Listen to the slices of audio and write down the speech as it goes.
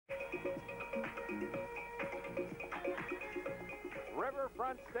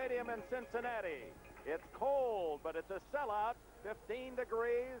Riverfront Stadium in Cincinnati. It's cold, but it's a sellout, 15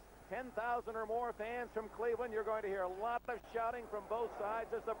 degrees, 10,000 or more fans from Cleveland. You're going to hear a lot of shouting from both sides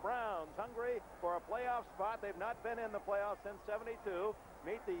as the Browns, hungry for a playoff spot. They've not been in the playoffs since '72.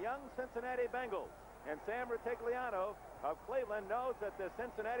 Meet the young Cincinnati Bengals. And Sam Rutigliano of Cleveland knows that the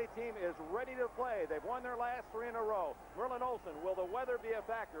Cincinnati team is ready to play. They've won their last 3 in a row. Merlin Olsen, will the weather be a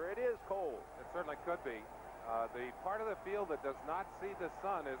factor? It is cold. It certainly could be. The part of the field that does not see the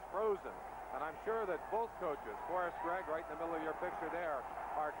sun is frozen. And I'm sure that both coaches, Forrest Gregg right in the middle of your picture there,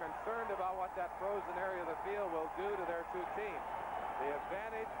 are concerned about what that frozen area of the field will do to their two teams. The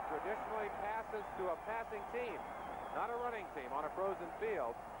advantage traditionally passes to a passing team, not a running team on a frozen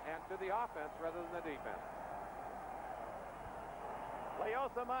field, and to the offense rather than the defense.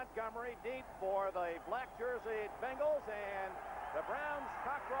 Leotha Montgomery deep for the black jersey Bengals, and the Browns,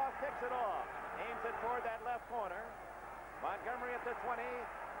 Cockcroft kicks it off. Aims it toward that left corner. Montgomery at the 20,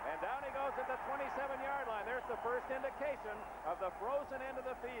 and down he goes at the 27-yard line. There's the first indication of the frozen end of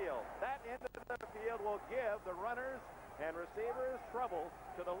the field. That end of the field will give the runners and receivers trouble.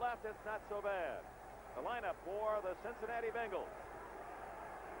 To the left, it's not so bad. The lineup for the Cincinnati Bengals.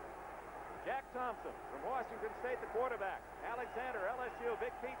 Jack Thompson from Washington State, the quarterback. Alexander, LSU.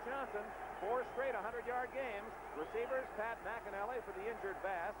 Big Pete Johnson, 4 straight 100-yard games. Receivers, Pat McAnally for the injured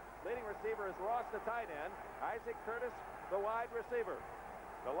Bass. Leading receiver is Ross, the tight end. Isaac Curtis, the wide receiver.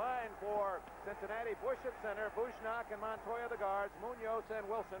 The line for Cincinnati, Bush at center, Bushnock and Montoya the guards, Munoz and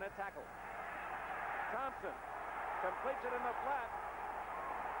Wilson at tackle. Thompson completes it in the flat.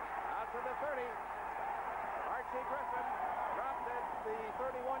 Out to the 30. Archie Griffin dropped at the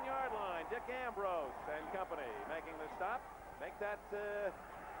 31-yard line. Dick Ambrose and company making the stop. Make that the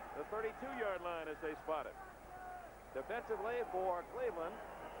 32-yard line as they spot it. Defensively for Cleveland,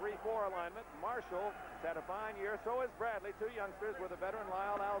 3-4 alignment. Marshall has had a fine year. So is Bradley. 2 youngsters with a veteran,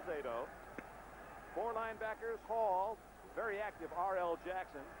 Lyle Alzado. 4 linebackers, Hall, very active R.L.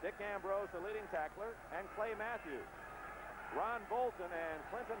 Jackson, Dick Ambrose, the leading tackler, and Clay Matthews. Ron Bolton and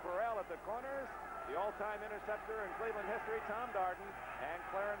Clinton Burrell at the corners. The all-time interceptor in Cleveland history, Tom Darden, and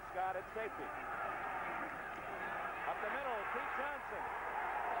Clarence Scott at safety. Up the middle, Pete Johnson.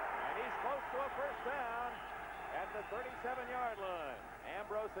 And he's close to a first down at the 37-yard line.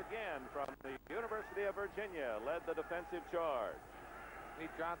 Ambrose again from the University of Virginia led the defensive charge.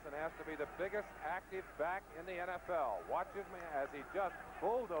 Pete Johnson has to be the biggest active back in the NFL. Watch him as he just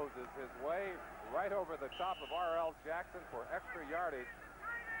bulldozes his way right over the top of R.L. Jackson for extra yardage.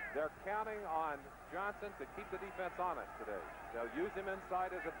 They're counting on Johnson to keep the defense honest today. They'll use him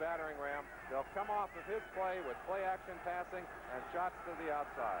inside as a battering ram. They'll come off of his play with play-action passing and shots to the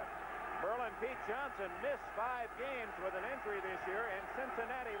outside. Merlin, Pete Johnson missed 5 games with an injury this year, and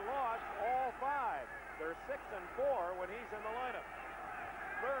Cincinnati lost all 5. They're 6-4 when he's in the lineup.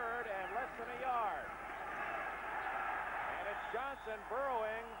 3rd and less than a yard. And it's Johnson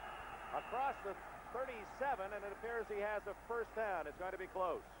burrowing across the 37, and it appears he has a first down. It's going to be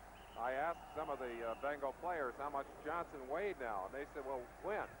close. I asked some of the Bengal players how much Johnson weighed now, and they said, well,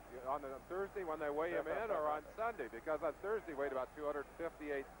 when? On Thursday when they weigh him in, or on Sunday? Because on Thursday he weighed about 258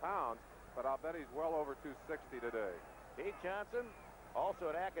 pounds, but I'll bet he's well over 260 today. Pete Johnson,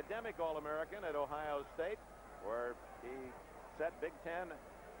 also an academic All-American at Ohio State, where he set Big Ten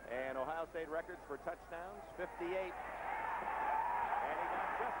and Ohio State records for touchdowns, 58. And he got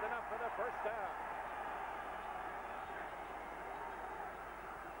just enough for the first down.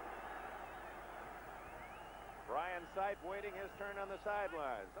 Brian Sipe waiting his turn on the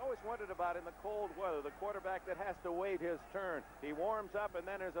sidelines. Always wondered about in the cold weather, the quarterback that has to wait his turn. He warms up, and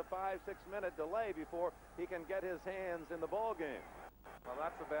then there's a 5-6 minute delay before he can get his hands in the ball game. Well,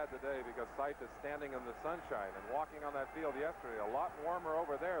 that's so bad today because Sipe is standing in the sunshine and walking on that field yesterday. A lot warmer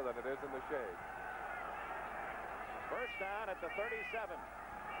over there than it is in the shade. First down at the 37.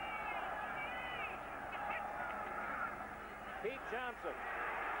 Pete Johnson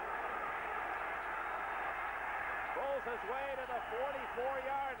pulls his way to the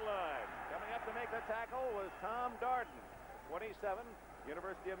 44-yard line. Coming up to make the tackle was Tom Darden, 27,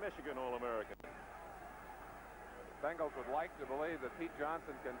 University of Michigan All-American. Bengals would like to believe that Pete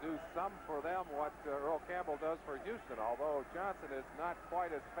Johnson can do some for them what Earl Campbell does for Houston, although Johnson is not quite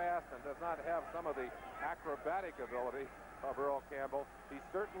as fast and does not have some of the acrobatic ability of Earl Campbell. He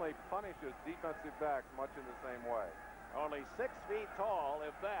certainly punishes defensive backs much in the same way. Only 6 feet tall,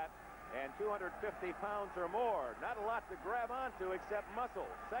 if that, and 250 pounds or more. Not a lot to grab onto except muscle.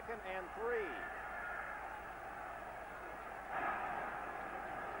 2nd and 3.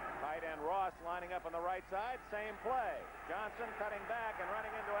 Tight end Ross lining up on the right side. Same play. Johnson cutting back and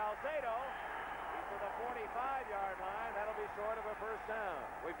running into Alzado. He's to the 45-yard line. That'll be short of a first down.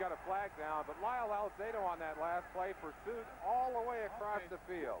 We've got a flag down, but Lyle Alzado on that last play pursued all the way across the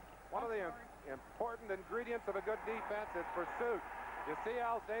field. One of the important ingredients of a good defense is pursuit. You see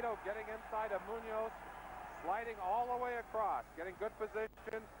Alzado getting inside of Munoz, sliding all the way across, getting good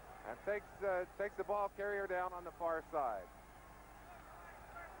position, and takes the ball carrier down on the far side.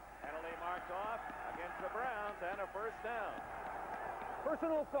 Penalty marked off against the Browns and a first down.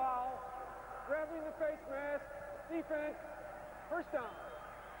 Personal foul, grabbing the face mask, defense, first down.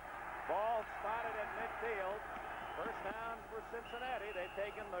 Ball spotted at midfield. First down for Cincinnati. They've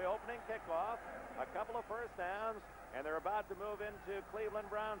taken the opening kickoff, a couple of first downs, and they're about to move into Cleveland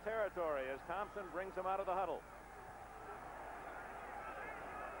Brown territory as Thompson brings them out of the huddle.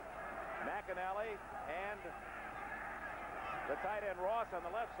 McAnally and the tight end Ross on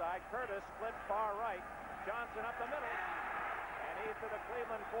the left side. Curtis splits far right. Johnson up the middle. And he's to the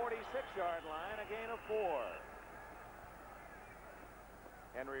Cleveland 46-yard line, a gain of 4.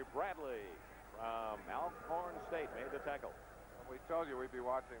 Henry Bradley from Alcorn State made the tackle. We told you we'd be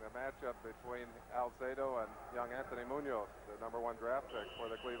watching the matchup between Alzado and young Anthony Munoz, the #1 draft pick for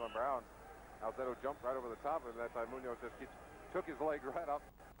the Cleveland Browns. Alzado jumped right over the top of him that time. Munoz just took his leg right up.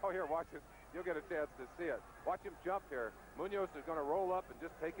 Oh, here, watch it. You'll get a chance to see it. Watch him jump here. Munoz is going to roll up and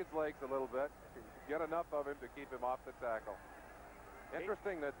just take his legs a little bit, get enough of him to keep him off the tackle.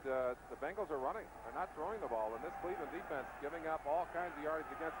 Interesting that the Bengals are running. They're not throwing the ball, and this Cleveland defense, giving up all kinds of yardage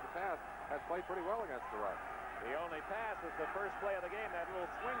against the pass, has played pretty well against the run. The only pass was the first play of the game, that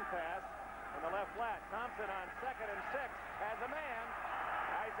little swing pass in the left flat. Thompson on 2nd and 6 has a man.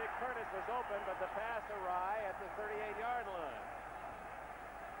 Isaac Curtis was open, but the pass awry at the 38-yard line.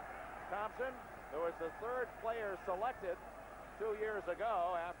 Thompson, who was the 3rd player selected 2 years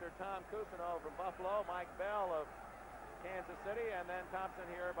ago after Tom Cousineau from Buffalo, Mike Bell of Kansas City, and then Thompson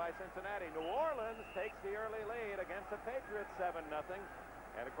here by Cincinnati. New Orleans takes the early lead against the Patriots 7-0.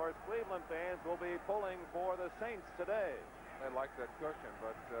 And, of course, Cleveland fans will be pulling for the Saints today. They like that cushion,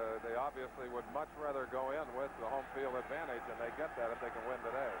 but they obviously would much rather go in with the home field advantage, and they get that if they can win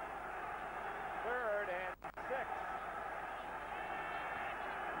today. 3rd and 6.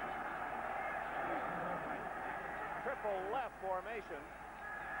 Triple left formation.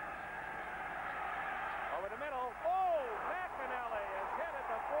 Over the middle. Oh, McAnally is hit at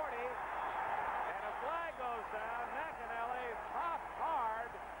the 40. And a flag goes down. McAnally popped hard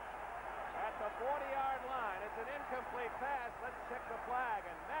at the 40-yard line. It's an incomplete pass. Let's check the flag.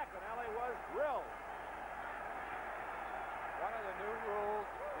 And McAnally was drilled. One of the new rules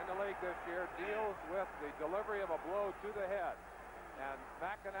in the league this year deals with the delivery of a blow to the head. And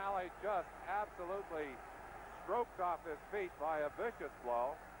McAnally just absolutely stroked off his feet by a vicious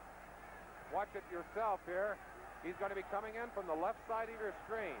blow. Watch it yourself here. He's going to be coming in from the left side of your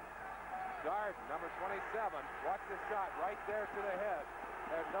screen. Darden, number 27. Watch the shot right there to the head.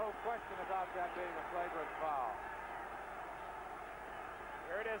 There's no question about that being a flagrant foul.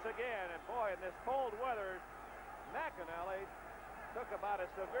 Here it is again. And boy, in this cold weather, McAnally took about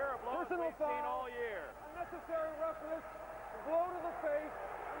as severe a blow as we've seen all year. Unnecessary roughness, blow to the face,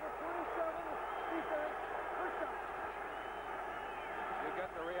 number 27, defense, first down. You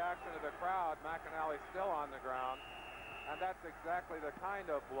get the reaction of the crowd. McAnally still on the ground. And that's exactly the kind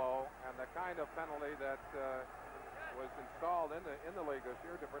of blow and the kind of penalty that was installed in the league this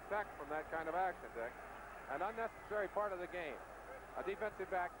year to protect from that kind of action, Dick. An unnecessary part of the game. A defensive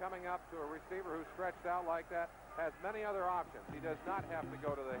back coming up to a receiver who's stretched out like that has many other options. He does not have to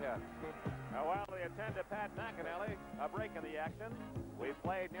go to the head. Now, while we attend to Pat McAnally, a break in the action, we've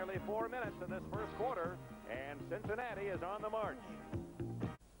played nearly 4 minutes in this first quarter, and Cincinnati is on the march.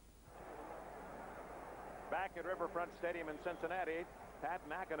 Back at Riverfront Stadium in Cincinnati, Pat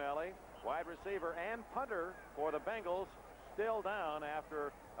McAnally, wide receiver and punter for the Bengals, still down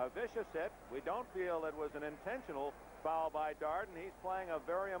after a vicious hit. We don't feel it was an intentional foul by Darden. He's playing a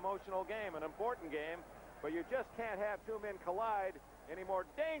very emotional game, an important game, but you just can't have two men collide any more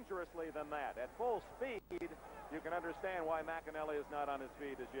dangerously than that. At full speed, you can understand why McAnally is not on his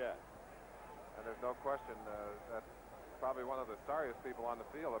feet as yet. And there's no question that probably one of the sorriest people on the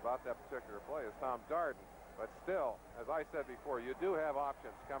field about that particular play is Tom Darden. But still, as I said before, you do have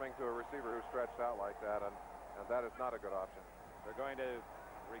options coming to a receiver who's stretched out like that, and that is not a good option. They're going to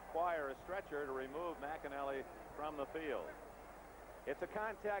require a stretcher to remove McAnally from the field. It's a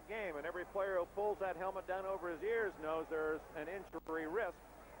contact game, and every player who pulls that helmet down over his ears knows there's an injury risk.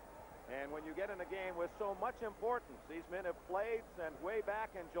 And when you get in a game with so much importance, these men have played since way back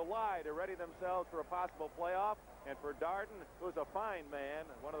in July to ready themselves for a possible playoff. And for Darden, who's a fine man,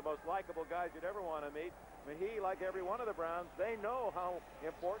 one of the most likable guys you'd ever want to meet, I mean, he, like every one of the Browns, they know how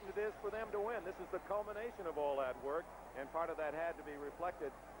important it is for them to win. This is the culmination of all that work, and part of that had to be reflected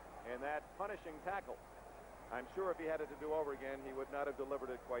in that punishing tackle. I'm sure if he had it to do over again, he would not have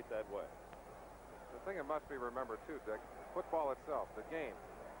delivered it quite that way. The thing that must be remembered, too, Dick, football itself, the game,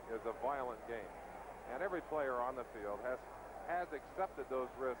 is a violent game. And every player on the field has accepted those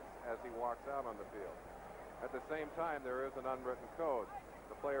risks as he walks out on the field. At the same time, there is an unwritten code.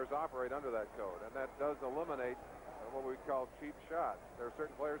 The players operate under that code, and that does eliminate what we call cheap shots. There are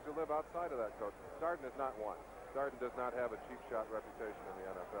certain players who live outside of that code. Darden is not one. Darden does not have a cheap shot reputation in the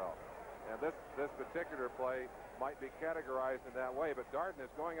NFL. And this particular play might be categorized in that way, but Darden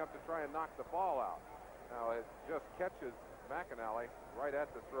is going up to try and knock the ball out. Now, it just catches McAnally right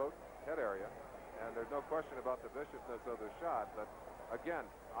at the throat, head area, and there's no question about the viciousness of the shot. But again,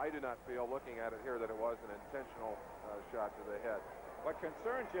 I do not feel, looking at it here, that it was an intentional shot to the head. What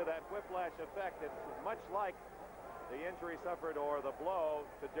concerns you, that whiplash effect, it's much like the injury suffered or the blow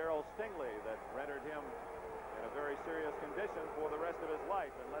to Darrell Stingley that rendered him in a very serious condition for the rest of his life.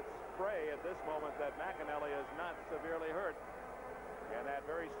 And let's pray at this moment that McAnally is not severely hurt. And that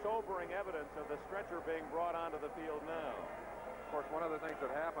very sobering evidence of the stretcher being brought onto the field now. Of course, one of the things that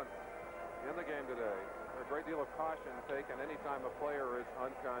happens in the game today, a great deal of caution taken anytime a player is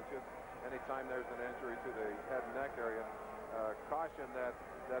unconscious, anytime there's an injury to the head and neck area. Caution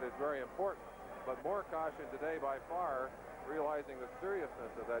that is very important, but more caution today by far, realizing the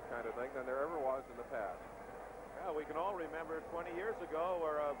seriousness of that kind of thing than there ever was in the past. Yeah, we can all remember 20 years ago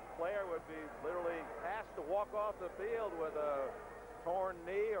where a player would be literally asked to walk off the field with a torn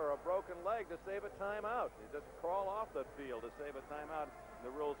knee or a broken leg to save a timeout. You just crawl off the field to save a timeout.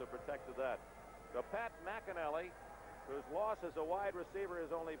 The rules have protected that. So Pat McAnally, whose loss as a wide receiver is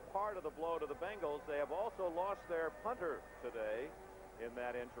only part of the blow to the Bengals, they have also lost their punter today in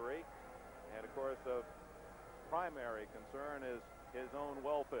that injury. And, of course, the primary concern is his own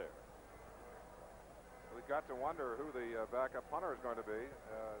welfare. We've got to wonder who the backup punter is going to be.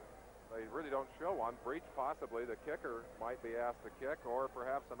 They really don't show one. Breach, possibly. The kicker might be asked to kick, or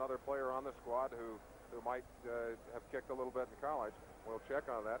perhaps another player on the squad who might have kicked a little bit in college. We'll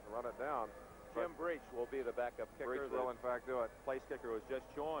check on that and run it down. Jim Breach will be the backup kicker. Breach will, in fact, do it. Place kicker was just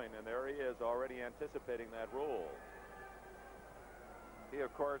joined, and there he is already anticipating that rule. He,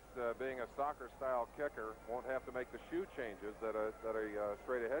 of course, being a soccer-style kicker, won't have to make the shoe changes that a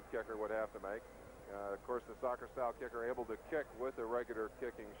straight-ahead kicker would have to make. Of course, the soccer-style kicker able to kick with a regular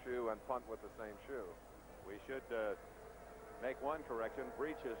kicking shoe and punt with the same shoe. We should make one correction.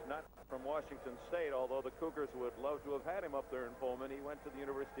 Breach is not from Washington State, although the Cougars would love to have had him up there in Pullman. He went to the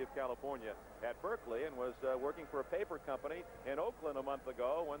University of California at Berkeley and was working for a paper company in Oakland a month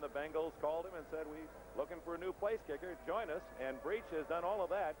ago when the Bengals called him and said, "We're looking for a new place kicker. Join us." And Breach has done all of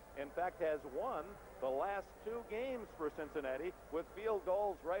that. In fact, has won the last 2 games for Cincinnati with field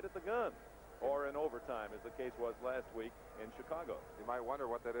goals right at the gun, or in overtime, as the case was last week in Chicago. You might wonder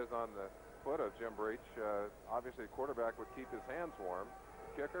what that is on the foot of Jim Breach. Obviously, the quarterback would keep his hands warm.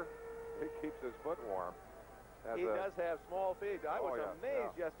 The kicker, he keeps his foot warm. He does have small feet. I was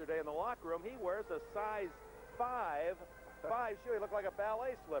amazed yesterday in the locker room. He wears a size 5 shoe. He looked like a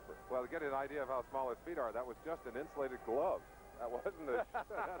ballet slipper. Well, to get an idea of how small his feet are, that was just an insulated glove. That wasn't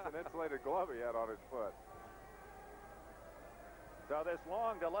that's an insulated glove he had on his foot. So this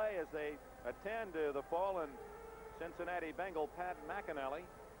long delay as they attend to the fallen Cincinnati Bengal Pat McAnally.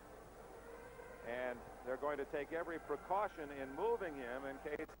 And they're going to take every precaution in moving him in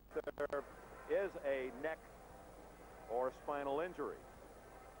case there is a neck or spinal injury.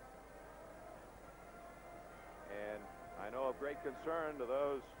 And I know of great concern to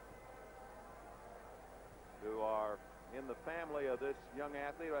those who are in the family of this young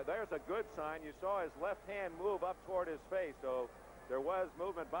athlete. There's a good sign. You saw his left hand move up toward his face. So there was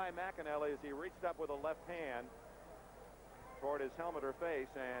movement by McAnally as he reached up with a left hand toward his helmet or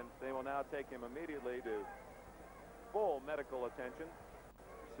face, and they will now take him immediately to full medical attention.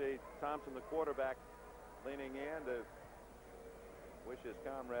 You see Thompson, the quarterback, leaning in to wish his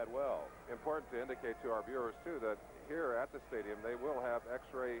comrade well. Important to indicate to our viewers, too, that here at the stadium they will have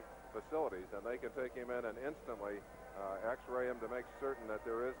x-ray facilities, and they can take him in and instantly x-ray him to make certain that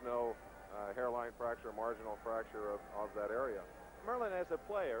there is no hairline fracture, marginal fracture of that area. Merlin, as a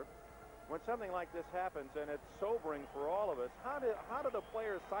player, when something like this happens, and it's sobering for all of us, how do the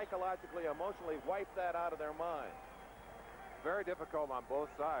players psychologically, emotionally wipe that out of their mind? Very difficult on both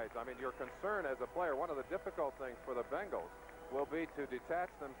sides. I mean, your concern as a player, one of the difficult things for the Bengals will be to detach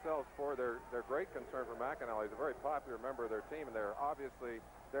themselves for their great concern for McAnally. He's a very popular member of their team, and obviously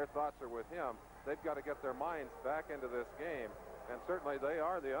their thoughts are with him. They've got to get their minds back into this game, and certainly they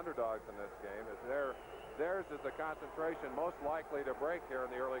are the underdogs in this game. As theirs is the concentration most likely to break here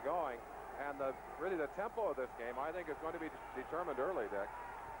in the early going. And really the tempo of this game, I think, is going to be determined early, Dick.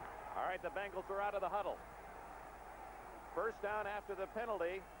 All right, the Bengals are out of the huddle. First down after the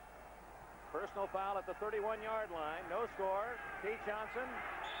penalty. Personal foul at the 31-yard line. No score. T. Johnson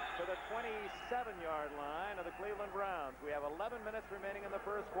to the 27-yard line of the Cleveland Browns. We have 11 minutes remaining in the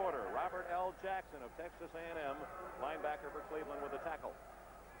first quarter. Robert L. Jackson of Texas A&M, linebacker for Cleveland, with a tackle.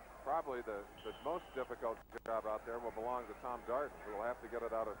 Probably the most difficult job out there will belong to Tom Darden, who will have to get it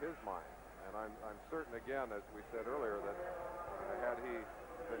out of his mind. And I'm certain, again, as we said earlier, that had he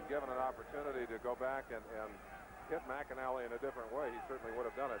been given an opportunity to go back and hit McAnally in a different way, he certainly would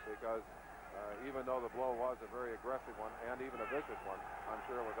have done it, because even though the blow was a very aggressive one and even a vicious one, I'm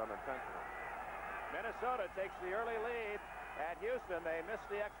sure it was unintentional. Minnesota takes the early lead at Houston. They missed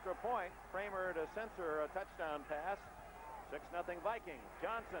the extra point. Kramer to censor a touchdown pass. 6-0 Vikings.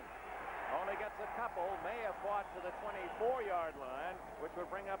 Johnson only gets a couple. May have fought to the 24-yard line, which would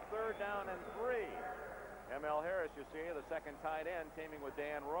bring up 3rd down and 3. M.L. Harris, you see, the second tight end, teaming with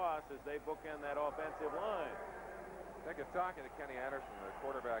Dan Ross as they bookend that offensive line. I think in talking to Kenny Anderson, the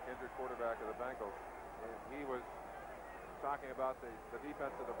quarterback, injured quarterback of the Bengals, he was talking about the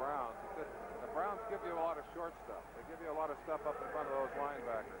defense of the Browns. He said, the Browns give you a lot of short stuff. They give you a lot of stuff up in front of those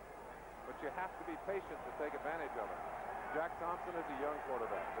linebackers. But you have to be patient to take advantage of it. Jack Thompson is a young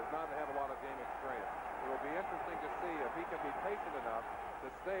quarterback, does not have a lot of game experience. It will be interesting to see if he can be patient enough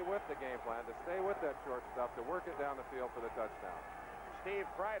to stay with the game plan, to stay with that short stuff, to work it down the field for the touchdown. Steve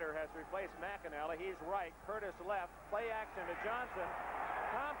Kreider has replaced McAnally. He's right. Curtis left. Play action to Johnson.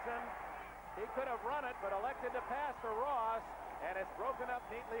 Thompson, he could have run it, but elected to pass to Ross, and it's broken up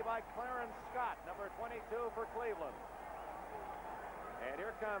neatly by Clarence Scott, number 22 for Cleveland. And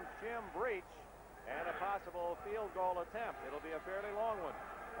here comes Jim Breach and a possible field goal attempt. It'll be a fairly long one.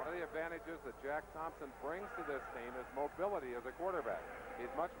 One of the advantages that Jack Thompson brings to this team is mobility as a quarterback. He's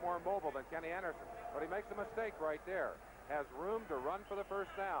much more mobile than Kenny Anderson, but he makes a mistake right there. Has room to run for the first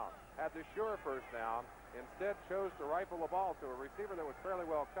down. Had the sure first down. Instead chose to rifle the ball to a receiver that was fairly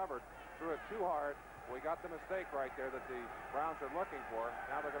well covered. Threw it too hard. We got the mistake right there that the Browns are looking for.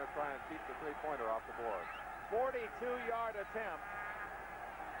 Now they're going to try and keep the three-pointer off the board. 42-yard attempt.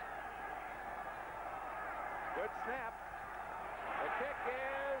 Good snap. The kick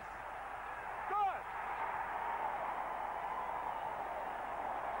is good.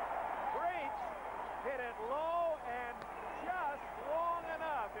 Breach hit it low and just long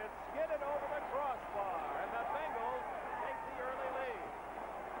enough. It skidded over the crossbar, and the Bengals take the early lead.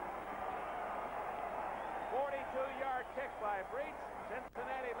 42-yard kick by Breach.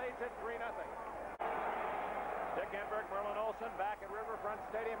 Cincinnati leads it 3-0. Dick Enberg, Merlin Olsen back at Riverfront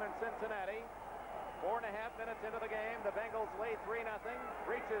Stadium in Cincinnati. 4.5 minutes into the game, the Bengals lead 3-0.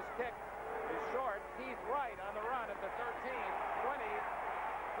 Breach's kick is short. He's right on the run at the 13, 20,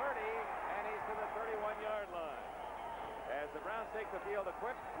 30, and he's to the 31-yard line. As the Browns take the field, a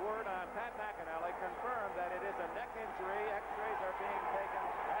quick word on Pat McAnally confirmed that it is a neck injury. X-rays are being taken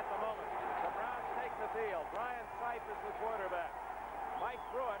at the moment. The Browns take the field. Brian Sipe is the quarterback. Mike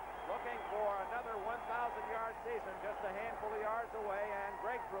Pruitt looking for another 1,000-yard season, just a handful of yards away, and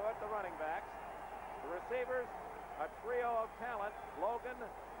Greg Pruitt, the running backs. The receivers, a trio of talent, Logan,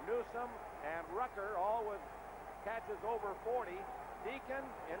 Newsom, and Rucker, all with catches over 40. Deacon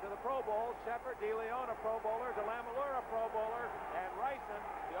into the Pro Bowl, Shepard, DeLeon, a Pro Bowler, DeLamelure, a Pro Bowler, and Ryson,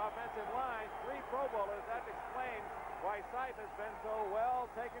 the offensive line, 3 Pro Bowlers. That explains why Sipe has been so well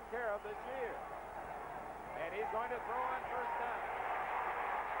taken care of this year. And he's going to throw on first down.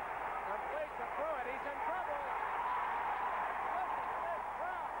 Complete to Pruitt. He's in trouble. Listen to this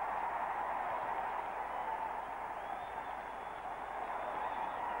crowd.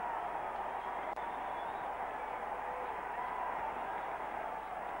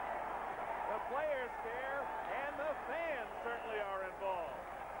 The players care, and the fans certainly are involved.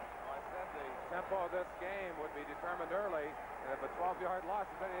 Well, I said the tempo of this game would be determined early, and if a 12-yard loss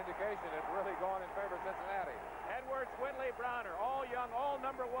is any indication, it's really going in favor of Cincinnati. Edwards, Whitley, Browner, all young, all #1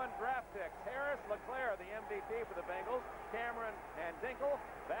 draft picks. Harris, LeClaire, the MVP for the Bengals. Cameron and Dinkle.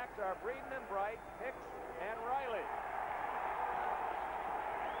 Backs are Breeden and Bright, Hicks, and Riley.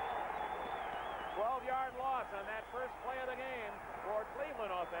 12-yard loss on that first play of the game for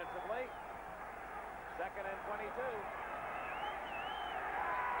Cleveland offensively. 2nd and 22.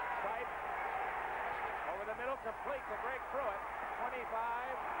 Sipe over the middle, complete to Greg Pruitt. 25,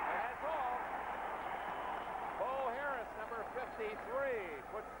 and that's all. Bo Harris, number 53,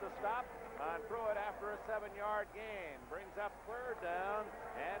 puts the stop on Pruitt after a 7-yard gain. Brings up 3rd down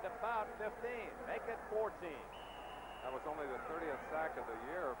and about 15. Make it 14. That was only the 30th sack of the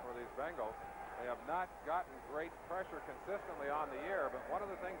year for these Bengals. They have not gotten great pressure consistently on the air, but one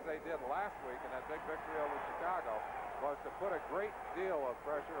of the things they did last week in that big victory over Chicago was to put a great deal of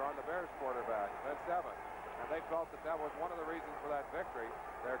pressure on the Bears quarterback, Vince Evans. And they felt that that was one of the reasons for that victory.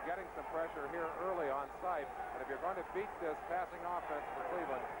 They're getting some pressure here early on Sipe, and if you're going to beat this passing offense for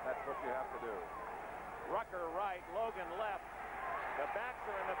Cleveland, that's what you have to do. Rucker right, Logan left. The backs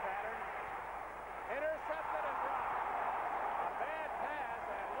are in the pattern. Intercepted and dropped. A bad pass,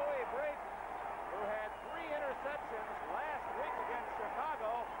 and Louis Brayton, who had 3 interceptions last week against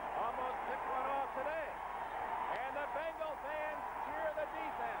Chicago, almost picked one off today. And the Bengal fans cheer the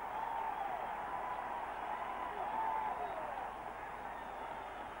defense.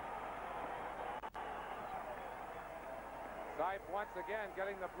 Sipe once again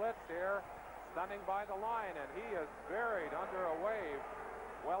getting the blitz here, stunning by the line, and he is buried under a wave.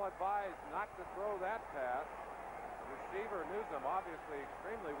 Well advised not to throw that pass. Receiver Newsom obviously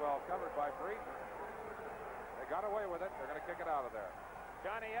extremely well covered by Breeden. They got away with it. They're going to kick it out of there.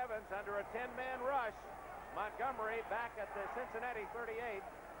 Johnny Evans under a 10-man rush. Montgomery back at the Cincinnati 38.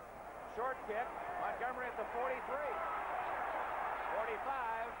 Short kick. Montgomery at the 43.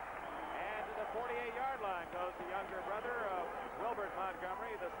 45. And to the 48-yard line goes the younger brother of Wilbert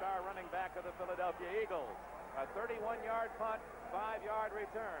Montgomery, the star running back of the Philadelphia Eagles. A 31-yard punt, 5-yard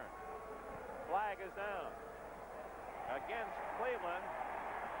return. Flag is down. Against Cleveland,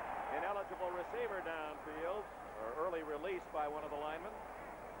 ineligible receiver downfield, or early release by one of the linemen.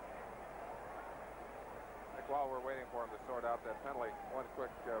 While we're waiting for him to sort out that penalty, one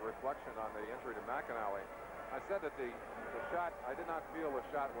quick reflection on the injury to McAnally. I said that the shot, I did not feel the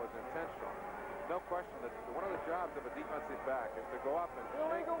shot was intentional. No question that one of the jobs of a defensive back is to go up and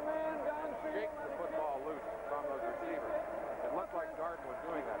shake the football loose from those receivers. It looked like Darden was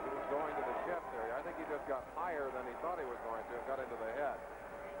doing that. He was going to the chest area. I think he just got higher than he thought he was going to and got into the head.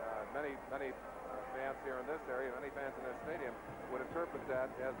 Many fans here in this area, many fans in this stadium would interpret that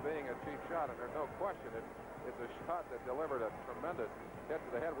as being a cheap shot, and there's no question it's a shot that delivered a tremendous hit to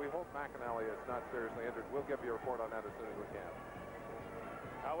the head. We hope McAnally is not seriously injured. We'll give you a report on that as soon as we can.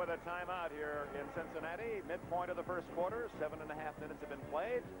 Now with a timeout here in Cincinnati, midpoint of the first quarter, 7.5 minutes have been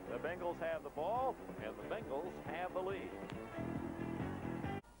played. The Bengals have the ball, and the Bengals have the lead.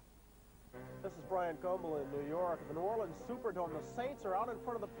 This is Brian Goebel in New York. The New Orleans Superdome, the Saints are out in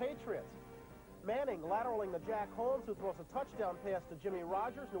front of the Patriots. Manning lateraling to Jack Holmes, who throws a touchdown pass to Jimmy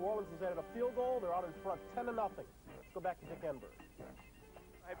Rogers. New Orleans has added a field goal. They're out in front 10-0. Let's go back to Dick Enberg.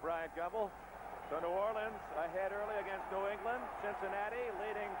 Hi, Brian Goebel. So New Orleans ahead early against New England. Cincinnati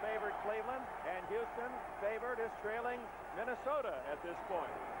leading favored Cleveland. And Houston favored is trailing Minnesota at this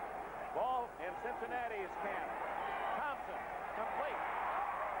point. Ball in Cincinnati's camp. Thompson, complete.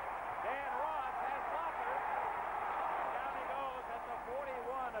 Dan Ross has Locker. Down he goes at the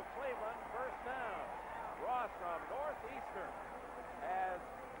 41 of Cleveland. First down. Ross from Northeastern has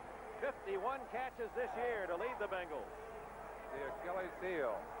 51 catches this year to lead the Bengals. The Achilles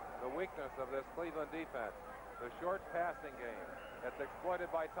heel, the weakness of this Cleveland defense, the short passing game. It's exploited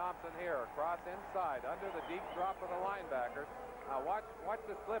by Thompson here. Cross inside under the deep drop of the linebackers. Now watch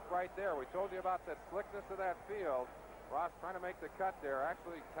the slip right there. We told you about the slickness of that field. Ross trying to make the cut there,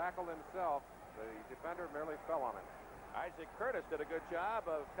 actually tackled himself. The defender merely fell on him. Isaac Curtis did a good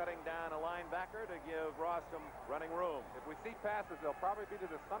job of cutting down a linebacker to give Ross some running room. If we see passes, they'll probably be to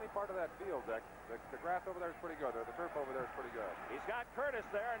the sunny part of that field, Dick. The grass over there is pretty good. The turf over there is pretty good. He's got Curtis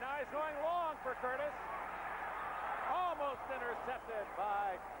there. Now he's going long for Curtis. Almost intercepted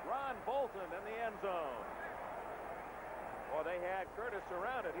by Ron Bolton in the end zone. Well, they had Curtis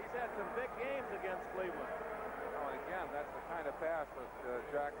surrounded. He's had some big games against Cleveland. Well, and again, that's the kind of pass that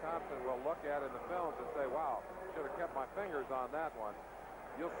Jack Thompson will look at in the films and say, wow, should have kept my fingers on that one.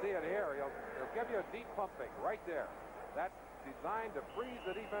 You'll see it here. He'll give you a deep pumping right there. That's designed to freeze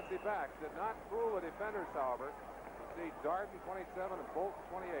the defensive backs. Did not fool the defenders, however. You see Darden 27 and Bolton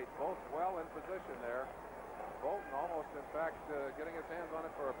 28, both well in position there. Bolton almost, in fact, getting his hands on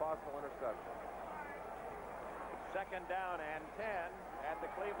it for a possible interception. Second down and 10 at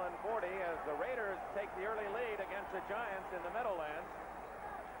the Cleveland 40 as the Raiders take the early lead against the Giants in the Meadowlands.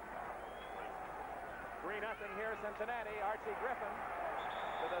 3-0 here, Cincinnati. Archie Griffin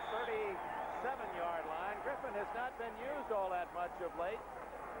to the 37-yard line. Griffin has not been used all that much of late.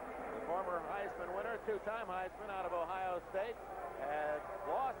 The former Heisman winner, two-time Heisman out of Ohio State, had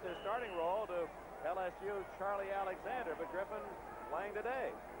lost his starting role to LSU's Charlie Alexander, but Griffin playing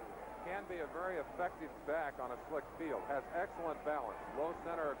today. Can be a very effective back on a slick field. Has excellent balance, low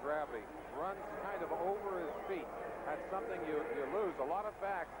center of gravity, runs kind of over his feet. That's something you lose. A lot of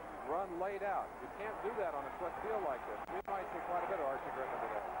backs run laid out. You can't do that on a slick field like this. We might see quite a bit of Archie Griffin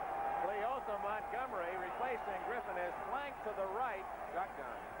today. Cleotha Montgomery replacing Griffin is flanked to the right.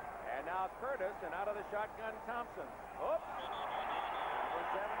 Shotgun. And now Curtis, and out of the shotgun, Thompson. Oops. Number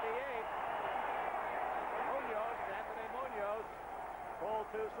 78. Munoz, Anthony Munoz, pulled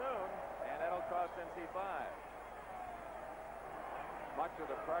too soon, and that'll cost NC 5. Much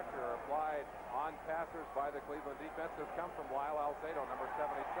of the pressure applied on passers by the Cleveland defense has come from Lyle Alzado, number 77.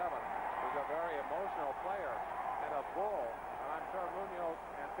 He's a very emotional player and a bull. And I'm sure Munoz,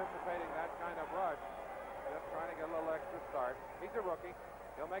 anticipating that kind of rush, just trying to get a little extra start. He's a rookie.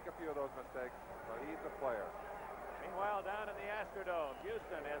 He'll make a few of those mistakes, but he's a player. Meanwhile, down in the Astrodome,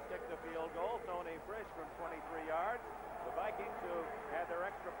 Houston has kicked a field goal. Tony Frisch from 23 yards. The Vikings, who had their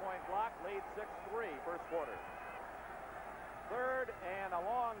extra point block, lead 6-3 first quarter. Third and a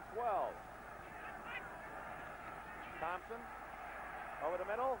long 12. Thompson over the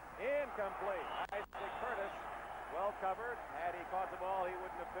middle, incomplete. Isaac Curtis, well covered. Had he caught the ball, he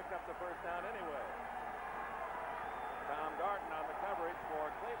wouldn't have picked up the first down anyway. Tom Garden on the coverage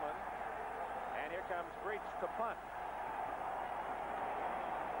for Cleveland. And here comes Breach to punt.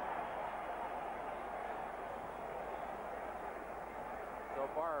 So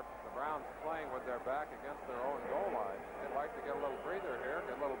far, the Browns playing with their back against their own goal line. They'd like to get a little breather here,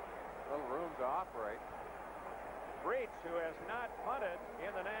 get a little room to operate. Breach, who has not punted in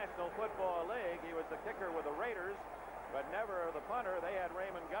the National Football League. He was the kicker with the Raiders, but never the punter. They had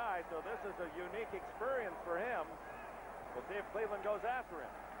Raymond Guy, so this is a unique experience for him. We'll see if Cleveland goes after him.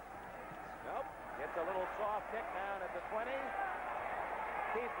 Nope. Gets a little soft kick down at the 20.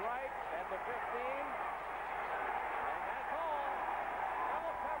 Keith Wright at the 15. And that's all.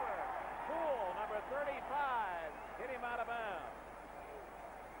 Double cover. Poole, number 35. Hit him out of bounds.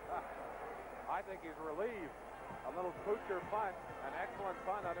 I think he's relieved. A little poocher punt, an excellent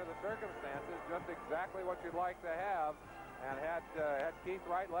punt under the circumstances, just exactly what you'd like to have. And had Keith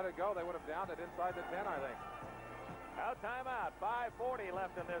Wright let it go, they would have downed it inside the 10, I think. Now timeout. 5:40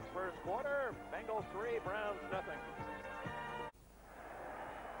 left in this first quarter. Bengals 3, Browns nothing.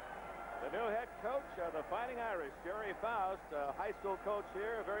 The new head coach of the Fighting Irish, Jerry Faust, a high school coach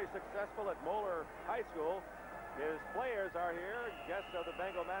here, very successful at Moeller High School. His players are here, guests of the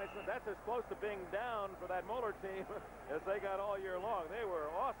Bengal management. That's as close to being down for that Moeller team as they got all year long. They were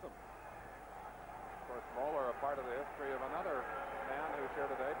awesome. Of course, Moeller, a part of the history of another man who's here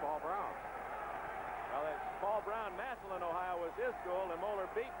today, Paul Brown. Well, Paul Brown, Massillon, Ohio was his school, and Moeller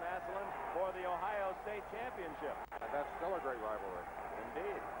beat Massillon for the Ohio State Championship. And that's still a great rivalry.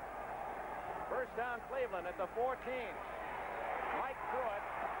 Indeed. First down, Cleveland at the 14. Mike Pruitt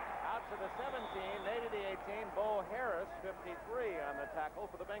out to the 17, Navy the 18. Bo Harris, 53, on the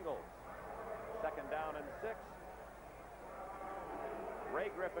tackle for the Bengals. Second down and 6. Ray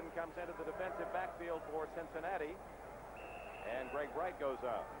Griffin comes into the defensive backfield for Cincinnati, and Greg Wright goes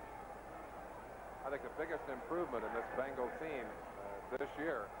out. I think the biggest improvement in this Bengal team this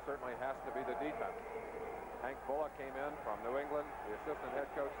year certainly has to be the defense. Hank Bullock came in from New England. The assistant head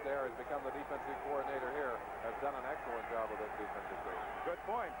coach there has become the defensive coordinator here. Has done an excellent job with this defensive team. Good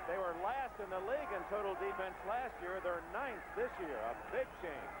point. They were last in the league in total defense last year. They're 9th this year. A big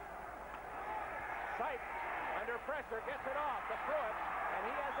change. Sipe under pressure gets it off to Pruitt, and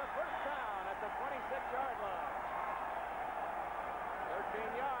he has a first down at the 26-yard line.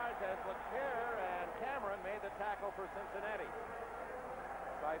 13 yards as LeClaire and Cameron made the tackle for Cincinnati.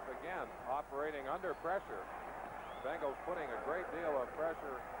 Sipe again operating under pressure. Bengals putting a great deal of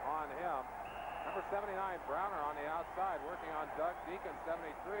pressure on him. Number 79, Browner on the outside working on Doug Deacon,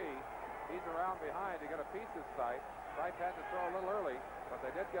 73. He's around behind to get a piece of Sipe. Sipe had to throw a little early, but they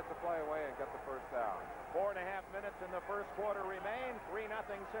did get the play away and get the first down. 4.5 minutes in the first quarter remain. 3-0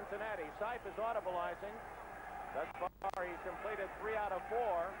 Cincinnati. Sipe is audibilizing. Thus far, he's completed 3 out of 4.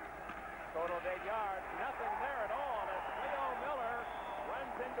 Total of 8 yards. Nothing there at all as Leo Miller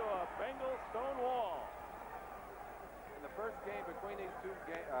runs into a Bengal stone wall. In the first game between these two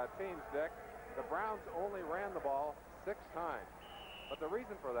teams, Dick, the Browns only ran the ball 6 times. But the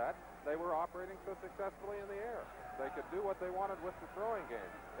reason for that, they were operating so successfully in the air. They could do what they wanted with the throwing game.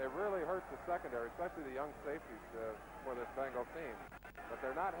 It really hurts the secondary, especially the young safeties for this Bengal team. But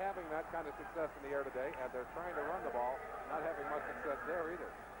they're not having that kind of success in the air today, and they're trying to run the ball, not having much success there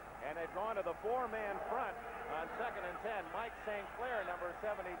either. And they've gone to the 4-man front on 2nd and 10. Mike St. Clair, number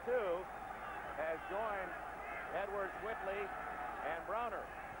 72, has joined Edwards, Whitley, and Browner.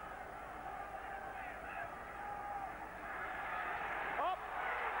 Oh!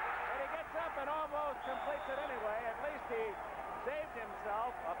 And he gets up and almost completes it anyway. At least he saved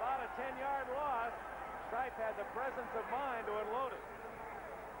himself about a 10-yard loss. Sipe had the presence of mind to unload it.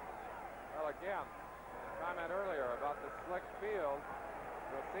 Well, again, comment earlier about the slick field.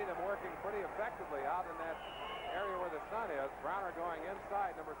 You'll see them working pretty effectively out in that area where the sun is. Browner going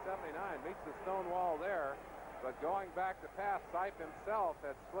inside, number 79, meets the stone wall there. But going back to pass, Sipe himself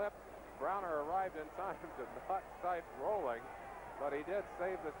had slipped. Browner arrived in time to not Sipe rolling, but he did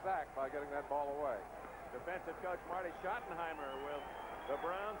save the sack by getting that ball away. Defensive coach Marty Schottenheimer with the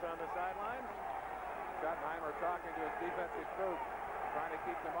Browns on the sidelines. Schottenheimer talking to his defensive coach, trying to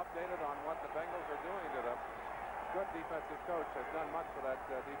keep them updated on what the Bengals are doing to them. Good defensive coach, has done much for that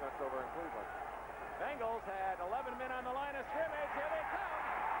defense over in Cleveland. Bengals had 11 men on the line of scrimmage. Here they come.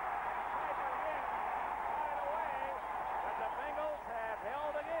 Sipe again, right away, but the Bengals have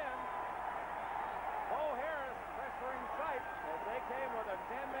held again. Bo Harris pressuring Sipe as they came with a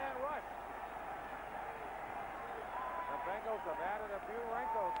 10-man rush. The Bengals have added a few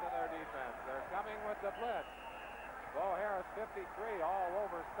wrinkles to their defense. They're coming with the blitz. Bo Harris, 53, all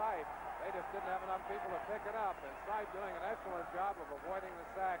over Sipe. They just didn't have enough people to pick it up, and Sipe doing an excellent job of avoiding the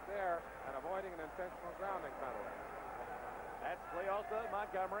sack there and avoiding an intentional grounding penalty. That's Cleota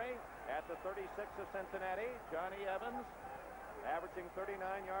Montgomery at the 36 of Cincinnati. Johnny Evans averaging 39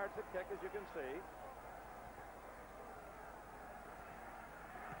 yards at kick, as you can see.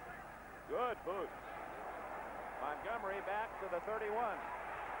 Good boost. Montgomery back to the 31.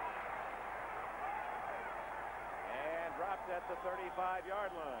 And dropped at the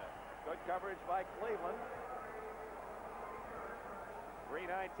 35-yard line. Good coverage by Cleveland.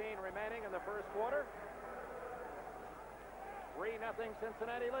 3:19 remaining in the first quarter. 3-0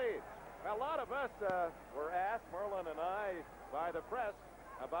 Cincinnati leads. Now, a lot of us were asked, Merlin and I, by the press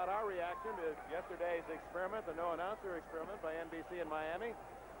about our reaction to yesterday's experiment, the no-announcer experiment by NBC in Miami.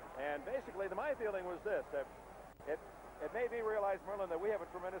 And basically, my feeling was this, that it made me realize, Merlin, that we have a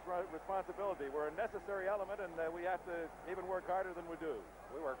tremendous responsibility. We're a necessary element, and we have to even work harder than we do.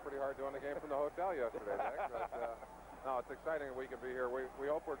 We worked pretty hard doing the game from the hotel yesterday, Nick. But, no, it's exciting that we can be here. We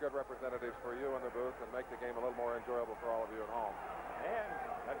hope we're good representatives for you in the booth and make the game a little more enjoyable for all of you at home. And,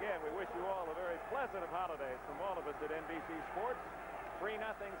 again, we wish you all a very pleasant of holidays from all of us at NBC Sports. 3-0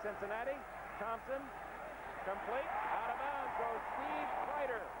 Cincinnati. Thompson, complete. Out of bounds goes Steve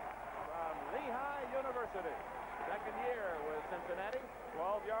Kreider from Lehigh University. Second year with Cincinnati,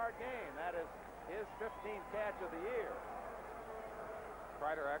 12-yard gain. That is his 15th catch of the year.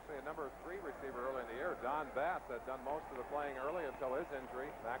 Kreider actually a number 3 receiver early in the year. Don Bass had done most of the playing early until his injury.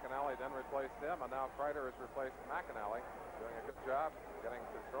 McAnally then replaced him, and now Kreider has replaced McAnally. Doing a good job getting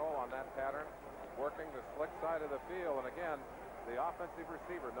control on that pattern, working the slick side of the field. And again, the offensive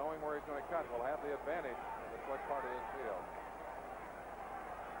receiver, knowing where he's going to cut, will have the advantage in the slick part of his field.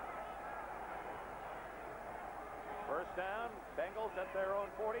 First down, Bengals at their own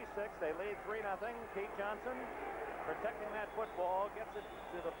 46. They lead 3-0. Pete Johnson protecting that football, gets it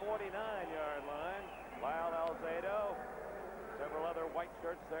to the 49-yard line. Lyle Alzado, several other white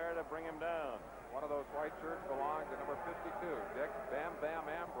shirts there to bring him down. One of those white shirts belonged to number 52, Dick Bam Bam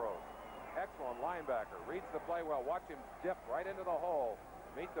Ambrose. Excellent linebacker, reads the play well. Watch him dip right into the hole.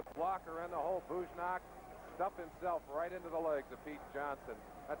 Meet the blocker in the hole. Bujnak stuff himself right into the legs of Pete Johnson.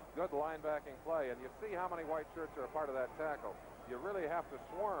 That's good linebacking play, and you see how many white shirts are a part of that tackle. You really have to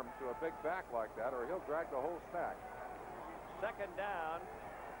swarm to a big back like that, or he'll drag the whole stack. Second down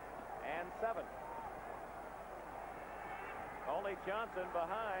and 7. Only Johnson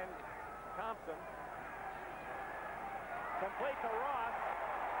behind Thompson. Complete to Ross,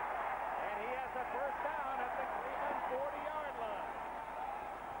 and he has a first down at the Cleveland 40-yard line.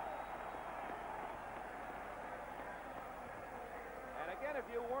 And again, if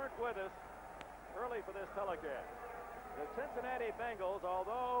you weren't with us early for this telecast, the Cincinnati Bengals,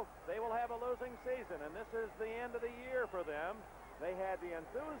 although they will have a losing season, and this is the end of the year for them, they had the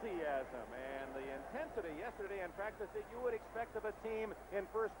enthusiasm and the intensity yesterday in practice that you would expect of a team in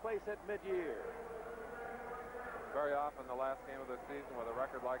first place at mid-year. Very often the last game of the season with a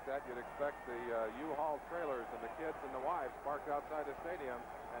record like that, you'd expect the U-Haul trailers and the kids and the wives parked outside the stadium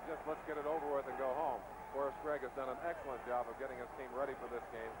and just let's get it over with and go home. Forrest Gregg has done an excellent job of getting his team ready for this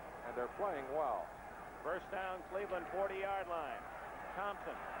game, and they're playing well. First down, Cleveland 40-yard line.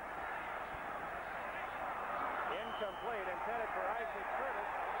 Thompson. Incomplete, intended for Isaac Curtis.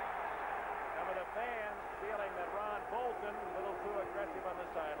 Some of the fans feeling that Ron Bolton a little too aggressive on the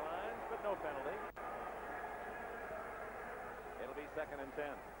sidelines, but no penalty. It'll be 2nd and 10.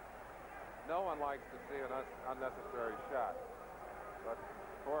 No one likes to see an unnecessary shot, but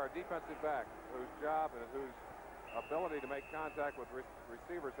for a defensive back whose job and whose ability to make contact with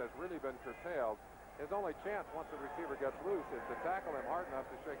receivers has really been curtailed, his only chance once the receiver gets loose is to tackle him hard enough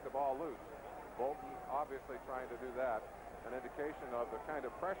to shake the ball loose. Bolton obviously trying to do that, an indication of the kind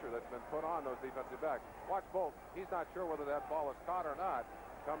of pressure that's been put on those defensive backs. Watch Bolton. He's not sure whether that ball is caught or not,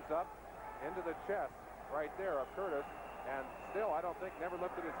 Comes up into the chest right there of Curtis, and still, I don't think, never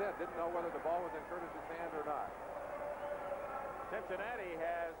lifted his head. Didn't know whether the ball was in Curtis's hand or not. Cincinnati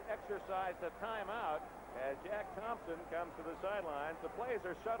has exercised a timeout as Jack Thompson comes to the sidelines. The plays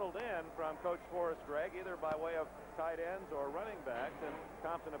are shuttled in from Coach Forrest Gregg, either by way of tight ends or running backs, and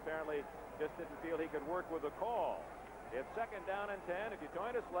Thompson apparently just didn't feel he could work with the call. It's 2nd down and 10. If you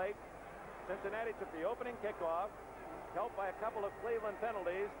joined us late, Cincinnati took the opening kickoff, helped by a couple of Cleveland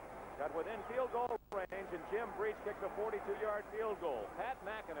penalties, got within field goal range, and Jim Breach kicked a 42-yard field goal. Pat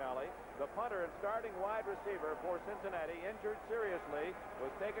McAnally, the punter and starting wide receiver for Cincinnati, injured seriously,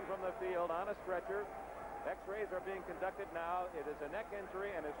 was taken from the field on a stretcher. X-rays are being conducted now. It is a neck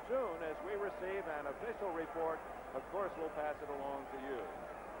injury, and as soon as we receive an official report, of course, we'll pass it along to you.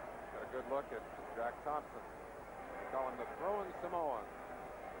 Got a good look at Jack Thompson. They call him the throwing Samoan.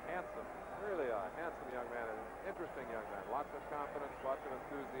 Handsome, really a handsome young man, an interesting young man. Lots of confidence, lots of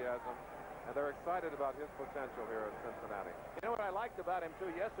enthusiasm, and they're excited about his potential here at Cincinnati. You know what I liked about him,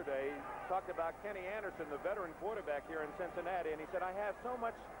 too, yesterday? He talked about Kenny Anderson, the veteran quarterback here in Cincinnati, and he said, I have so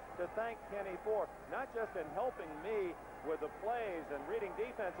much to thank Kenny for, not just in helping me with the plays and reading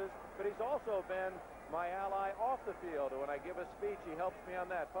defenses, but he's also been my ally off the field. When I give a speech, he helps me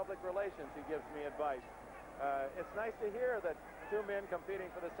on that. Public relations, he gives me advice. It's nice to hear that two men competing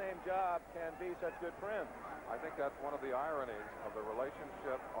for the same job can be such good friends. I think that's one of the ironies of the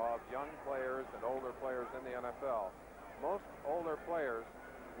relationship of young players and older players in the NFL. Most older players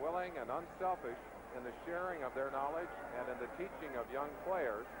willing and unselfish in the sharing of their knowledge and in the teaching of young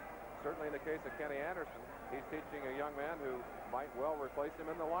players. Certainly in the case of Kenny Anderson, he's teaching a young man who might well replace him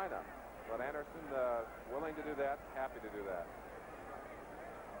in the lineup. But Anderson, willing to do that, happy to do that.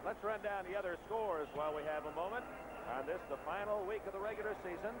 Let's run down the other scores while we have a moment. On this, the final week of the regular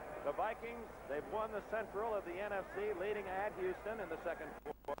season, the Vikings, they've won the Central of the NFC, leading at Houston in the second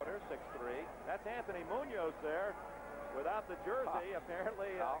quarter, 6-3. That's Anthony Munoz there without the jersey,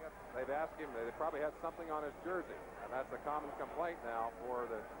 apparently. They've asked him, they probably had something on his jersey, and that's a common complaint now for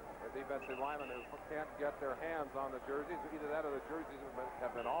the defensive linemen who can't get their hands on the jerseys. Either that or the jerseys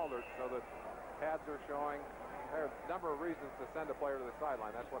have been altered so that pads are showing. There's a number of reasons to send a player to the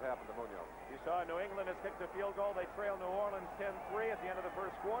sideline. That's what happened to Munoz. You saw New England has kicked a field goal. They trail New Orleans 10-3 at the end of the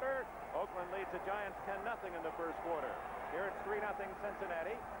first quarter. Oakland leads the Giants 10-0 in the first quarter. Here it's 3-0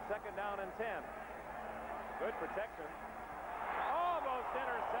 Cincinnati. 2nd down and 10. Good protection. Almost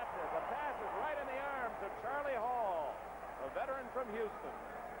intercepted. The pass is right in the arms of Charlie Hall, a veteran from Houston.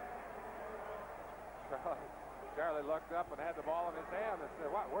 Charlie looked up and had the ball in his hand and said,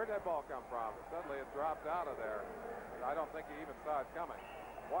 where'd that ball come from? And suddenly it dropped out of there. I don't think he even saw it coming.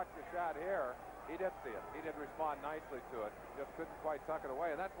 Watch the shot here. He did see it. He did respond nicely to it. Just couldn't quite tuck it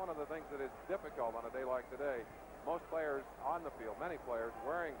away. And that's one of the things that is difficult on a day like today. Most players on the field, many players,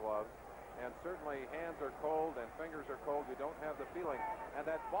 wearing gloves. And certainly hands are cold and fingers are cold. You don't have the feeling. And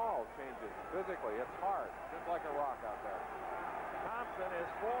that ball changes physically. It's hard, just like a rock out there. Thompson is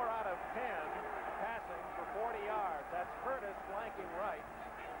 4 out of 10 passing for 40 yards. That's Curtis flanking right.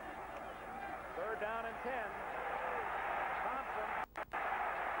 3rd down and 10. Thompson.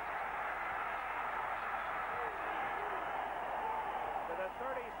 To the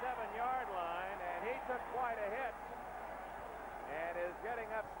 37-yard line, and he took quite a hit and is getting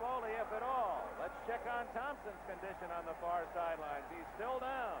up slowly, if at all. Let's check on Thompson's condition on the far sidelines. He's still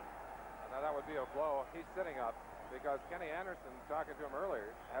down. Now that would be a blow. He's sitting up because Kenny Anderson, talking to him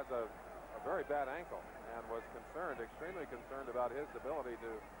earlier, has a very bad ankle and was concerned, extremely concerned about his ability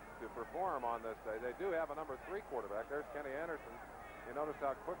to perform on this day. They do have a number 3 quarterback. There's Kenny Anderson. You notice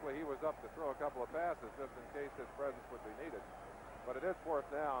how quickly he was up to throw a couple of passes just in case his presence would be needed. But it is 4th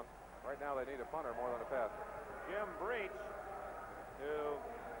down. Right now they need a punter more than a passer. Jim Breach, who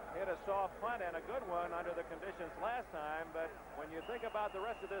hit a soft punt and a good one under the conditions last time, but when you think about the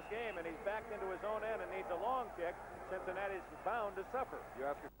rest of this game and he's backed into his own end and needs a long kick, Cincinnati's bound to suffer. You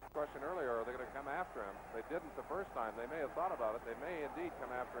asked a question earlier, are they going to come after him? They didn't the first time. They may have thought about it. They may indeed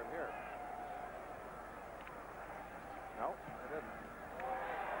come after him here. No, they didn't.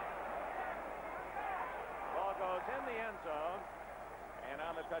 Ball goes in the end zone, and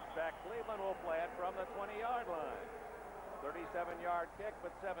on the touchback, Cleveland will play it from the 20-yard line. 37-yard kick, but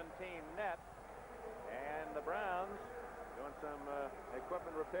 17 net. And the Browns doing some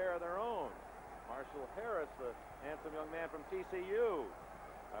equipment repair of their own. Marshall Harris, the handsome young man from TCU,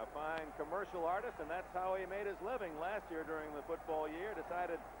 a fine commercial artist, and that's how he made his living last year during the football year.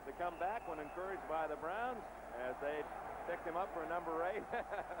 Decided to come back when encouraged by the Browns as they picked him up for number 8.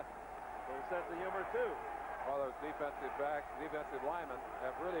 Little sense of humor, too. All those defensive backs, defensive linemen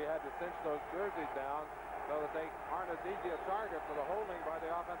have really had to cinch those jerseys down so that they aren't as easy a target for the holding by the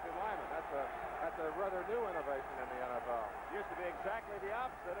offensive lineman. That's a rather new innovation in the NFL. Used to be exactly the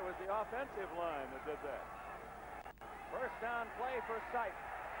opposite. It was the offensive line that did that. First down play for Sipe.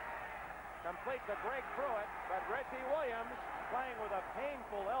 Complete to Greg Pruitt, but Reggie Williams, playing with a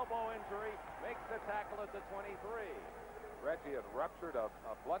painful elbow injury, makes the tackle at the 23. Reggie had ruptured a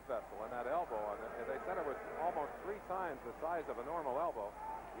blood vessel in that elbow, and they said it was almost 3 times the size of a normal elbow.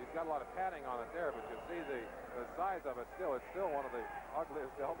 He's got a lot of padding on it there, but you see the size of it still. It's still one of the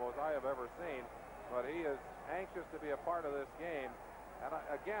ugliest elbows I have ever seen, but he is anxious to be a part of this game. And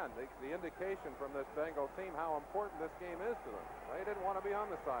again, the indication from this Bengal team how important this game is to them. They didn't want to be on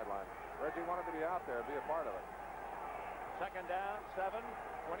the sideline. Reggie wanted to be out there and be a part of it. Second down, 7,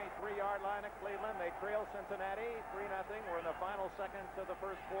 23-yard line at Cleveland. They trail Cincinnati 3-0. We're in the final seconds of the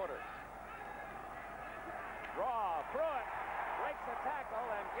first quarter. Draw, Pruitt breaks the tackle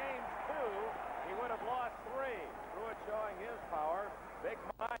and gains 2. He would have lost 3. Pruitt showing his power. Big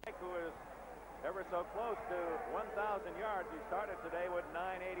Mike, who is ever so close to 1,000 yards. He started today with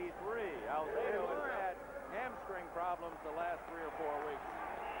 983. Alzado has had hamstring problems the last 3 or 4 weeks.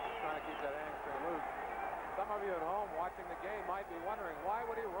 Trying to keep that hamstring loose. Some of you at home watching the game might be wondering, why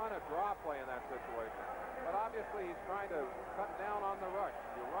would he run a draw play in that situation? But obviously he's trying to cut down on the rush.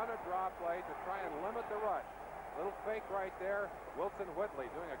 You run a draw play to try and limit the rush. Little fake right there. Wilson Whitley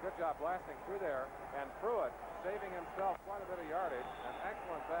doing a good job blasting through there. And Pruitt saving himself quite a bit of yardage. An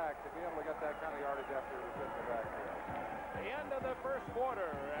excellent back to be able to get that kind of yardage after he was hit in the backfield. The end of the first quarter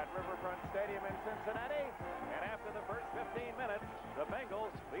at Riverfront Stadium in Cincinnati. And after the first 15 minutes, the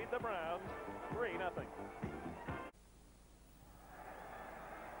Bengals lead the Browns 3-0.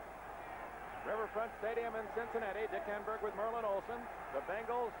 Riverfront Stadium in Cincinnati. Dick Enberg with Merlin Olsen. The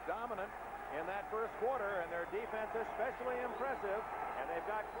Bengals dominant in that first quarter, and their defense especially impressive. And they've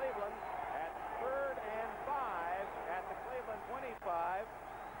got Cleveland at 3rd and 5 at the Cleveland 25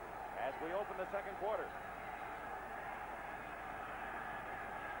 as we open the second quarter.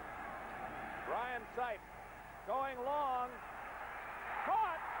 Brian Sipe going long.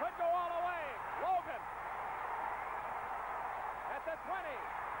 Caught. Could go all the way. Logan at the 20.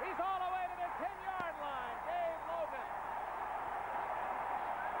 He's all the way to the 10-yard line. Dave Logan.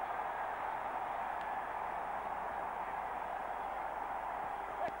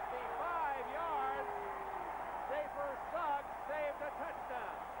 65 yards. Schaefer Suggs saved a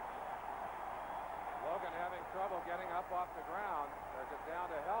touchdown. Logan having trouble getting up off the ground. There's it down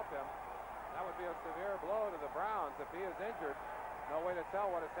to help him. That would be a severe blow to the Browns if he is injured. No way to tell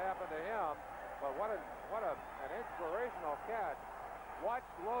what has happened to him. But what an inspirational catch. Watch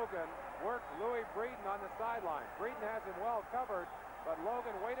Logan work Louis Breeden on the sideline. Breeden has him well covered, but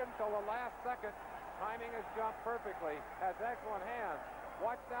Logan waited until the last second, timing his jump perfectly. Has excellent hands.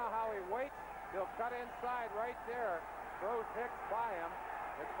 Watch now how he waits. He'll cut inside right there. Throws Hicks by him.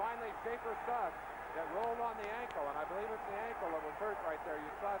 It's finally Schaefer Suggs that rolled on the ankle, and I believe it's the ankle that was hurt right there.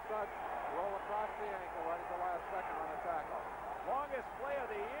 You saw Suggs roll across the ankle right at the last second on the tackle. Longest play of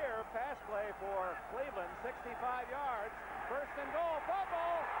the year, pass play for Cleveland, 65 yards. First and goal,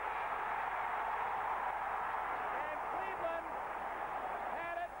 fumble. And Cleveland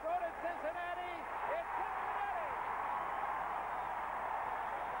had it, so did Cincinnati. It's Cincinnati.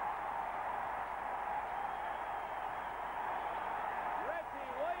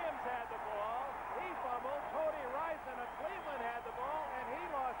 Reggie Williams had the ball. He fumbled. Cody Rison of Cleveland had the ball, and he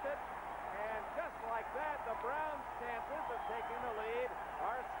lost it. And just like that, the Browns' chances of taking the lead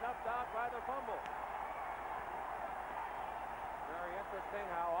are snuffed out by the fumble. Very interesting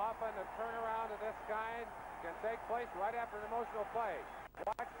how often a turnaround of this kind can take place right after an emotional play.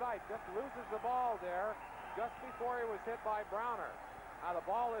 Watch Sipe just loses the ball there just before he was hit by Browner. Now the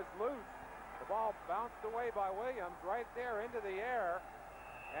ball is loose. The ball bounced away by Williams right there into the air,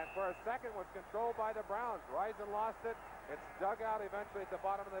 and for a second was controlled by the Browns. Rison lost it. It's dug out eventually at the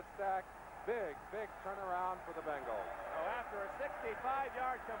bottom of the stack. Big turnaround for the Bengals. So after a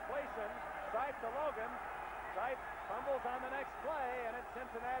 65-yard completion, Sipe to Logan. Sipe fumbles on the next play, and it's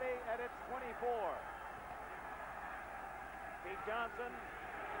Cincinnati at its 24. Pete Johnson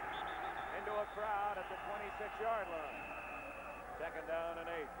into a crowd at the 26-yard line. Second down and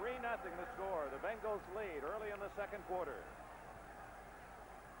 8. 3-0 the score. The Bengals lead early in the second quarter.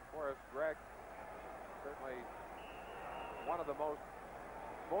 Forrest Gregg, certainly one of the most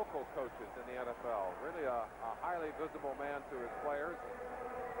vocal coaches in the NFL. Really a highly visible man to his players.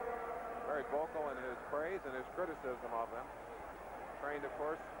 Very vocal in his praise and his criticism of them. Trained, of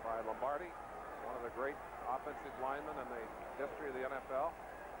course, by Lombardi, one of the great offensive linemen in the history of the NFL.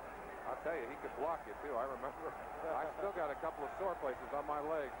 I'll tell you, he could block you, too. I remember. I still got a couple of sore places on my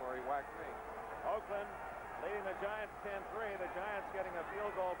legs where he whacked me. Oakland leading the Giants 10-3. The Giants getting a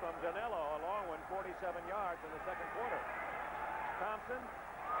field goal from Danilo, a long one, 47 yards in the second quarter. Thompson,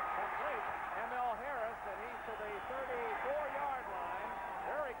 complete. M.L. Harris, and he's to the 34-yard line.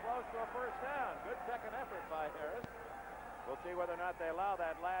 Very close to a first down. Good second effort by Harris. We'll see whether or not they allow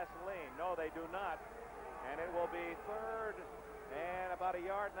that last lean. No, they do not. And it will be third and about a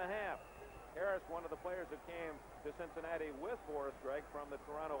yard and a half. Harris, one of the players that came to Cincinnati with Forrest Gregg from the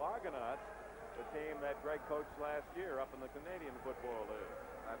Toronto Argonauts, the team that Gregg coached last year up in the Canadian Football League.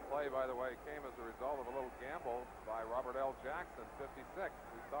 That play, by the way, came as a result of a little gamble by Robert L. Jackson, 56.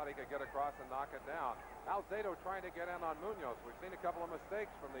 Who thought he could get across and knock it down. Alzado trying to get in on Munoz. We've seen a couple of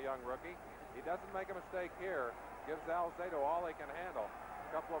mistakes from the young rookie. He doesn't make a mistake here. Gives Alzado all he can handle. A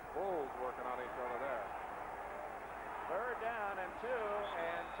couple of bulls working on each other there. Third down and 2,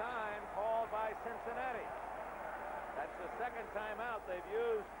 and time called by Cincinnati. That's the second timeout they've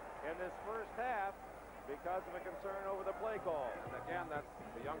used in this first half because of a concern over the play call. And again, that's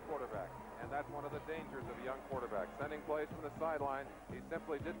the young quarterback. And that's one of the dangers of a young quarterback. Sending plays from the sideline. He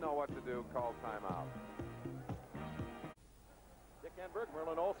simply didn't know what to do, called timeout. Enberg,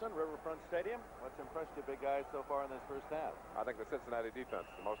 Merlin, Olsen, Riverfront Stadium. What's impressed you big guys so far in this first half? I think the Cincinnati defense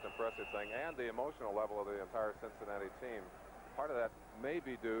is the most impressive thing, and the emotional level of the entire Cincinnati team. Part of that may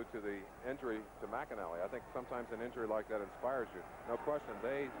be due to the injury to McAnally. I think sometimes an injury like that inspires you. No question,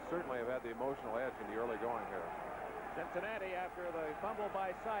 they certainly have had the emotional edge in the early going here. Cincinnati, after the fumble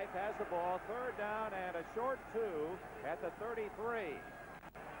by Sipe, has the ball. Third down and a short 2 at the 33.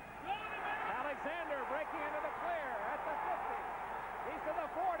 Alexander breaking into the clear at the 50. He's to the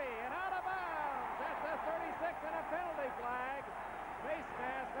 40 and out of bounds at the 36, and a penalty flag. Face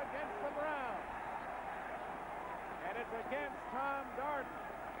mask against the Browns. And it's against Tom Darden.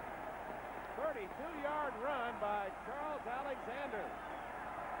 32-yard run by Charles Alexander.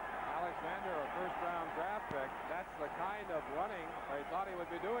 Alexander, a first-round draft pick. That's the kind of running they thought he would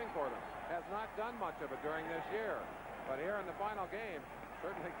be doing for them. Has not done much of it during this year. But here in the final game,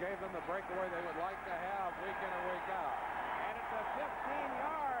 certainly gave them the breakaway they would like to have week in and week out. And it's a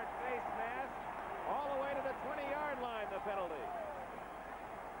 15-yard face mask all the way to the 20-yard line, the penalty.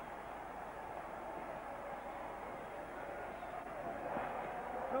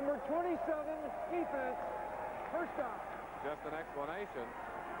 Number 27, defense, first down. Just an explanation.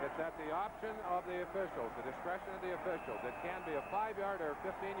 It's at the option of the officials, the discretion of the officials. It can be a 5-yard or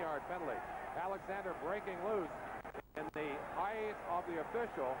 15-yard penalty. Alexander breaking loose in the eyes of the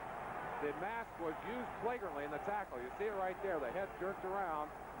official. The mask was used flagrantly in the tackle. You see it right there. The head jerked around,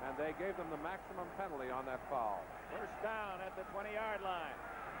 and they gave them the maximum penalty on that foul. First down at the 20-yard line.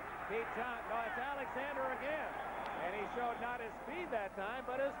 Pete Johnson. No, it's Alexander again. And he showed not his speed that time,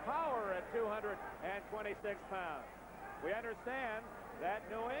 but his power at 226 pounds. We understand that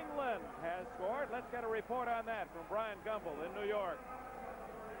New England has scored. Let's get a report on that from Brian Gumbel in New York.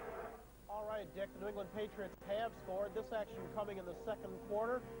 All right, Dick, the New England Patriots have scored. This action coming in the second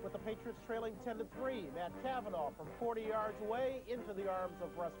quarter with the Patriots trailing 10-3. Matt Cavanaugh from 40 yards away into the arms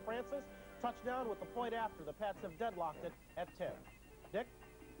of Russ Francis. Touchdown with the point after. The Pats have deadlocked it at 10. Dick?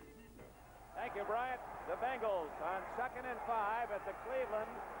 Thank you, Bryant. The Bengals on 2nd and 5 at the Cleveland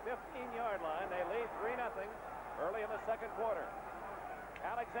 15-yard line. They lead 3-0 early in the second quarter.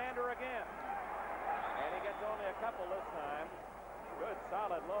 Alexander again. And he gets only a couple this time. Good,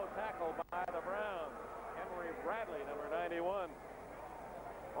 solid, low tackle by the Browns. Henry Bradley, number 91.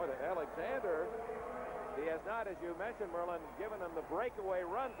 Boy, to Alexander, he has not, as you mentioned, Merlin, given them the breakaway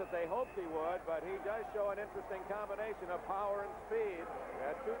runs that they hoped he would, but he does show an interesting combination of power and speed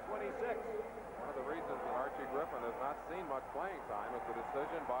at 226. One of the reasons that Archie Griffin has not seen much playing time is the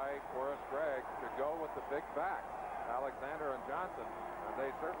decision by Forrest Gregg to go with the big backs, Alexander and Johnson. And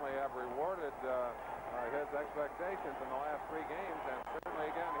they certainly have rewarded his expectations in the last 3 games, and certainly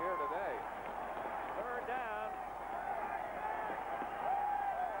again here today. Third down.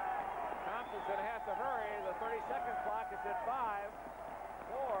 Thompson's going to have to hurry. The 30-second clock is at 5,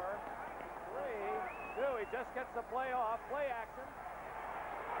 4, 3, 2. He just gets the play off. Play action.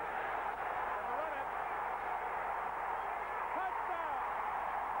 Gonna run it. Touchdown!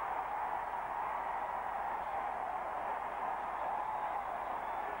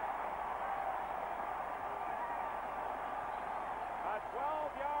 A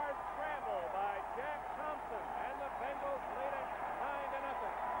 12-yard scramble by Jack Thompson, and the Bengals lead it 9-0.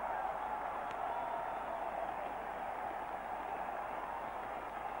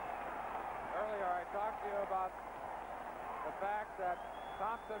 Earlier I talked to you about the fact that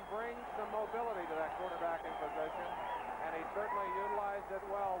Thompson brings some mobility to that quarterbacking position, and he certainly utilized it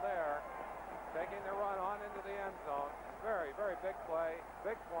well there, taking the run on into the end zone. Very, very big play,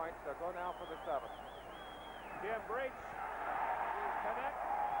 big points. They'll go now for the 7th. Jim Breach connects.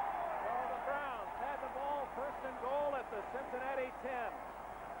 So the Browns had the ball, first and goal at the Cincinnati 10.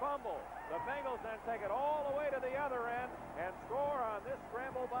 Fumble. The Bengals then take it all the way to the other end and score on this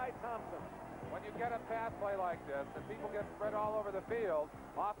scramble by Thompson. When you get a pass play like this and people get spread all over the field,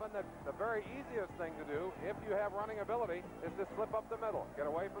 often the very easiest thing to do, if you have running ability, is to slip up the middle. Get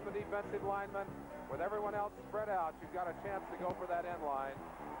away from the defensive lineman. With everyone else spread out, you've got a chance to go for that end line.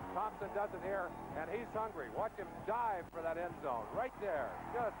 Thompson does it here, and he's hungry. Watch him dive for that end zone. Right there.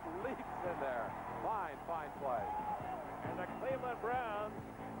 Just leaps in there. Fine, fine play. And the Cleveland Browns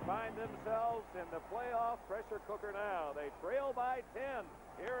find themselves in the playoff pressure cooker now. They trail by 10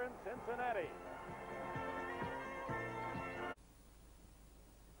 here in Cincinnati.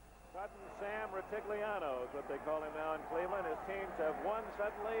 Sudden Sam Retigliano is what they call him now in Cleveland. His teams have won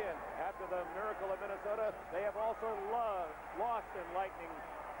suddenly, and after the miracle of Minnesota, they have also lost in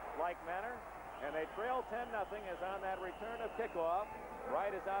lightning-like manner. And they trail 10-0 as on that return of kickoff.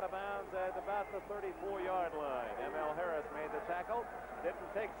 Wright is out of bounds at about the 34-yard line. M.L. Harris made the tackle. Didn't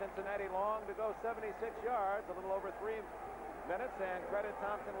take Cincinnati long to go 76 yards, a little over 3 minutes, and credit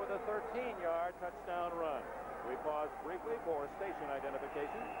Thompson with a 13-yard touchdown run. We pause briefly for station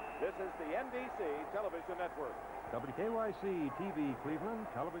identification. This is the NBC Television Network. WKYC TV Cleveland,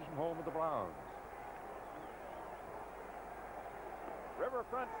 television home of the Browns.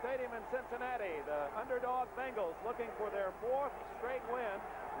 Riverfront Stadium in Cincinnati. The underdog Bengals looking for their 4th straight win.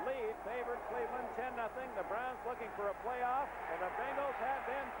 Lead favored Cleveland 10-0. The Browns looking for a playoff, and the Bengals have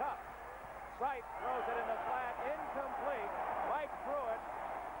been tough. Sipe throws it in the flat, incomplete. Mike threw it.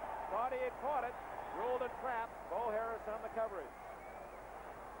 Thought he had caught it. Ruled a trap. Bo Harris on the coverage.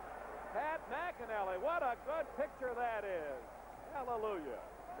 Pat McAnally, what a good picture that is. Hallelujah.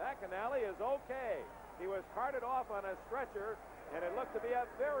 McAnally is okay. He was carted off on a stretcher, and it looked to be a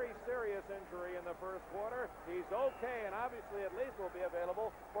very serious injury in the first quarter. He's okay, and obviously at least will be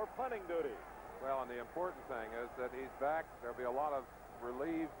available for punting duty. Well, and the important thing is that he's back. There'll be a lot of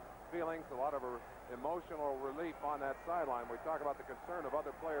relieved feelings, a lot of emotional relief on that sideline. We talk about the concern of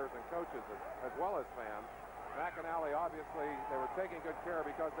other players and coaches as well as fans. McAnally, obviously, they were taking good care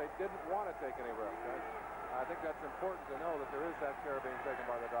because they didn't want to take any risk. I think that's important to know that there is that care being taken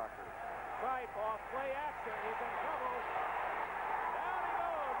by the doctors. Sipe off play action. He's in trouble. Down he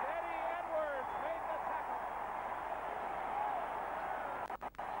goes. Eddie Edwards made the tackle.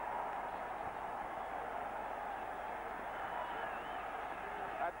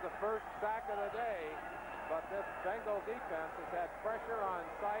 That's the first sack of the day, but this Bengal defense has had pressure on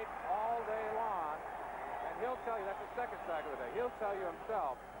Sipe all day long, and he'll tell you, that's the second sack of the day, he'll tell you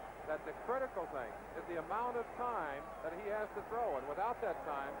himself that the critical thing is the amount of time that he has to throw, and without that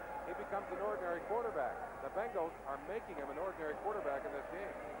time, he becomes an ordinary quarterback. The Bengals are making him an ordinary quarterback in this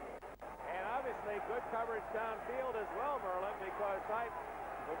game. And obviously good coverage downfield as well, Merlin, because Sipe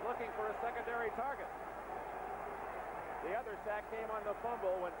was looking for a secondary target. The other sack came on the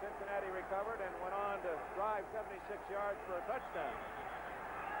fumble when Cincinnati recovered and went on to drive 76 yards for a touchdown.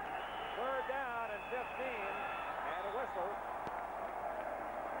 Third down and 15, and a whistle.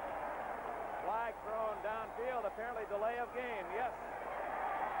 Flag thrown downfield, apparently delay of game, yes.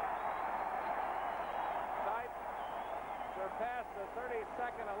 Sipe surpassed the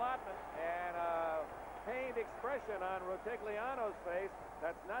 30-second allotment, and a pained expression on Retigliano's face.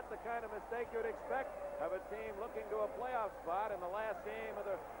 That's not the kind of mistake you'd expect of a team looking to a playoff spot in the last game of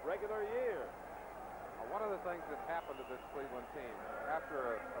the regular year. One of the things that happened to this Cleveland team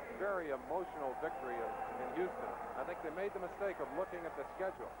after a very emotional victory in Houston, I think they made the mistake of looking at the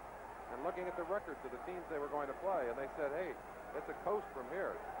schedule and looking at the records of the teams they were going to play, and they said, hey, it's a coast from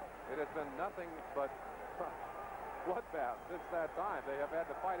here. It has been nothing but bloodbath since that time. They have had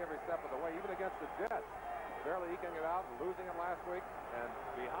to fight every step of the way, even against the Jets, barely eking it out and losing them last week, and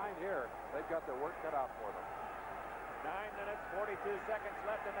behind here, they've got their work cut out for them. 9 minutes, 42 seconds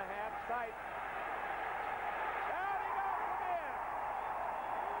left in the half. Sipe. Down he goes again.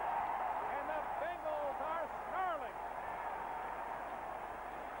 And the Bengals are snarling.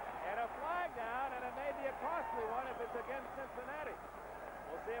 And a flag down, and it may be a costly one if it's against Cincinnati.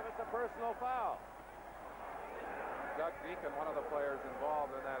 We'll see if it's a personal foul. Doug Deacon, one of the players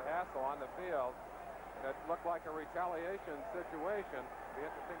involved in that hassle on the field, that looked like a retaliation situation. Be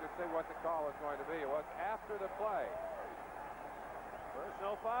interesting to see what the call is going to be. It was after the play.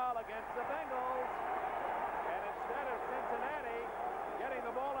 Personal foul against the Bengals. And instead of Cincinnati getting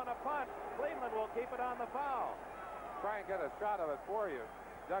the ball on a punt, Cleveland will keep it on the foul. Try and get a shot of it for you.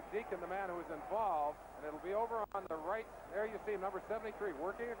 Doug Deacon, the man who was involved, and it'll be over on the right. There you see number 73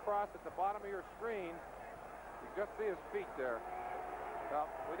 working across at the bottom of your screen. You just see his feet there. Well,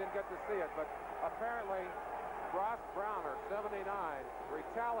 we didn't get to see it, but apparently Ross Browner, 79,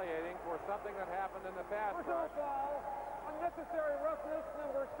 retaliating for something that happened in the pass Personal rush. foul, unnecessary roughness,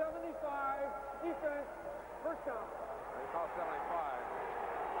 number 75, defense, first down. They call 75.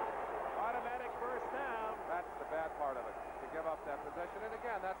 Automatic first down. That's the bad part of it, to give up that possession. And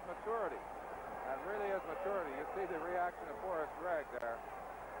again, that's maturity. That really is maturity. You see the reaction of Forrest Gregg there.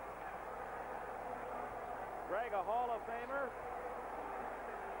 Gregg, a Hall of Famer.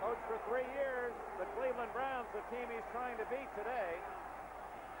 Coached for 3 years. The Cleveland Browns, the team he's trying to beat today.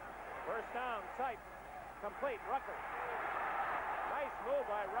 First down, Sipe. Complete, Rucker. Nice move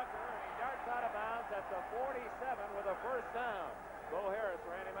by Rucker, and he darts out of bounds at the 47 with a first down. Bo Harris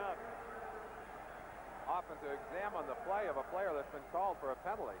ran him out. Often to examine the play of a player that's been called for a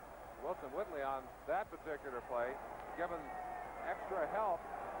penalty. Wilson Whitley on that particular play, given extra help.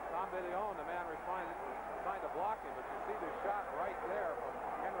 Tom DeLeon, the man trying to block him, but you see the shot right there from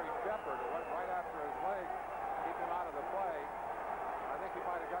Henry Shepard. It went right after his leg, keep him out of the play. I think he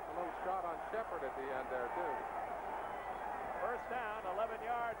might have gotten a little shot on Shepard at the end there, too. First down, 11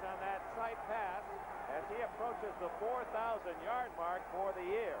 yards on that Sipe pass as he approaches the 4,000-yard mark for the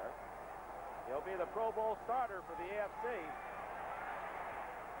year. He'll be the Pro Bowl starter for the AFC.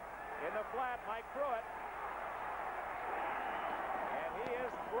 In the flat, Mike Pruitt. And he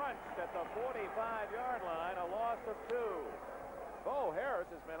is crunched at the 45-yard line, a loss of 2. Bo Harris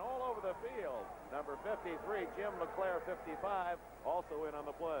has been all over the field. Number 53, Jim LeClaire, 55, also in on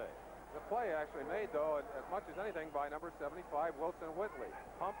the play. The play actually made, though, as much as anything by number 75, Wilson Whitley.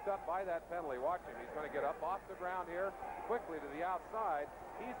 Pumped up by that penalty. Watch him. He's going to get up off the ground here quickly to the outside.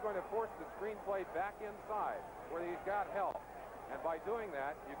 He's going to force the screenplay back inside where he's got help. And by doing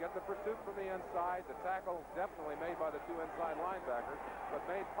that, you get the pursuit from the inside. The tackle definitely made by the 2 inside linebackers, but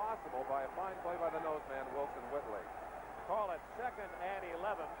made possible by a fine play by the nose man, Wilson Whitley. Call it 2nd and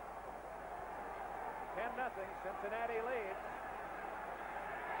 11. 10-0, Cincinnati leads.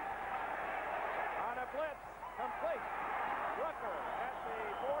 On a blitz, complete. Rucker at the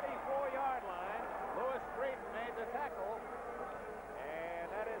 44-yard line. Lewis Breeden made the tackle. And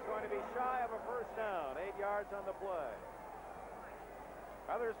that is going to be shy of a first down. 8 yards on the play.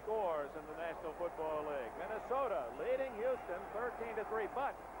 Other scores in the National Football League. Minnesota leading Houston 13-3.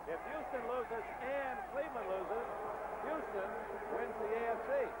 But if Houston loses and Cleveland loses, Houston wins the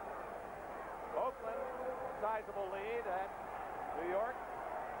AFC. Oakland, sizable lead at New York.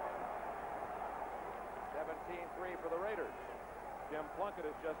 17-3 for the Raiders. Jim Plunkett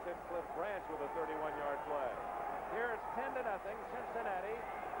has just hit Cliff Branch with a 31-yard play. Here it's 10-0, Cincinnati.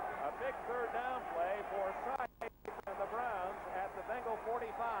 A big third down play for Sipe and the Browns at the Bengal 45.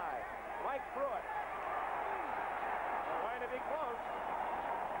 Mike Pruitt. Trying to be close.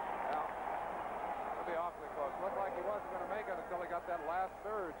 Well, it'll be awfully close. Looked like he wasn't going to make it until he got that last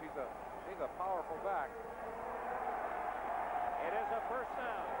surge. He's a powerful back. It is a first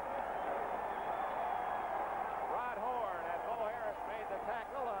down. Rod Horn and Bo Harris made the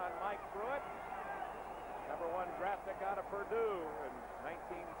tackle on Mike Pruitt. Number 1 draft pick out of Purdue in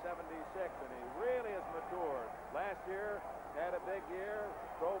 1976, and he really has matured. Last year, had a big year.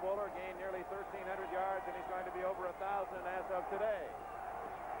 Pro Bowler, gained nearly 1,300 yards, and he's going to be over 1,000 as of today.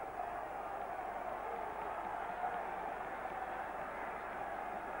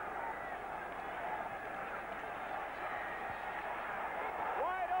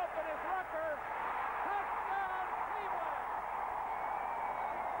 Wide open is Rucker. Touchdown, Cleveland!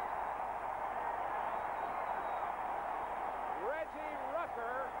 Reggie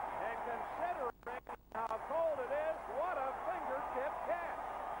Rucker, and considering how cold it is, what a fingertip catch.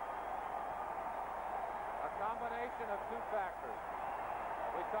 A combination of 2 factors.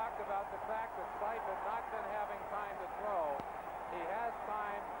 We talked about the fact that Sipe has not been having time to throw. He has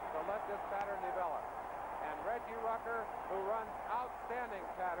time to let this pattern develop. And Reggie Rucker, who runs outstanding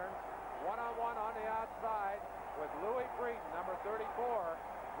patterns, one-on-one on the outside with Louis Breeden, number 34.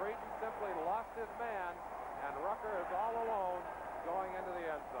 Breeden simply lost his man, and Rucker is all alone going into the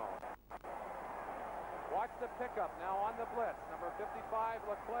end zone. Watch the pickup now on the blitz. Number 55,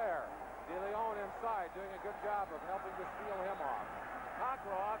 LeClaire. DeLeon inside, doing a good job of helping to steal him off.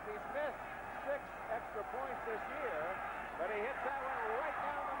 Cockroft, he's missed 6 extra points this year, but he hits that one right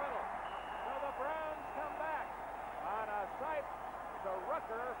down the middle. So the Browns come back on a Sipe to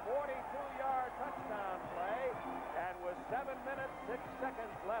Rucker 42-yard touchdown play, and with 7 minutes, 6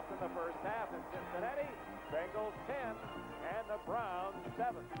 seconds left in the first half in Cincinnati, Bengals 10 and the Browns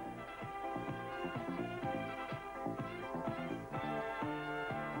 7.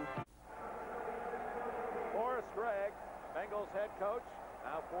 Forrest Gregg, Bengals head coach,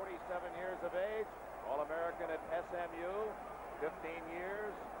 now 47 years of age, All-American at SMU, 15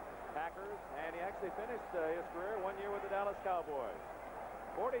 years, Packers, and he actually finished his career 1 year with the Dallas Cowboys.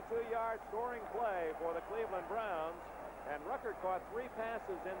 42-yard scoring play for the Cleveland Browns, and Rucker caught 3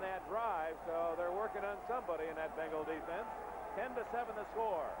 passes in that drive, so they're working on somebody in that Bengal defense. 10-7 the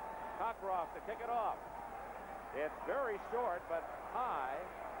score. Cockcroft to kick it off. It's very short, but high.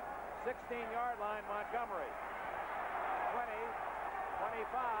 16-yard line, Montgomery. 20, 25,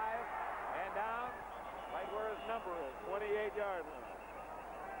 and down right where his number is, 28-yard line.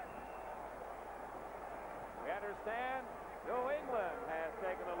 We understand New England has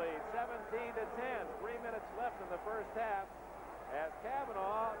taken the lead, 17-10. 3 minutes left in the first half as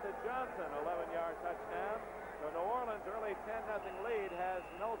Kavanaugh to Johnson, 11-yard touchdown. So New Orleans' early 10-0 lead has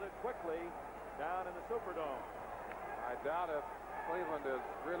melted quickly down in the Superdome. I doubt if Cleveland is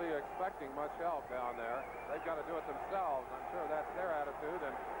really expecting much help down there. They've got to do it themselves. I'm sure that's their attitude,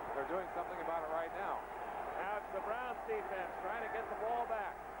 and they're doing something about it right now. Now it's the Browns defense trying to get the ball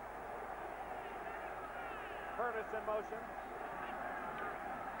back. Curtis in motion.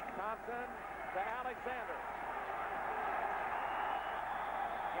 Thompson to Alexander.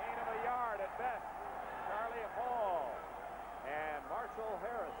 Gain of a yard at best. Charlie Hall and Marshall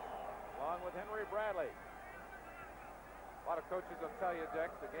Harris along with Henry Bradley. A lot of coaches will tell you, Dick,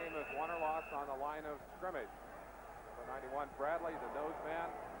 the game is won or lost on the line of scrimmage. Number 91, Bradley, the nose man,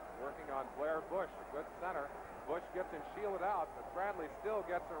 working on Blair Bush, a good center. Bush gets him shielded out, but Bradley still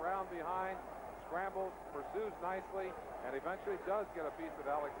gets around behind, scrambles, pursues nicely, and eventually does get a piece of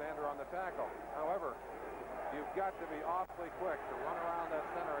Alexander on the tackle. However, you've got to be awfully quick to run around that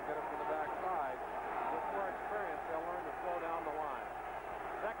center and get him from the backside. With more experience, they'll learn to slow down the line.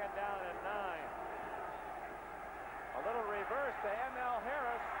 2nd down and 9. A little reverse to M.L.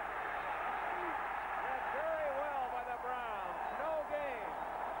 Harris. Read very well by the Browns. No gain.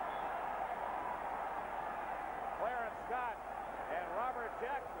 Clarence Scott and Robert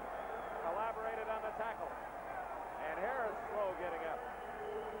Jackson collaborated on the tackle. And Harris slow getting up.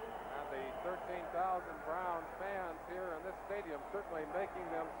 And the 13,000 Browns fans here in this stadium certainly making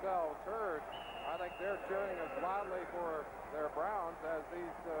themselves heard. I think they're cheering as loudly for their Browns as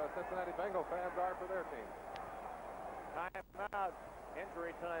these Cincinnati Bengal fans are for their team. Timeout,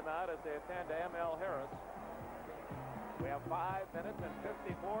 injury timeout as they attend to M.L. Harris. We have 5 minutes and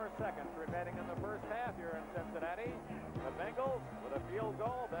 54 seconds remaining in the first half here in Cincinnati. The Bengals with a field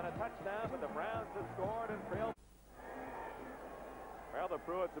goal, then a touchdown, but the Browns have scored and failed. Well, the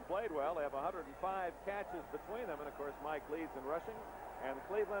Pruitts have played well. They have 105 catches between them, and of course Mike leads in rushing. And the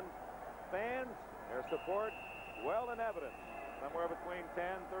Cleveland fans, their support well in evidence. Somewhere between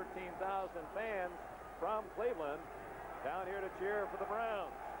 10,000 13,000 fans from Cleveland down here to cheer for the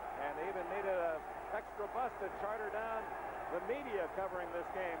Browns. And they even needed an extra bus to charter down the media covering this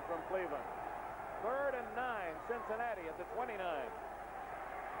game from Cleveland. 3rd and 9, Cincinnati at the 29.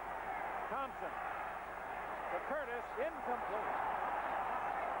 Thompson to Curtis, incomplete.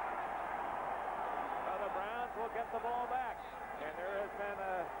 Now the Browns will get the ball back. And there has been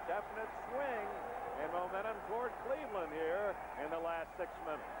a definite swing in momentum toward Cleveland here in the last 6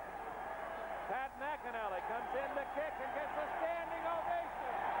 minutes. Pat McAnally comes in to kick and gets a standing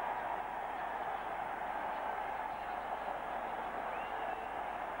ovation.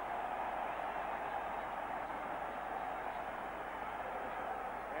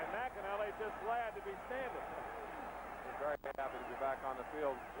 And McAnally's just glad to be standing. He's very happy to be back on the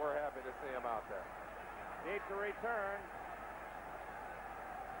field. We're happy to see him out there. Needs to return.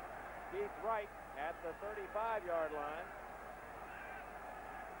 Keith Wright at the 35-yard line.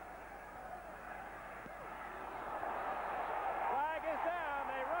 Flag is down.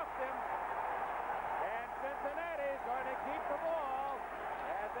 They roughed him. And Cincinnati's going to keep the ball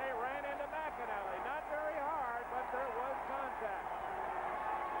as they ran into McAnally. Not very hard, but there was contact.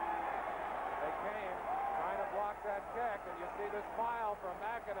 They came trying to block that kick, and you see the smile from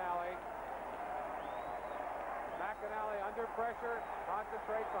McAnally. McAnally under pressure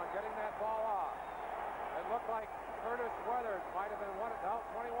concentrates on getting that ball off. It looked like Curtis Weathers might have been 21.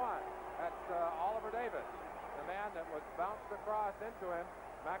 That's Oliver Davis, the man that was bounced across into him.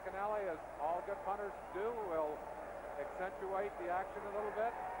 McAnally, as all good punters do, will accentuate the action a little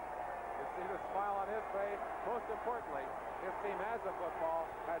bit. You see the smile on his face. Most importantly, his team has the football,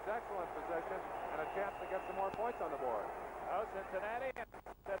 has excellent position, and a chance to get some more points on the board. Oh, Cincinnati,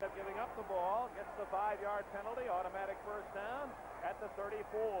 instead of giving up the ball, gets the 5-yard penalty, automatic first down at the 34.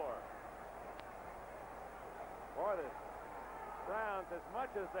 For the Browns, as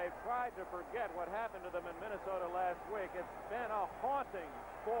much as they've tried to forget what happened to them in Minnesota last week, it's been a haunting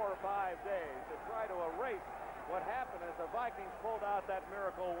 4 or 5 days to try to erase what happened as the Vikings pulled out that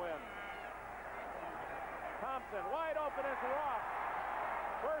miracle win. Thompson wide open as Ross.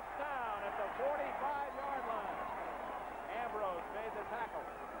 First down at the 45-yard line. Ambrose made the tackle.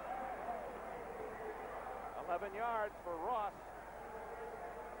 11 yards for Ross.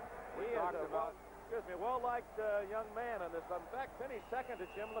 He is a well-liked young man on this. In fact, finished second to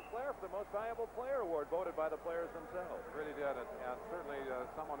Jim LeClaire for the Most Valuable Player Award, voted by the players themselves. Really did, and certainly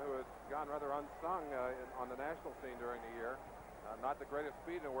someone who has gone rather unsung on the national scene during the year. Not the greatest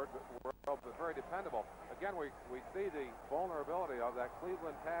speed in the world, but very dependable. Again, we see the vulnerability of that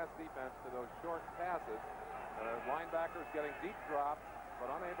Cleveland pass defense to those short passes. Linebackers getting deep drops,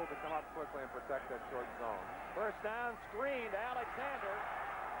 but unable to come up quickly and protect that short zone. First down, screened Alexander,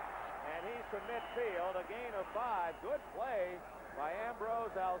 and he's to midfield, a gain of 5. Good play by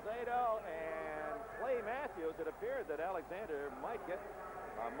Ambrose, Alzado, and Clay Matthews. It appeared that Alexander might get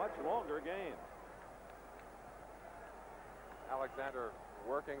a much longer gain. Alexander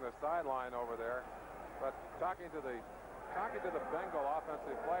working the sideline over there, but talking to the Bengal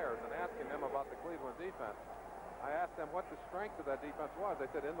offensive players and asking them about the Cleveland defense. I asked them what the strength of that defense was. They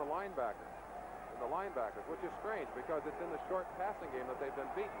said in the linebackers, which is strange because it's in the short passing game that they've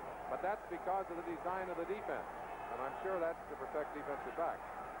been beaten. But that's because of the design of the defense, and I'm sure that's to protect defensive backs.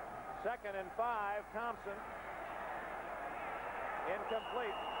 2nd and 5, Thompson.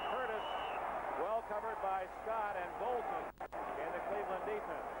 Incomplete. Curtis, well covered by Scott and Bolton in the Cleveland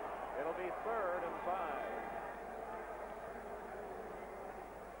defense. It'll be 3rd and 5.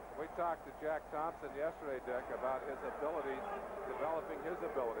 We talked to Jack Thompson yesterday, Dick, about his abilities, developing his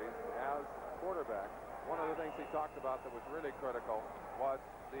abilities as quarterback. One of the things he talked about that was really critical was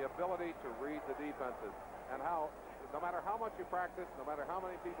the ability to read the defenses, and how no matter how much you practice, no matter how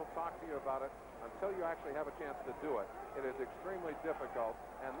many people talk to you about it, until you actually have a chance to do it, it is extremely difficult,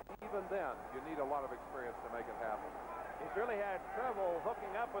 and even then you need a lot of experience to make it happen. He's really had trouble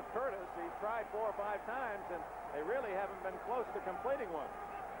hooking up with Curtis. He's tried 4 or 5 times, and they really haven't been close to completing one.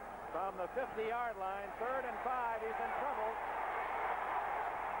 From the 50-yard line, 3rd and 5, he's in trouble.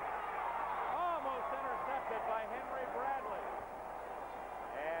 Almost intercepted by Henry Bradley.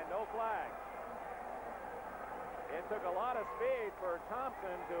 And no flag. It took a lot of speed for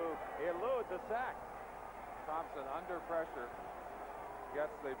Thompson to elude the sack. Thompson under pressure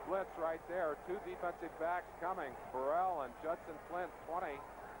gets the blitz right there. 2 defensive backs coming. Burrell and Judson Flint, 20.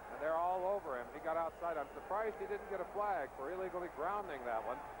 And they're all over him. He got outside. I'm surprised he didn't get a flag for illegally grounding that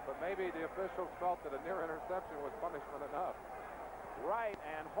one, but maybe the officials felt that a near interception was punishment enough. Wright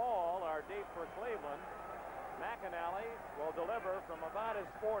and Hall are deep for Cleveland. McAnally will deliver from about his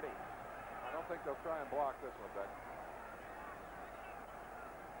 40. I don't think they'll try and block this one, Dick.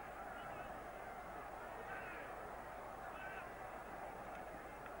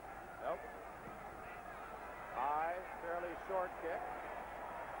 Nope. High, fairly short kick.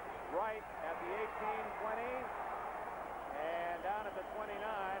 Right at the 18-20, and down at the 29,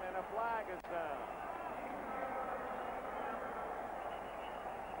 and a flag is down.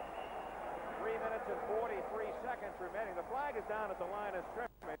 3 minutes and 43 seconds remaining. The flag is down at the line of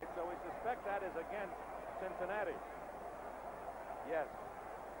scrimmage, so we suspect that is against Cincinnati. Yes.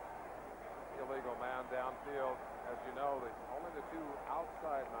 Illegal man downfield. As you know, only the 2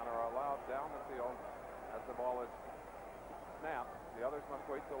 outside men are allowed down the field as the ball is snapped. The others must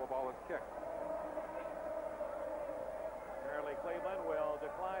wait till the ball is kicked. Apparently Cleveland will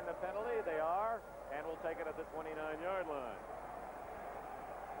decline the penalty. They are, and will take it at the 29-yard line.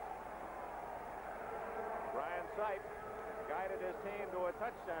 Brian Sipe guided his team to a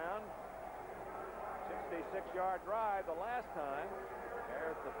touchdown. 66-yard drive the last time.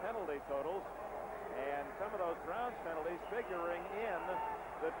 There's the penalty totals, and some of those Browns penalties figuring in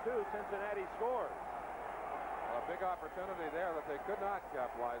the 2 Cincinnati scores. A big opportunity there that they could not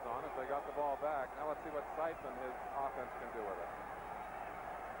capitalize on if they got the ball back. Now let's see what Sipe and his offense can do with it.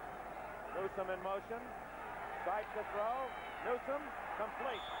 Newsome in motion. Sipe to throw. Newsome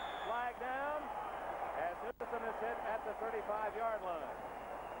complete. Flag down as Newsome is hit at the 35-yard line.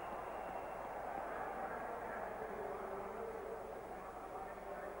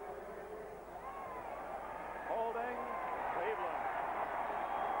 Holding Cleveland.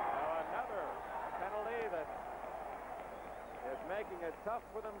 Now another penalty that is making it tough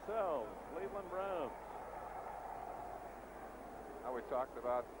for themselves. Cleveland Browns. Now we talked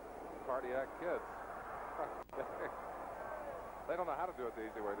about cardiac kids. They don't know how to do it the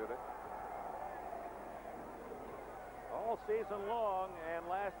easy way, do they? All season long and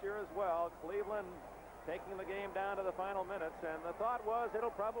last year as well, Cleveland taking the game down to the final minutes, and the thought was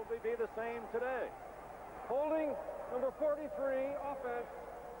it'll probably be the same today. Holding number 43, offense,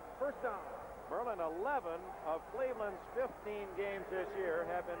 first down. Merlin, 11 of Cleveland's 15 games this year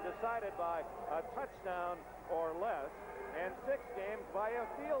have been decided by a touchdown or less, and 6 games by a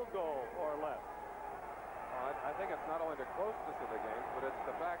field goal or less. Well, I think it's not only the closeness of the games, but it's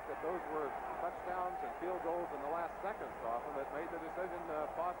the fact that those were touchdowns and field goals in the last seconds often that made the decision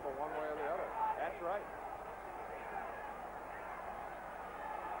possible one way or the other. That's right.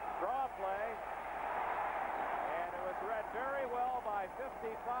 Draw play. And it was read very well by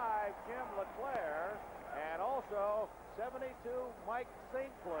 55, Jim LeClaire, and also 72, Mike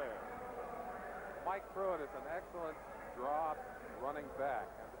St. Clair. Mike Pruitt is an excellent drop running back.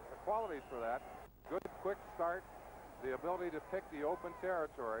 And the qualities for that, good quick start, the ability to pick the open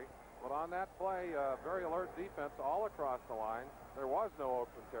territory. But on that play, very alert defense all across the line. There was no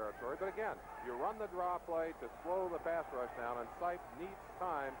open territory. But again, you run the draw play to slow the pass rush down, and Sipe needs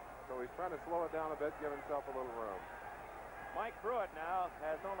time, so he's trying to slow it down a bit, give himself a little room. Mike Pruitt now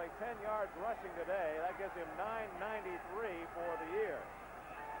has only 10 yards rushing today. That gives him 993 for the year.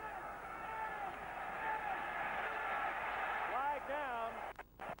 Flag down,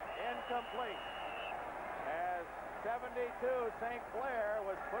 incomplete. As 72, St. Clair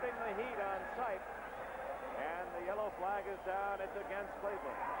was putting the heat on Sipe, and the yellow flag is down. It's against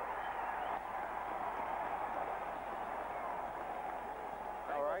Cleveland.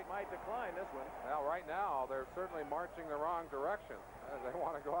 Right. Might decline this one. Now, right now, they're certainly marching the wrong direction. As they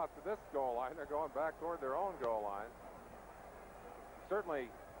want to go out to this goal line, they're going back toward their own goal line. Certainly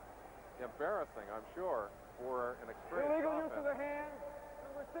embarrassing, I'm sure, for an experienced Illegal offense. use of the hand.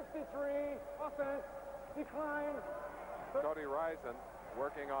 Number 63, offense, decline. Cody Risen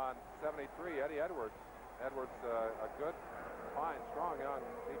working on 73, Eddie Edwards. Edwards, a good, fine, strong young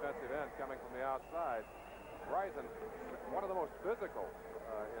defensive end coming from the outside. Risen, one of the most physical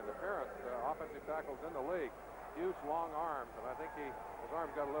in appearance offensive tackles in the league. Huge, long arms, and I think his arms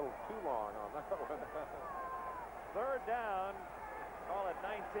got a little too long on that one. Third down, call it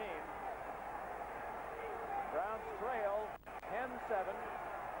 19. Browns trail 10-7.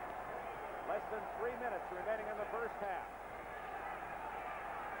 Less than 3 minutes remaining in the first half.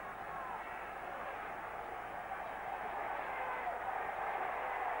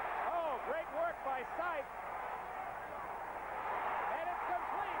 Oh, great work by Sipe. And it's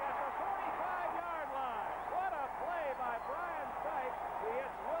complete at the 45-yard line. What a play by Brian Sipe. He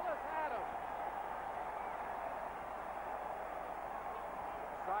hits Willis Adams.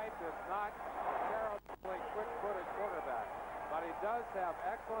 Sipe is not a terribly quick-footed quarterback, but he does have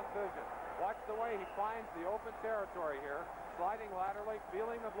excellent vision. Watch the way he finds the open territory here, sliding laterally,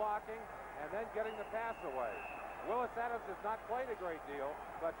 feeling the blocking, and then getting the pass away. Willis Adams has not played a great deal,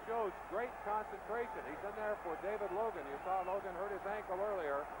 but shows great concentration. He's in there for David Logan. You saw Logan hurt his ankle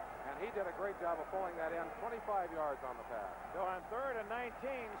earlier, and he did a great job of pulling that in. 25 yards on the pass. So on 3rd and 19,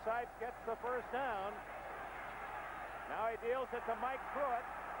 Sipe gets the first down. Now he deals it to Mike Pruitt.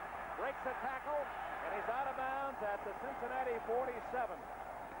 Breaks a tackle, and he's out of bounds at the Cincinnati 47.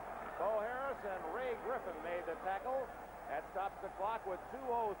 Bo Harris and Ray Griffin made the tackle. That stops the clock with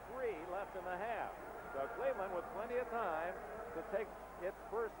 2:03 left in the half. So Cleveland with plenty of time to take its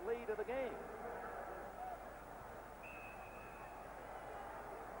first lead of the game.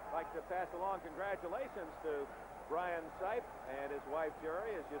 I'd like to pass along congratulations to Brian Sipe and his wife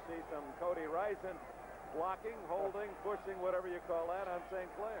Jerry, as you see some Cody Risen blocking, holding, pushing, whatever you call that, on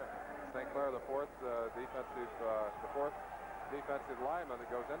St. Clair. St. Clair, the fourth defensive lineman that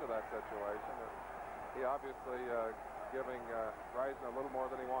goes into that situation. And he obviously giving Risen a little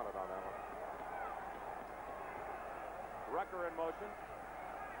more than he wanted on that one. Rucker in motion.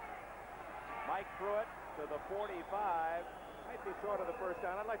 Mike Pruitt to the 45. Might be short of the first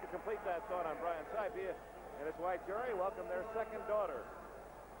down. I'd like to complete that thought on Brian Sipe. He and his wife Jerry welcome their second daughter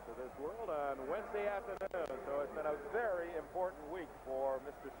to this world on Wednesday afternoon. So it's been a very important week for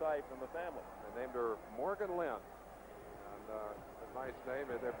Mr. Sipe and the family. They named her Morgan Lynn. And a nice name.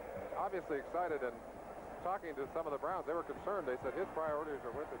 They're obviously excited, and talking to some of the Browns, they were concerned. They said his priorities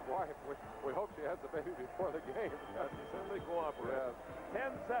are with his wife. We hope she has the baby before the game. That's certainly cooperative.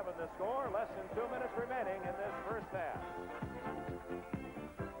 10-7 the score, less than 2 minutes remaining in this first half.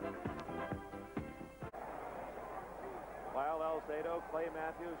 Lyle Alzado, Clay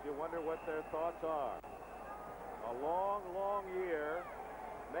Matthews, you wonder what their thoughts are. A long, long year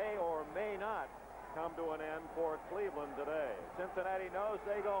may or may not come to an end for Cleveland today. Cincinnati knows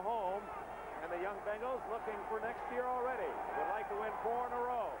they go home, and the young Bengals looking for next year already. Would like to win 4 in a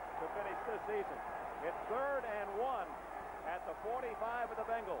row to finish this season. It's 3rd and 1 at the 45 of the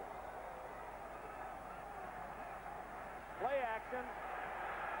Bengals. Play action.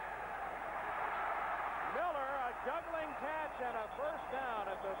 Miller, a juggling catch and a first down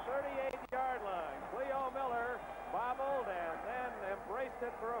at the 38-yard line. Cleo Miller bobbled and then embraced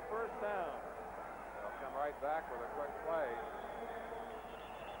it for a first down. They'll come right back with a quick play.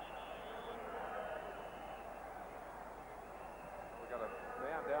 We got a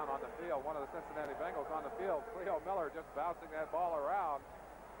man down on the field, one of the Cincinnati Bengals on the field. Cleo Miller just bouncing that ball around,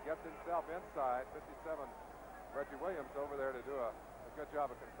 gets himself inside. 57, Reggie Williams over there to do a good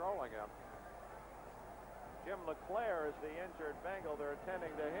job of controlling him. Jim LeClaire is the injured Bengal. They're attending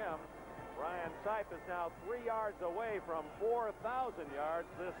to him. Brian Sipe is now 3 yards away from 4,000 yards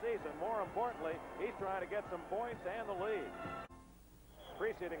this season. More importantly, he's trying to get some points and the lead.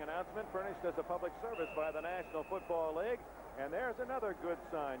 Preceding announcement furnished as a public service by the National Football League. And there's another good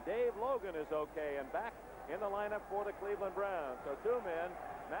sign. Dave Logan is okay and back in the lineup for the Cleveland Browns. So two men,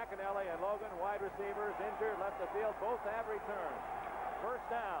 McAnally and Logan, wide receivers, injured, left the field. Both have returned. First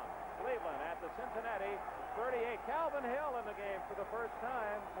down, Cleveland at the Cincinnati 38. Calvin Hill in the game for the first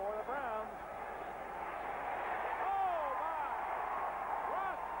time for the Browns. Oh, my!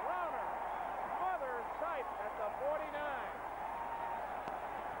 Ross Browner, mother sight at the 49.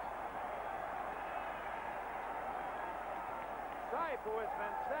 Sipe, who has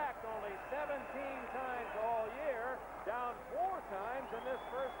been sacked only 17 times all year, down 4 times in this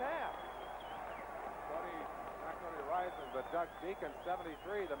first half. Not Tony Rising, but Doug Deacon,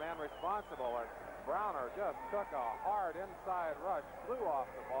 73, the man responsible. And Browner just took a hard inside rush, flew off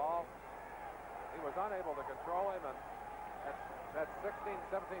the ball. He was unable to control him, and that's 16,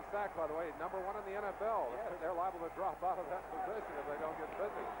 17 sacks, by the way, #1 in the NFL. Yes. They're liable to drop out of that position if they don't get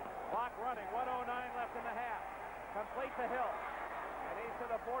busy. Clock running, 1:09 left in the half. Complete to Hill. And he's to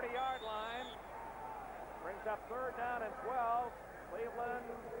the 40-yard line. Brings up third down and 12. Cleveland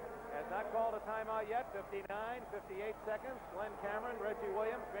has not called a timeout yet. 59, 58 seconds. Glenn Cameron, Reggie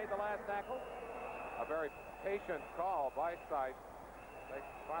Williams made the last tackle. A very patient call by Sipe. They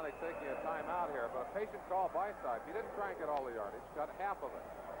finally taking a timeout here, but a patient call by Sipe. He didn't try and get all the yardage. Got half of it.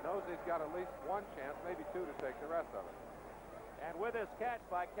 Knows he's got at least one chance, maybe 2, to take the rest of it. And with his catch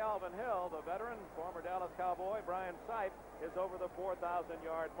by Calvin Hill, the veteran, former Dallas Cowboy, Brian Sipe, is over the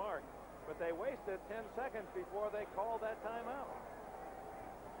 4,000-yard mark. But they wasted 10 seconds before they called that timeout.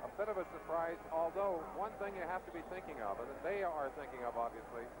 A bit of a surprise, although one thing you have to be thinking of, and they are thinking of,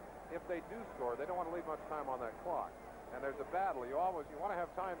 obviously, if they do score, they don't want to leave much time on that clock. And there's a battle. You want to have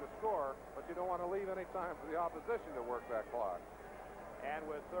time to score, but you don't want to leave any time for the opposition to work that clock. And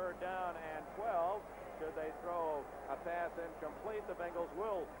with third down and 12, should they throw a pass incomplete, the Bengals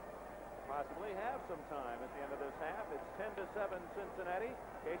will possibly have some time at the end of this half. It's 10-7 Cincinnati.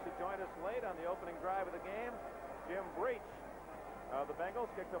 In case you joined us late on the opening drive of the game, Jim Breach of the Bengals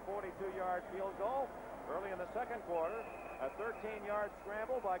kicked a 42-yard field goal early in the second quarter. A 13-yard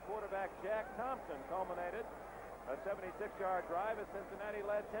scramble by quarterback Jack Thompson culminated a 76-yard drive as Cincinnati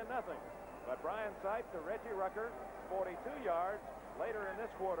led 10-0. But Brian Sipe to Reggie Rucker, 42 yards later in this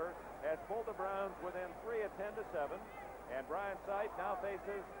quarter, has pulled the Browns within 3 at 10-7. And Brian Sipe now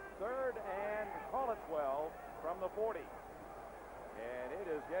faces third and call it 12 from the 40. And it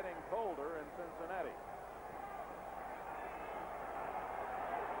is getting colder in Cincinnati.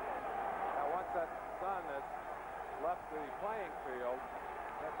 Now, once that sun has left the playing field,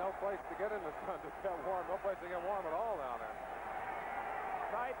 there's no place to get in the sun to get warm. No place to get warm at all down there.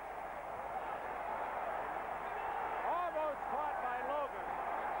 Sipe almost caught by Logan.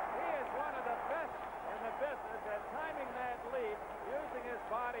 He is one of the best in the business at timing that leap, using his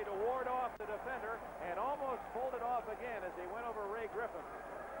body to ward off the defender, and almost pulled it off again as he went over Ray Griffin.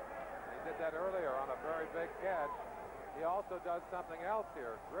 He did that earlier on a very big catch. He also does something else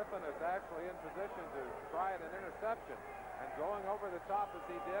here. Griffin is actually in position to try an interception, and going over the top as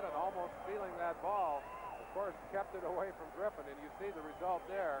he did and almost stealing that ball, of course, kept it away from Griffin, and you see the result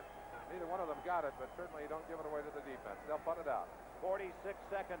there. Neither one of them got it, but certainly you don't give it away to the defense. They'll punt it out. 46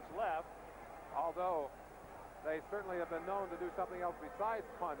 seconds left. Although they certainly have been known to do something else besides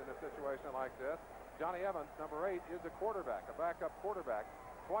punt in a situation like this. Johnny Evans, number 8, is a quarterback, a backup quarterback.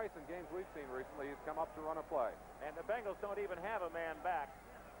 Twice in games we've seen recently, he's come up to run a play. And the Bengals don't even have a man back.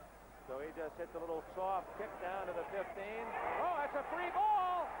 So he just hits a little soft kick down to the 15. Oh, that's a free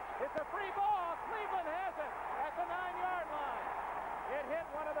ball! It's a free ball! Cleveland has it at the 9-yard line. It hit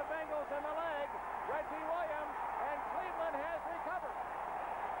one of the Bengals in the leg, Reggie Williams, and Cleveland has recovered.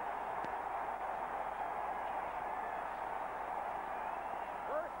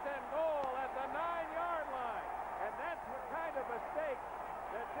 First and goal at the 9-yard line. And that's the kind of mistake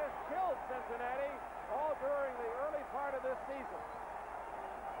that just killed Cincinnati all during the early part of this season.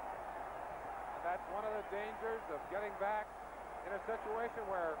 That's one of the dangers of getting back in a situation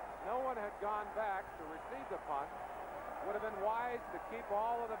where no one had gone back to receive the punt, would have been wise to keep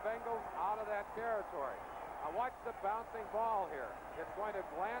all of the Bengals out of that territory. Now watch the bouncing ball here. It's going to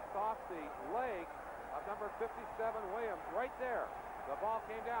glance off the leg of number 57 Williams right there. The ball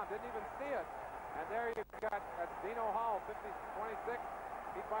came down, didn't even see it. And there you got Dino Hall, 26.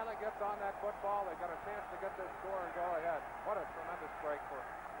 He finally gets on that football. They got a chance to get this score and go ahead. What a tremendous break for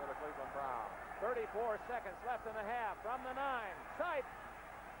the Cleveland Browns. 34 seconds left in the half. From the 9, Sipe.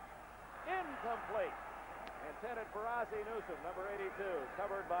 Incomplete. Intended for Ozzie Newsome, number 82.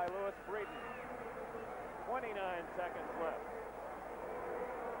 Covered by Louis Breeden. 29 seconds left.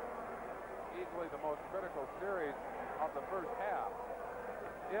 Easily the most critical series of the first half.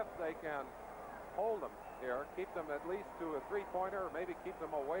 If they can hold them here, keep them at least to a three-pointer, or maybe keep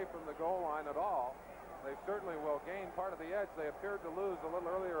them away from the goal line at all, they certainly will gain part of the edge they appeared to lose a little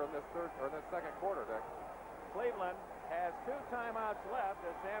earlier in this second quarter, Dick. Cleveland has 2 timeouts left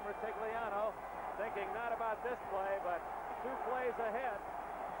as Sam Rutigliano thinking not about this play, but 2 plays ahead.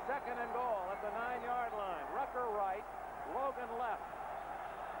 Second and goal at the 9-yard line. Rucker right, Logan left.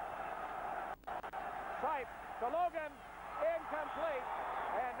 Sipe to Logan, incomplete,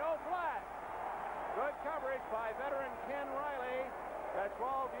 and no flag. Good coverage by veteran Ken Riley, a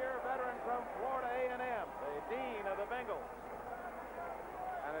 12-year veteran from Florida A&M, the dean of the Bengals.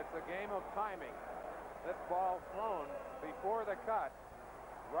 And it's a game of timing. This ball thrown before the cut.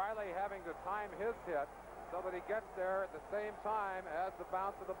 Riley having to time his hit so that he gets there at the same time as the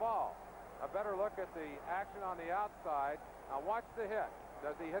bounce of the ball. A better look at the action on the outside. Now watch the hit.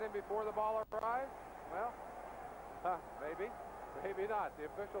 Does he hit him before the ball arrives? Well, maybe, maybe not. The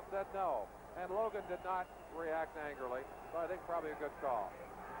official said no. And Logan did not react angrily, so I think probably a good call.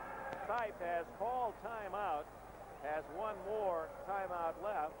 Sipe has called timeout, has 1 more timeout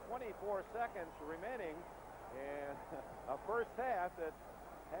left, 24 seconds remaining in a first half that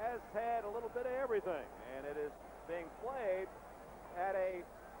has had a little bit of everything, and it is being played at a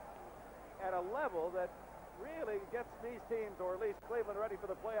level that really gets these teams, or at least Cleveland, ready for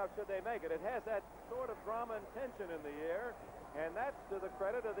the playoffs should they make it. It has that sort of drama and tension in the air. And that's to the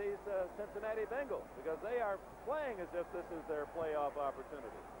credit of these Cincinnati Bengals, because they are playing as if this is their playoff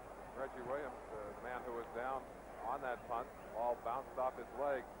opportunity. Reggie Williams, the man who was down on that punt, ball bounced off his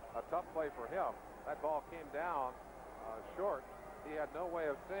leg. A tough play for him. That ball came down short. He had no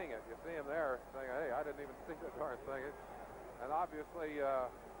way of seeing it. You see him there saying, hey, I didn't even see the darn thing. And obviously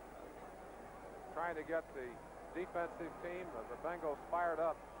trying to get the defensive team of the Bengals fired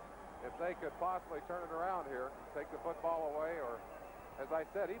up. If they could possibly turn it around here, take the football away, or, as I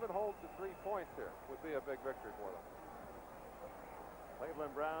said, even hold to 3 points here would be a big victory for them. Cleveland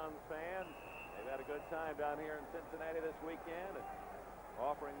Browns fans, they've had a good time down here in Cincinnati this weekend and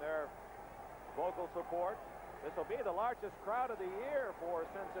offering their vocal support. This will be the largest crowd of the year for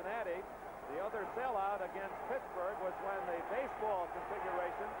Cincinnati. The other sellout against Pittsburgh was when the baseball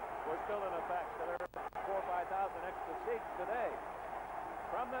configuration was still in effect. So there are 4,000 or 5,000 extra seats today.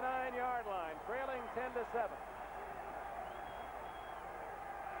 From the 9-yard line, trailing 10-7.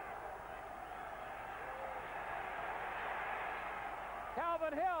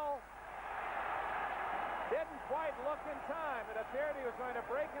 Calvin Hill didn't quite look in time. It appeared he was going to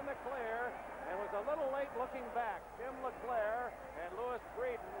break in the clear and was a little late looking back. Jim LeClaire and Louis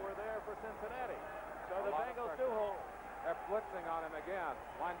Breeden were there for Cincinnati. So the Bengals do hold. They're blitzing on him again.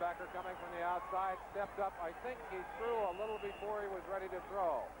 Linebacker coming from the outside, stepped up. I think he threw a little before he was ready to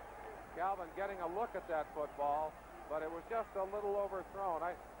throw. Calvin getting a look at that football, but it was just a little overthrown.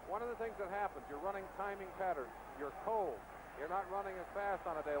 One of the things that happens, you're running timing patterns. You're cold. You're not running as fast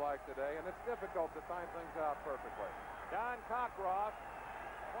on a day like today, and it's difficult to time things out perfectly. Don Cockroft,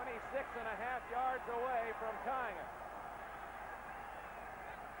 26.5 yards away from tying it.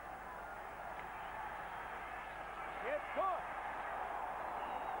 It's good.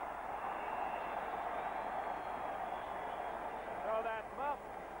 So that muff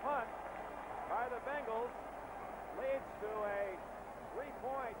punt by the Bengals leads to a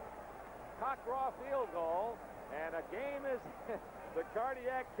 3-point Cockroft field goal, and a game is the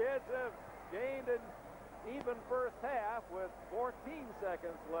Cardiac kids have gained an even first half with 14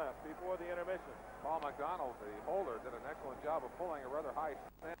 seconds left before the intermission. Paul McDonald, the holder, did an excellent job of pulling a rather high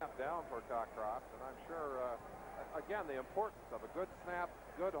snap down for Cockcroft, and I'm sure again, the importance of a good snap,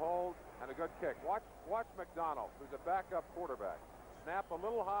 good hold, and a good kick. Watch McDonald, who's a backup quarterback. Snap a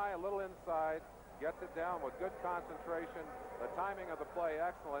little high, a little inside, gets it down with good concentration. The timing of the play,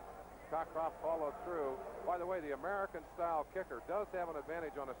 excellent. Cockcroft followed through. By the way, the American-style kicker does have an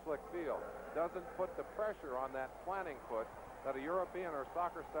advantage on a slick field. Doesn't put the pressure on that planting foot that a European or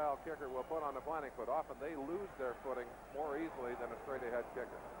soccer-style kicker will put on the planting foot. Often they lose their footing more easily than a straight-ahead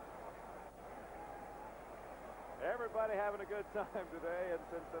kicker. Everybody having a good time today in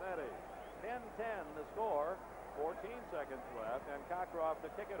Cincinnati. 10-10 the score. 14 seconds left, and Cockcroft to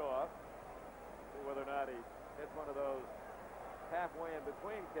kick it off. See whether or not he hits one of those halfway in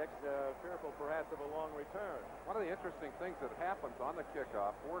between kicks, fearful perhaps of a long return. One of the interesting things that happens on the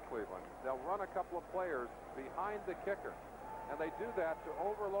kickoff for Cleveland, they'll run a couple of players behind the kicker, and they do that to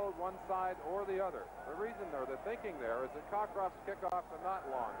overload one side or the other. The reason they're thinking there is that Cockcroft's kickoffs are not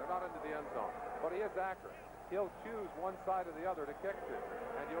long. They're not into the end zone, but he is accurate. He'll choose one side or the other to kick to,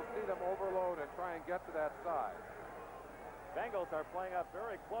 and you'll see them overload and try and get to that side. Bengals are playing up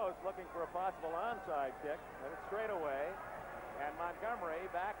very close, looking for a possible onside kick, and it's straight away. And Montgomery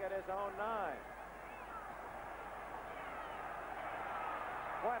back at his own 9.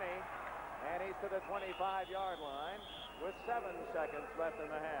 20, and he's to the 25-yard line with 7 seconds left in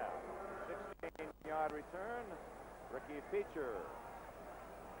the half. 16-yard return. Ricky Feature.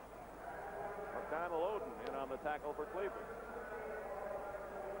 McDonald Oden in on the tackle for Cleveland.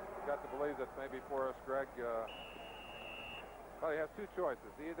 Got to believe that maybe for us, Greg, well, he has two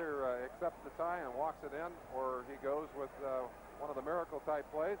choices. He either accepts the tie and walks it in, or he goes with one of the miracle-type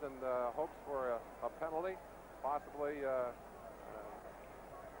plays and hopes for a penalty, possibly a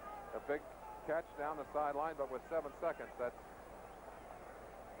big catch down the sideline, but with 7 seconds, that's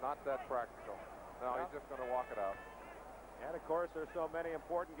not that practical. No, he's just going to walk it out. And, of course, there's so many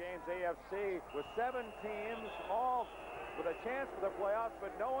important games. AFC with 7 teams, all with a chance for the playoffs,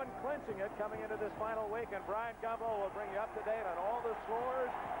 but no one clinching it coming into this final week. And Brian Gumbo will bring you up to date on all the scores,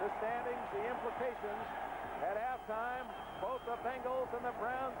 the standings, the implications. At halftime, both the Bengals and the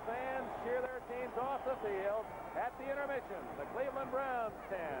Browns fans cheer their teams off the field. At the intermission, the Cleveland Browns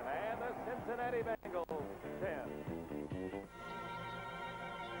 10 and the Cincinnati Bengals 10.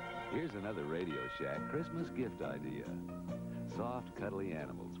 Here's another Radio Shack Christmas gift idea. Soft, cuddly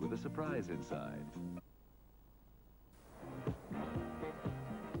animals with a surprise inside.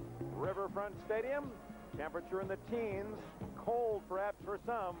 Riverfront Stadium, temperature in the teens, cold perhaps for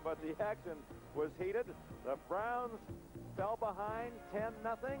some, but the action was heated. The Browns fell behind 10-0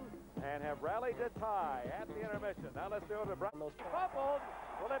 and have rallied to tie at the intermission. Now let's go to Browns. Fumbled.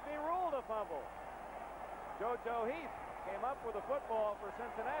 Will it be ruled a fumble? JoJo Heath came up with a football for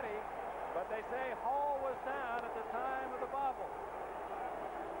Cincinnati, but they say Hall was down at the time of the bobble.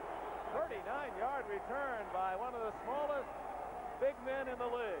 39-yard return by one of the smallest big men in the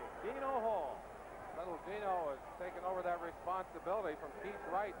league, Dino Hall. Little Dino has taken over that responsibility from Keith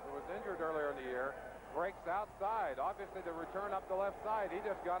Wright, who was injured earlier in the year. Breaks outside. Obviously, the return up the left side. He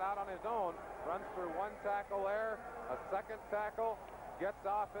just got out on his own. Runs through one tackle there, a second tackle, gets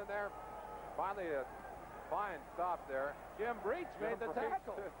off in there. Finally, a fine stop there. Jim Breach made the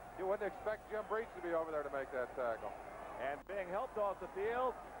tackle. You wouldn't expect Jim Breach to be over there to make that tackle. And being helped off the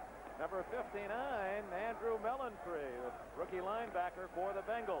field, number 59, Andrew Mellentree, rookie linebacker for the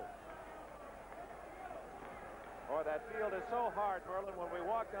Bengals. Boy, that field is so hard, Merlin. When we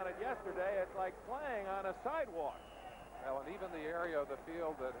walked on it yesterday, it's like playing on a sidewalk. Well, and even the area of the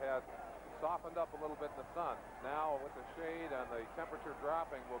field that had softened up a little bit in the sun, now with the shade and the temperature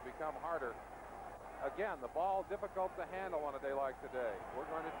dropping, will become harder. Again, the ball difficult to handle on a day like today. We're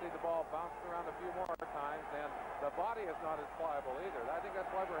going to see the ball bounced around a few more times, and the body is not as pliable either. I think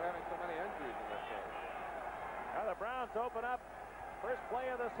that's why we're having so many injuries in this game. Now the Browns open up. First play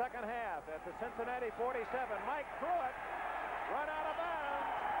of the second half at the Cincinnati 47. Mike Pruitt run out of bounds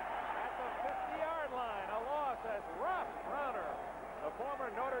at the 50-yard line. A loss as Rough Browner, the former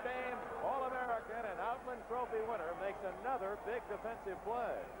Notre Dame All-American and Outland Trophy winner, makes another big defensive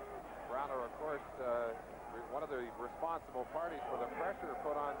play. Browner, of course, one of the responsible parties for the pressure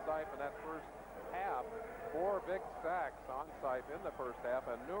put on Sipe in that first half. 4 big sacks on Sipe in the first half,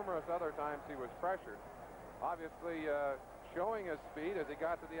 and numerous other times he was pressured. Obviously, showing his speed as he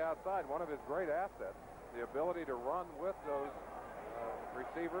got to the outside, one of his great assets, the ability to run with those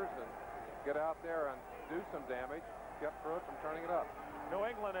receivers and get out there and do some damage, kept Pruitt from turning it up. New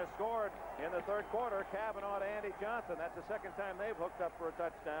England has scored in the third quarter. Kavanaugh to Andy Johnson. That's the second time they've hooked up for a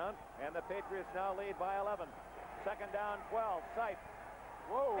touchdown, and the Patriots now lead by 11. Second down, 12. Sipe.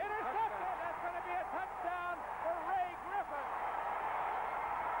 Whoa! Intercepted! That's going to be a touchdown for Ray Griffin.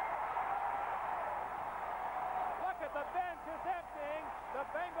 Look at the bench is emptying. The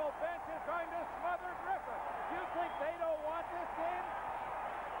Bengal bench is going to smother Griffin. You think they don't want this game?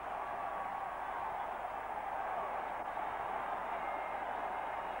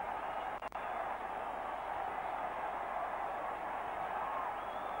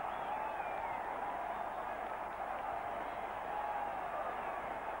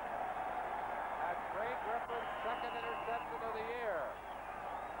 interception of the year.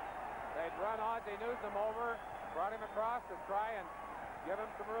 They'd run Ozzie Newsome over, brought him across to try and give him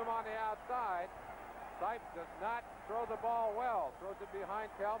some room on the outside. Sipe does not throw the ball well. Throws it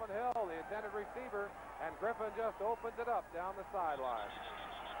behind Calvin Hill, the intended receiver, and Griffin just opens it up down the sideline.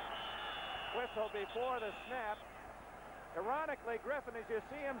 Whistle before the snap. Ironically, Griffin, as you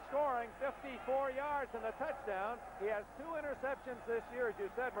see him scoring 54 yards in the touchdown, he has 2 interceptions this year, as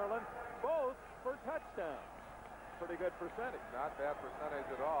you said, Merlin, both for touchdowns. Pretty good percentage. Not bad percentage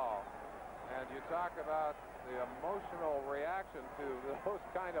at all. And you talk about the emotional reaction to those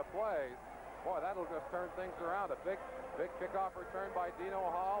kind of plays. Boy, that'll just turn things around. A big kickoff return by Dino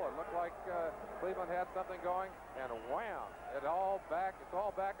Hall. It looked like Cleveland had something going, and wham! It's all back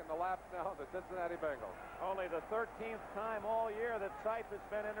in the laps now of the Cincinnati Bengals. Only the 13th time all year that Sipe has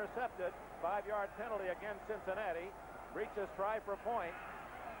been intercepted. 5-yard penalty against Cincinnati. Breaches try for point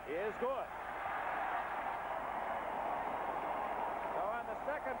is good. So on the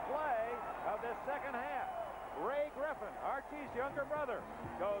second play of this second half, Ray Griffin, Archie's younger brother,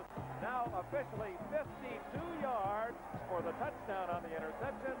 goes now officially 52 yards for the touchdown on the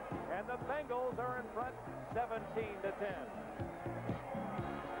interception, and the Bengals are in front 17-10.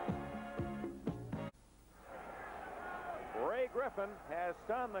 Ray Griffin has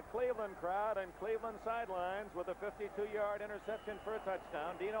stunned the Cleveland crowd and Cleveland sidelines with a 52-yard interception for a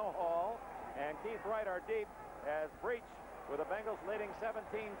touchdown. Dino Hall and Keith Wright are deep as Breach, with the Bengals leading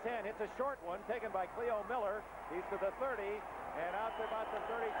 17-10. It's a short one taken by Cleo Miller. He's to the 30 and out to about the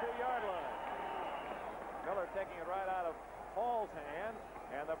 32-yard line. Miller taking it right out of Hall's hands,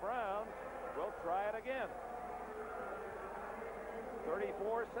 and the Browns will try it again.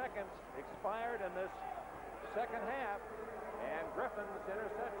 34 seconds expired in this second half, and Griffin's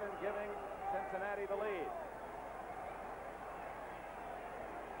interception giving Cincinnati the lead.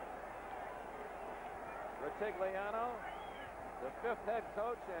 Retigliano, the 5th head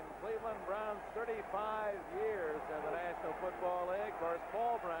coach in Cleveland Browns, 35 years in the National Football League. Of course,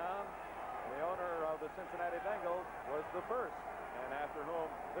 Paul Brown, the owner of the Cincinnati Bengals, was the first, and after whom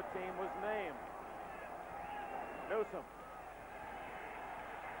the team was named. Newsome.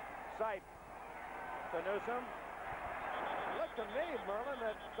 Sipe to Newsome. It looked to me, Merlin,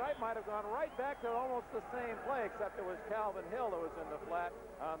 that Sipe might have gone right back to almost the same play, except it was Calvin Hill that was in the flat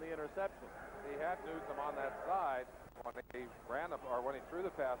on the interception. He had Newsome on that side when he when he threw the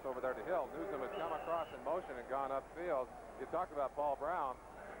pass over there to Hill. Newsome had come across in motion and gone upfield. You talked about Paul Brown.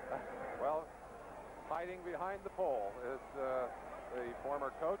 Well, hiding behind the pole is the former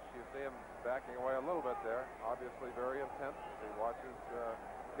coach. You see him backing away a little bit there. Obviously very intense as he watches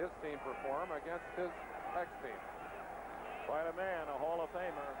his team perform against his ex-team. Quite a man, a Hall of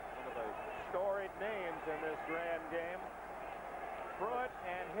Famer, one of the storied names in this grand game. Pruitt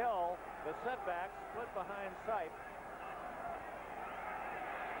and Hill, the setback, split behind Sipe.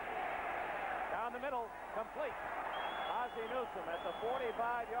 Down the middle, complete. Ozzie Newsome at the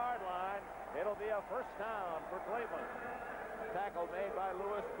 45-yard line. It'll be a first down for Cleveland. Tackle made by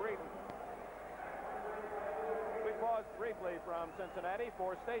Lewis Breeden. We pause briefly from Cincinnati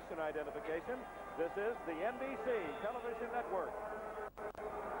for station identification. This is the NBC Television Network.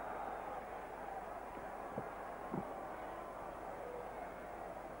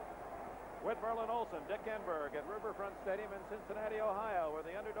 With Merlin, Olsen, Dick Enberg at Riverfront Stadium in Cincinnati, Ohio, where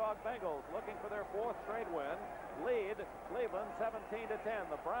the underdog Bengals, looking for their 4th straight win, lead Cleveland 17-10.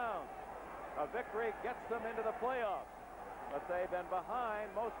 The Browns, a victory gets them into the playoffs, but they've been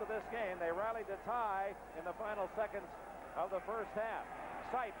behind most of this game. They rallied to tie in the final seconds of the first half.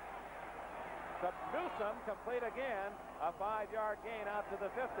 Sipe to Newsome, complete again, a 5-yard gain out to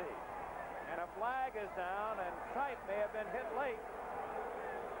the 50. And a flag is down, and Sipe may have been hit late.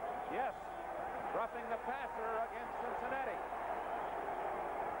 Yes, roughing the passer against Cincinnati.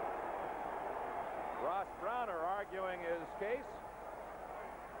 Ross Browner arguing his case.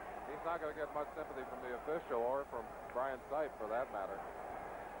 He's not going to get much sympathy from the official or from Brian Sipe, for that matter.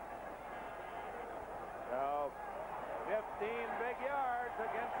 So, 15 big yards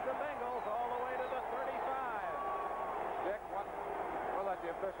against the Bengals, all the way to the 35. Dick, we'll let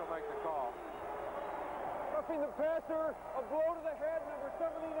the official make the call. Roughing the passer, a blow to the head, number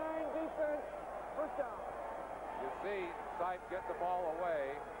 79 defense, first down. You see Sipe get the ball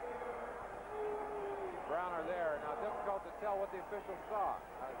away. Browner there. Now, difficult to tell what the officials saw.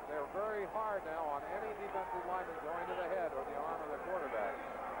 They're very hard now on any defensive lineman going to the head or the arm of the quarterback.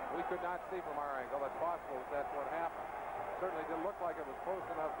 We could not see from our angle. It's possible that that's what happened. Certainly didn't look like it was close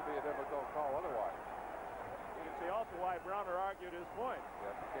enough to be a difficult call otherwise. You can see also why Browner argued his point.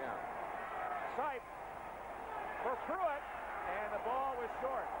 Yes, you can. Sipe for Pruitt, and the ball was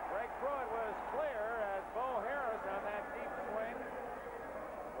short. Greg Pruitt was clear as Bo Harris on that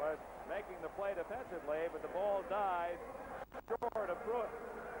making the play defensively, but the ball died short of Pruitt.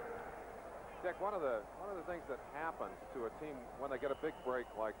 Dick, one of the things that happens to a team when they get a big break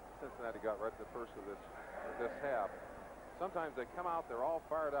like Cincinnati got right at the first of this half, sometimes they come out, they're all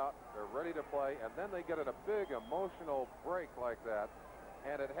fired out, they're ready to play, and then they get in a big emotional break like that,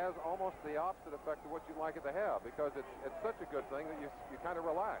 and it has almost the opposite effect of what you'd like it to have, because it's such a good thing that you kind of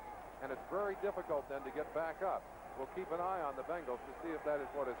relax, and it's very difficult then to get back up. We'll keep an eye on the Bengals to see if that is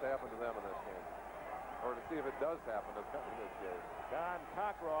what has happened to them in this game, or to see if it does happen to them in this game. Don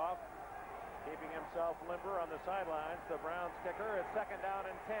Cockroft keeping himself limber on the sidelines. The Browns kicker. It's 2nd down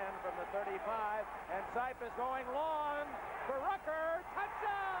and 10 from the 35. And Sipe is going long for Rucker.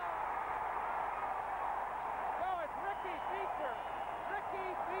 Touchdown! No, it's Ricky Feature. Ricky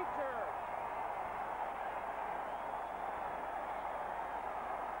Feature.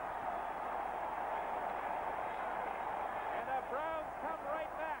 And the Browns come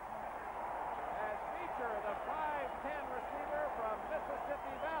right back as Feature, the 5'10 receiver from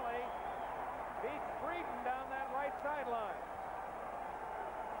Mississippi Valley, beats Breeden down that right sideline.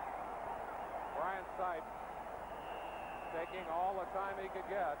 Brian Sipe taking all the time he could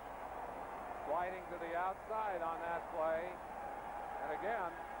get, sliding to the outside on that play. And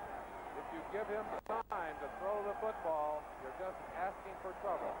again, if you give him time to throw the football, you're just asking for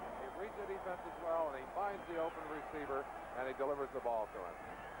trouble. He reads the defense as well, and he finds the open receiver, and he delivers the ball to him.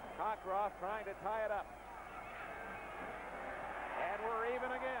 Cockroft trying to tie it up. And we're even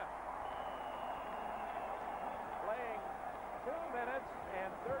again. Playing 2 minutes and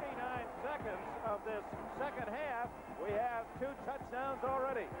 39 seconds of this second half. We have 2 touchdowns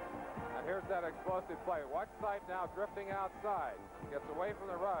already. And here's that explosive play. Watch Sipe now drifting outside. Gets away from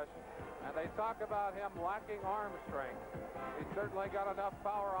the rush. And they talk about him lacking arm strength. He certainly got enough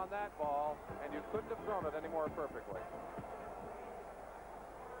power on that ball, and you couldn't have thrown it any more perfectly.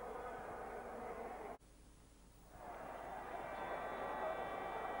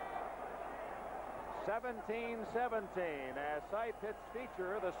 17-17 as Sipe hits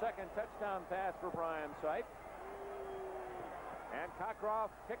Feature, the 2nd touchdown pass for Brian Sipe. And Cockroft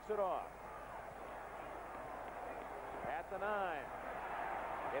kicks it off. At the 9.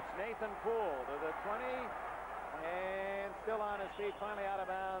 It's Nathan Poole to the 20. And still on his feet, finally out of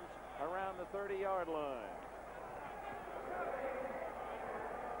bounds around the 30-yard line.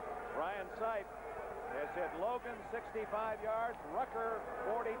 Brian Sipe has hit Logan 65 yards, Rucker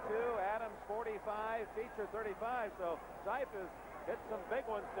 42, Adams 45, Feature 35. So Sipe has hit some big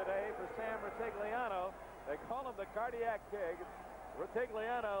ones today for Sam Rutigliano. They call him the cardiac pig.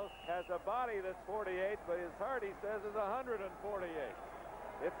 Rutigliano has a body that's 48, but his heart, he says, is 148.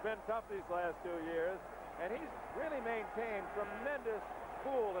 It's been tough these last 2 years, and he's really maintained tremendous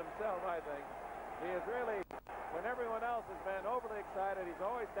cool himself, I think. He has really, when everyone else has been overly excited, he's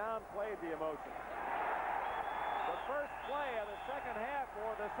always downplayed the emotion. The first play of the second half for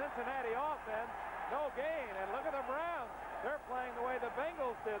the Cincinnati offense, no gain. And look at the Browns. They're playing the way the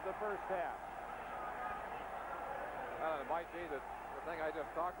Bengals did the first half. It might be that the thing I just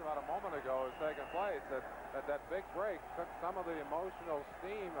talked about a moment ago is taking place, that big break took some of the emotional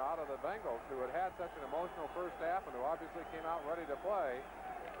steam out of the Bengals, who had such an emotional first half and who obviously came out ready to play.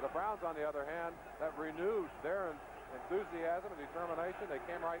 The Browns, on the other hand, that renewed their enthusiasm and determination. They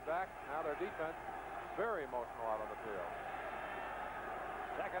came right back. Now their defense very emotional out on the field.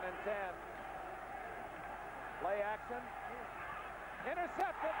 2nd and 10. Play action.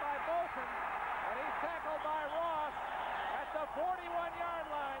 Intercepted by Bolton, and he's tackled by Ross at the 41-yard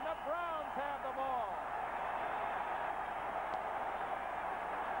line. The Browns have the ball.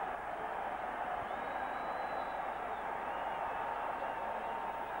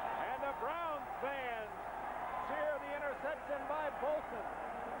 And the Browns fans cheer the interception by Bolton.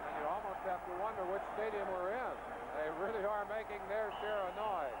 You almost have to wonder which stadium we're in. They really are making their share of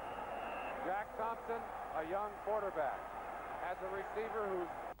noise. Jack Thompson, a young quarterback, has a receiver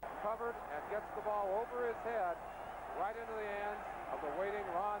who's covered and gets the ball over his head right into the hands of the waiting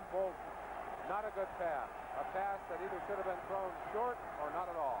Ron Bolton. Not a good pass. A pass that either should have been thrown short or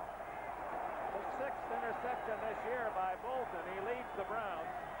not at all. The 6th interception this year by Bolton. He leads the Browns.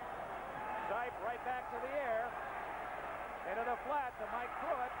 Sipe right back to the air. Into the flat to Mike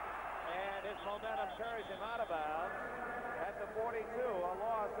Pruitt. And his momentum carries him out of bounds at the 42, a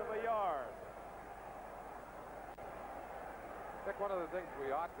loss of a yard. I think one of the things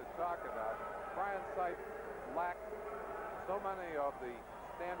we ought to talk about, Brian Sipe lacked so many of the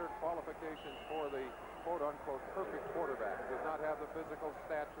standard qualifications for the quote-unquote perfect quarterback. Does not have the physical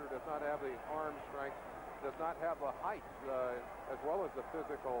stature, does not have the arm strength. does not have the height as well as the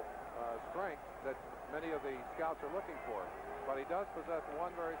physical strength that many of the scouts are looking for. But he does possess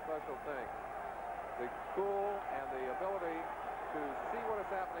one very special thing: the cool and the ability to see what is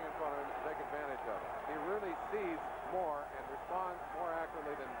happening in front of him and take advantage of it. He really sees more and responds more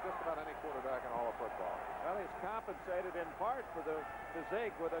accurately than just about any quarterback in all of football. Well, he's compensated in part for the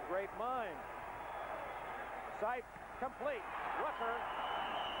physique with a great mind. Sipe complete. Rucker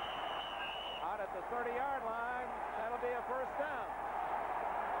out at the 30-yard line. That'll be a first down.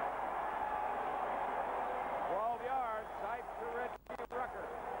 12 yards. Sipe to Reggie Rucker.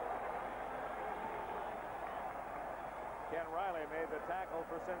 Ken Riley made the tackle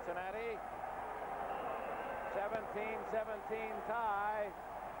for Cincinnati. 17-17 tie.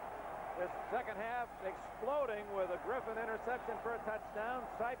 This second half exploding with a Griffin interception for a touchdown.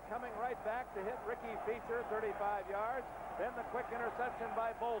 Sipe coming right back to hit Ricky Feature, 35 yards. Then the quick interception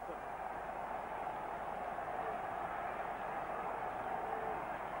by Bolton.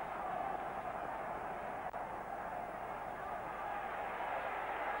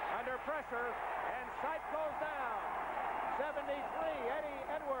 Under pressure, and Sipe goes down. 73, Eddie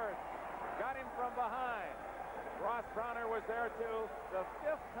Edwards got him from behind. Ross Browner was there too. The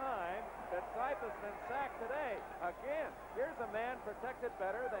 5th time that Sipe has been sacked today. Again, here's a man protected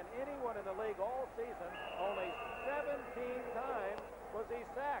better than anyone in the league all season. Only 17 times was he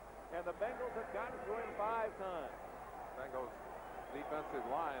sacked, and the Bengals have gotten to him 5 times. Bengals defensive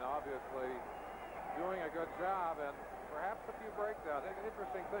line obviously doing a good job, and perhaps a few breakdowns. An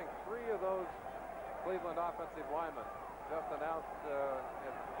interesting thing, 3 of those Cleveland offensive linemen just announced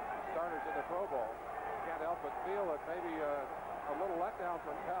as starters in the Pro Bowl. Can't help but feel that maybe a little letdown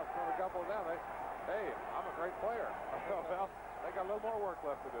from a couple of them. Hey, I'm a great player. Well, they got a little more work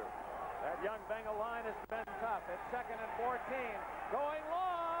left to do. That young Bengal line has been tough. It's 2nd and 14. Going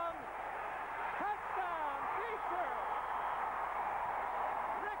long. Touchdown, Feature.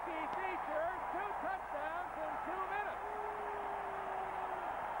 Ricky Feature, 2 touchdowns in 2 minutes.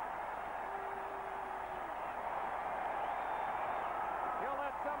 He'll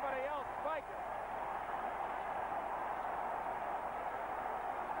let somebody else spike it.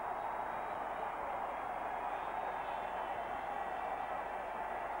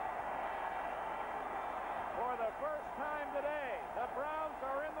 For the first time today, the Browns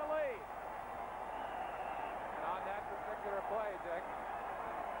are in the lead. And on that particular play, Dick,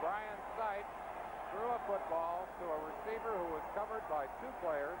 Brian Sipe threw a football to a receiver who was covered by 2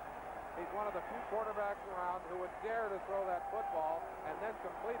 players. He's one of the few quarterbacks around who would dare to throw that football and then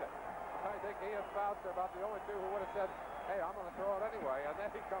complete it. I think he and Fouts are about the only 2 who would have said, hey, I'm going to throw it anyway, and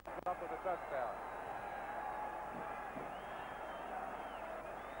then he comes up with a touchdown.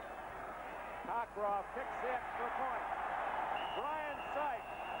 Cockcroft kicks it for point. Brian Sipe,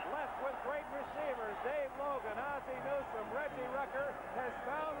 left with great receivers. Dave Logan, Ozzie Newsome, Reggie Rucker has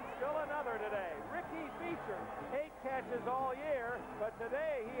found still another today. Ricky Feature, 8 catches all year, but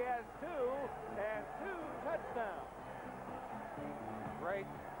today he has 2 and 2 touchdowns. Great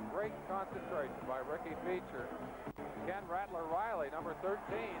concentration by Ricky Feature. Ken Rattler Riley, number 13,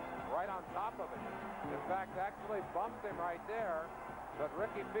 right on top of it. In fact, actually bumped him right there. But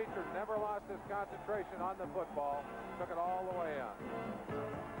Ricky Feature never lost his concentration on the football. Took it all the way in.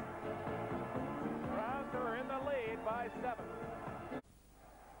 Browns are in the lead by 7.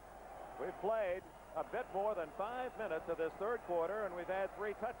 We've played a bit more than 5 minutes of this 3rd quarter, and we've had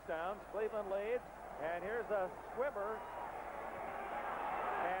 3 touchdowns. Cleveland leads, and here's a squibber.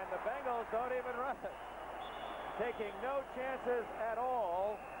 And the Bengals don't even run it. Taking no chances at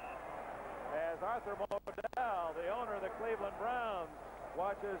all as Arthur Modell, the owner of the Cleveland Browns,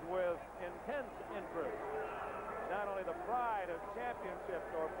 watches with intense interest not only the pride of championships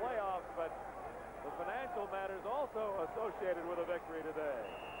or playoffs, but the financial matters also associated with a victory today.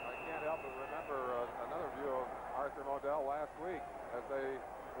 I can't help but remember another view of Arthur Modell last week as they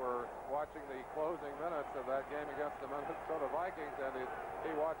were watching the closing minutes of that game against the Minnesota Vikings, and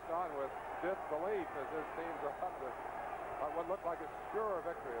he watched on with disbelief as his team dropped what looked like a sure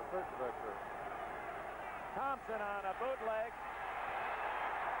victory, a certain victory. Thompson on a bootleg.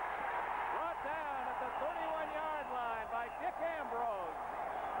 Brought down at the 31-yard line by Dick Ambrose.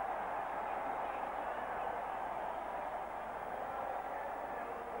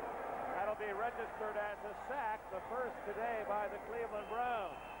 That'll be registered as a sack, the first today by the Cleveland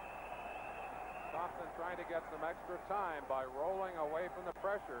Browns. Thompson trying to get some extra time by rolling away from the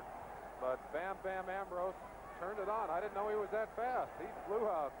pressure, but Bam Ambrose turned it on. I didn't know he was that fast. He flew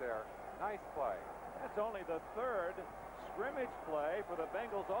out there. Nice play. That's only the 3rd scrimmage play for the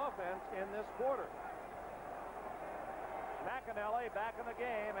Bengals offense in this quarter. McAnally back in the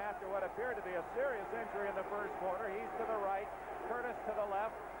game after what appeared to be a serious injury in the first quarter. He's to the right, Curtis to the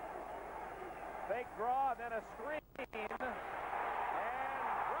left. Fake draw, then a screen, and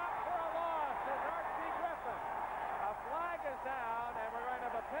drop for a loss is Archie Griffin. A flag is down, and we're going to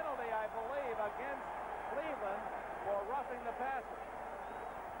have a penalty, I believe, against Cleveland for roughing the passer.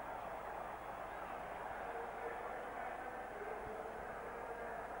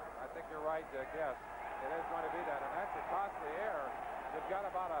 I think you're right, Dick. Yes, it is going to be that, and that's a costly error. You've got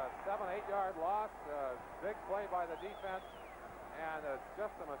about a 7-8 yard loss, big play by the defense, and it's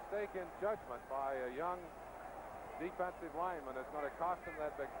just a mistake in judgment by a young defensive lineman. It's going to cost him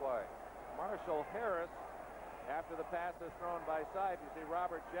that big play. Marshall Harris, after the pass is thrown by Sipe, you see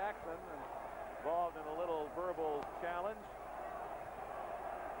Robert Jackson involved in a little verbal challenge.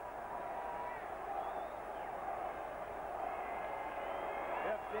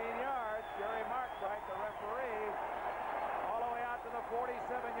 15 yards. Jerry Markwright, the referee, all the way out to the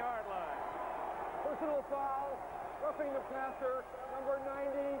 47-yard line. Personal foul, roughing the passer, number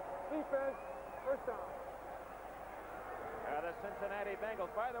 90, defense, first down. The Cincinnati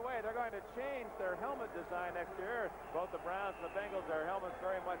Bengals, by the way, they're going to change their helmet design next year. Both the Browns and the Bengals, their helmets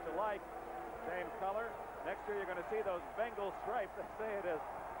very much alike, same color. Next year you're going to see those Bengal stripes. They say it is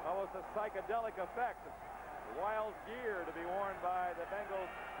almost a psychedelic effect. Wild gear to be worn by the Bengals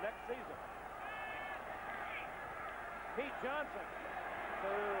next season. Pete Johnson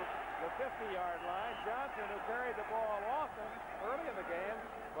to the 50-yard line. Johnson, who carried the ball often early in the game,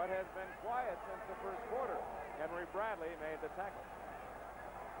 but has been quiet since the first quarter. Henry Bradley made the tackle.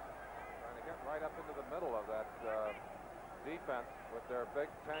 Trying to get right up into the middle of that defense with their big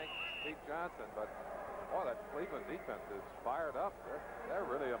tank, Pete Johnson. But, boy, that Cleveland defense is fired up. They're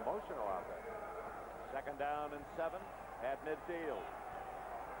really emotional out there. Second down and 7 at midfield.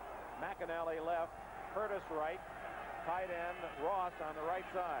 McAnally left, Curtis right, tight end Ross on the right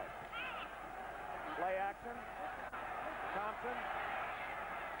side. Play action. Thompson.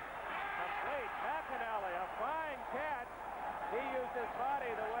 Complete. McAnally, a fine catch. He used his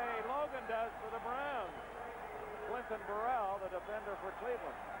body the way Logan does for the Browns. Clinton Burrell, the defender for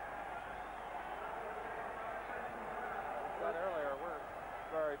Cleveland. I said earlier, we're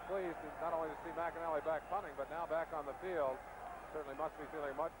very pleased not only to see McAnally back punting, but now back on the field. Certainly must be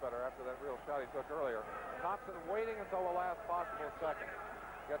feeling much better after that real shot he took earlier. Thompson waiting until the last possible second.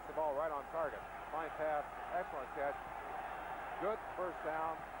 Gets the ball right on target. Fine pass, excellent catch. Good first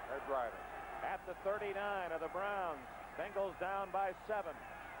down. They're driving. At the 39 of the Browns. Bengals down by 7.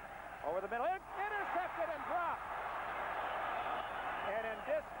 Over the middle. Intercepted and dropped. And in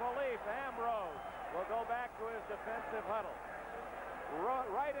disbelief, Ambrose will go back to his defensive huddle.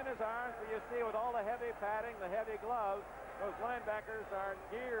 Right in his arms, but you see with all the heavy padding, the heavy gloves, those linebackers are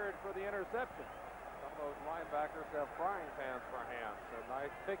geared for the interception. Some of those linebackers have frying pans for hands, and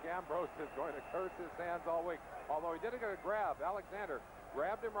I think Ambrose is going to curse his hands all week. Although he did get a grab. Alexander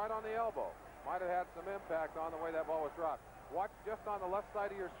grabbed him right on the elbow. Might have had some impact on the way that ball was dropped. Watch just on the left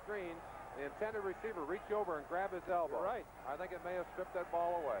side of your screen, the intended receiver reach over and grab his elbow. You're right. I think it may have stripped that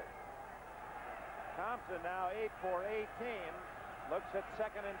ball away. Thompson now 8 for 18. Looks at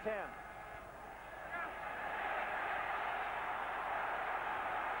 2nd and 10.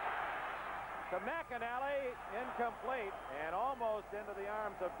 To McAnally, incomplete, and almost into the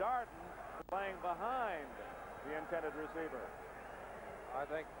arms of Darden, playing behind the intended receiver. I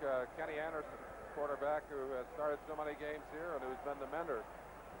think Kenny Anderson, quarterback who has started so many games here and who's been the mentor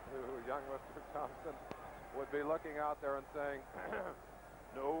to young Mr. Thompson, would be looking out there and saying,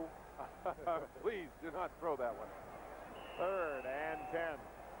 no, please do not throw that one. 3rd and 10.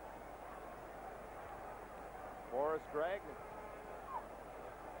 Forrest Gregg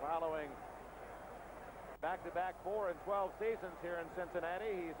following back-to-back 4 and 12 seasons here in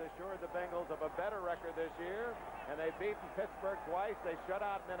Cincinnati. He's assured the Bengals of a better record this year, and they've beaten Pittsburgh twice. They shut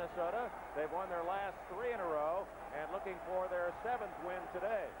out Minnesota. They've won their last 3 in a row and looking for their 7th win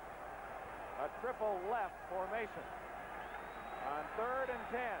today. A triple left formation. On 3rd and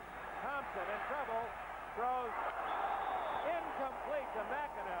 10, Thompson in trouble, throws incomplete to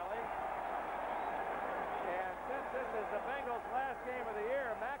McAnally. And since this is the Bengals' last game of the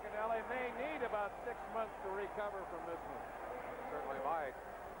year, McAnally may need about 6 months to recover from this one. Certainly might.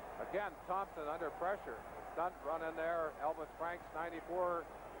 Again, Thompson under pressure. Stunt run in there. Elvis Franks, 94.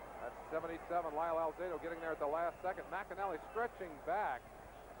 That's 77. Lyle Alzado getting there at the last second. McAnally stretching back.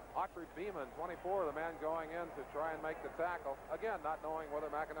 Autry Beeman, 24, the man going in to try and make the tackle. Again, not knowing whether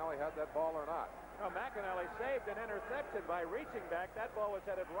McAnally had that ball or not. No, McAnally saved an interception by reaching back. That ball was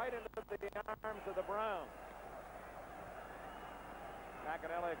headed right into the arms of the Browns.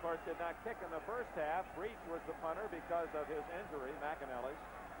 McAnally, of course, did not kick in the first half. Breach was the punter because of his injury, McAnally's.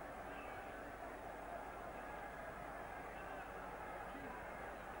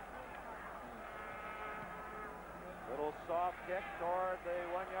 Little soft kick toward the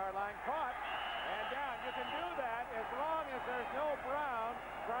 1-yard line. Caught and down. You can do that as long as there's no Brown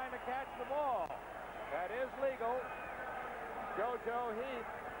trying to catch the ball. That is legal. JoJo Heath.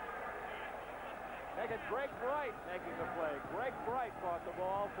 Make it Greg Bright making the play. Greg Bright caught the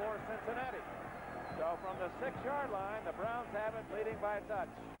ball for Cincinnati. So from the 6-yard line, the Browns have it, leading by a touch.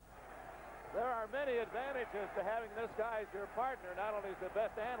 There are many advantages to having this guy as your partner. Not only is he the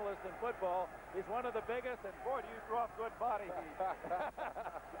best analyst in football, he's one of the biggest, and boy, do you draw good body heat.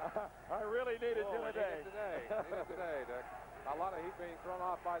 I really needed you today. Needed today, Dick. A lot of heat being thrown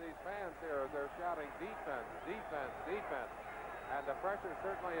off by these fans here as they're shouting defense, defense, defense. And the pressure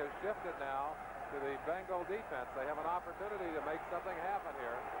certainly has shifted now to the Bengal defense. They have an opportunity to make something happen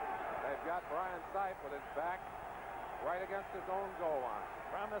here. They've got Brian Sipe with his back right against his own goal line.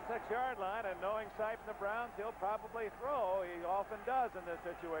 From the 6-yard line, and knowing Sipe and the Browns, he'll probably throw. He often does in this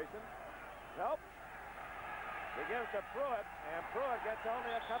situation. Nope. He gives to Pruitt, and Pruitt gets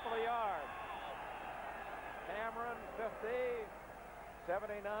only a couple of yards. Cameron, 50,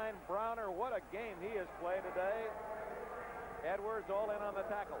 79. Browner, what a game he has played today. Edwards all in on the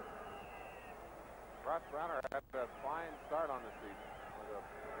tackle. Russ Browner had a fine start on the season.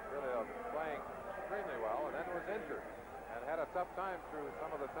 Really playing extremely well, and then was injured and had a tough time through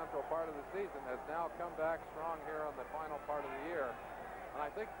some of the central part of the season. Has now come back strong here on the final part of the year. And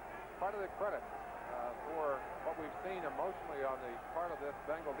I think part of the credit for what we've seen emotionally on the part of this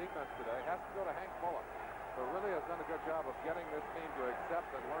Bengal defense today has to go to Hank Bullock, who really has done a good job of getting this team to accept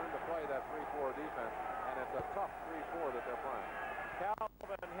and learn to play that 3-4 defense. And it's a tough 3-4 that they're playing.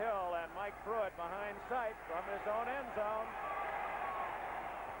 Calvin Hill and Mike Pruitt behind Sipe from his own end zone.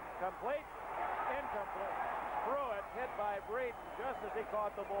 Complete, incomplete. Pruitt hit by Breeden just as he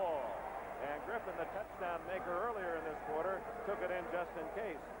caught the ball. And Griffin, the touchdown maker earlier in this quarter, took it in just in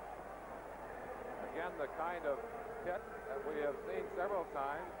case. Again, the kind of hit that we have seen several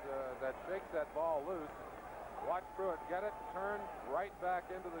times that shakes that ball loose. Watch Pruitt get it, turn right back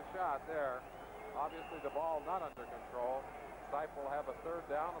into the shot there. Obviously, the ball not under control. Sipe will have a 3rd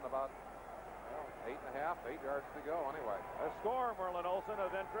down and about 8 yards to go anyway. A score, Merlin Olsen,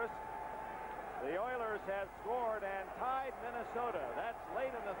 of interest. The Oilers have scored and tied Minnesota. That's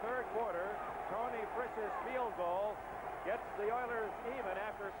late in the 3rd quarter. Tony Frisch's field goal gets the Oilers even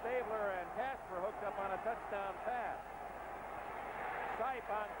after Stabler and Casper hooked up on a touchdown pass. Sipe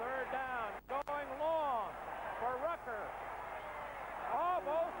on 3rd down, going long for Rucker.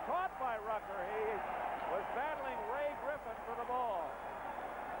 Almost caught by Rucker. He was battling Ray Griffin for the ball.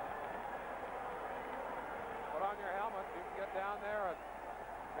 Put on your helmet. You can get down there and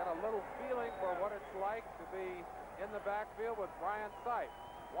get a little feeling for what it's like to be in the backfield with Brian Sipe.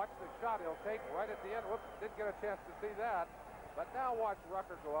 Watch the shot he'll take right at the end. Whoops, didn't get a chance to see that. But now watch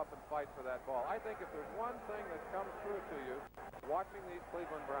Rucker go up and fight for that ball. I think if there's one thing that comes through to you watching these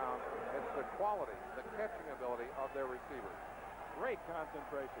Cleveland Browns, it's the quality, the catching ability of their receivers. Great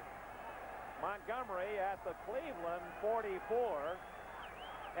concentration. Montgomery at the Cleveland 44.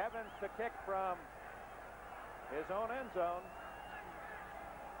 Evans to kick from his own end zone.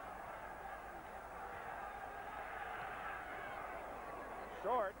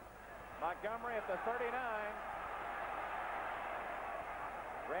 Short. Montgomery at the 39.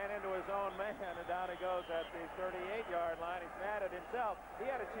 Ran into his own man, and down he goes at the 38-yard line. He's mad at himself. He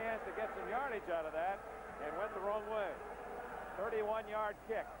had a chance to get some yardage out of that and went the wrong way. 31-yard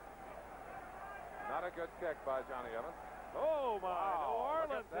kick. Not a good kick by Johnny Evans. Oh, my. Wow,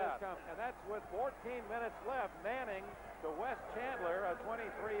 New Orleans has come. And that's with 14 minutes left. Manning to Wes Chandler, a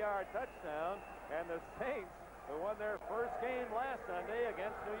 23-yard touchdown. And the Saints, who won their first game last Sunday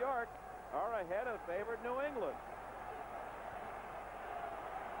against New York, are ahead of favored New England.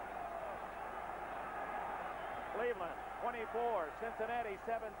 Cleveland 24, Cincinnati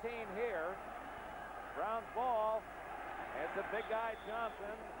 17 here. Browns ball. It's a big guy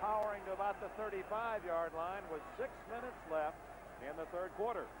Johnson powering to about the 35-yard line with 6 minutes left in the 3rd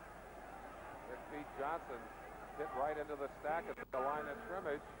quarter. Big Pete Johnson hit right into the stack at the line of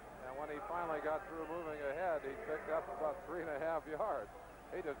scrimmage, and when he finally got through moving ahead, he picked up about 3.5 yards.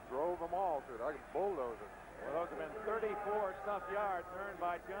 He just drove them all through, like a bulldozer. Well, those have been 34-some yards earned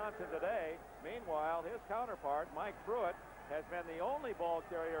by Johnson today. Meanwhile, his counterpart, Mike Pruitt, has been the only ball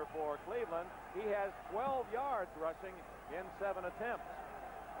carrier for Cleveland. He has 12 yards rushing in 7 attempts.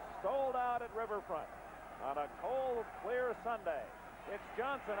 Sold out at Riverfront on a cold, clear Sunday. It's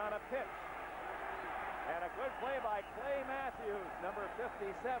Johnson on a pitch. And a good play by Clay Matthews, number 57,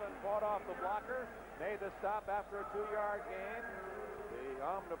 fought off the blocker, made the stop after a 2-yard gain. The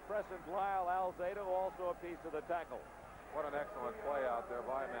omnipresent Lyle Alzado also a piece of the tackle. What an excellent play out there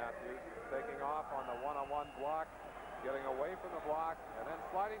by Matthews, taking off on the one-on-one block, getting away from the block, and then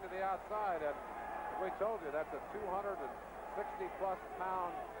sliding to the outside. And we told you, that's a 260-plus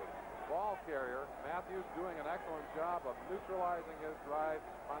pound ball carrier. Matthews doing an excellent job of neutralizing his drive.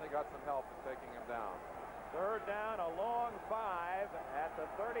 Finally got some help in taking him down. Third down, a long 5 at the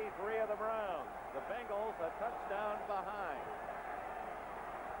 33 of the Browns. The Bengals a touchdown behind.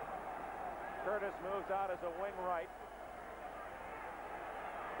 Curtis moves out as a wing right.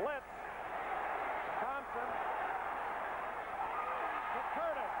 Blitz. Thompson. To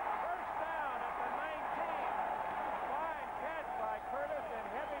Curtis. First down at the 19. Fine catch by Curtis in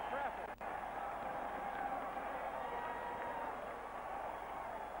heavy traffic.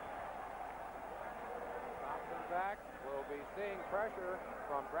 Thompson back. Will be seeing pressure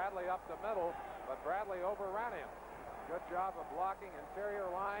from Bradley up the middle, but Bradley overran him. Good job of blocking interior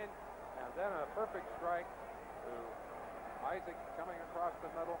line, and then a perfect strike to Isaac coming across the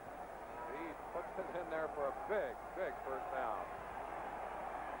middle. He puts it in there for a big, big first down.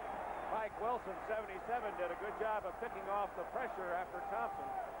 Mike Wilson, 77, did a good job of picking off the pressure after Thompson.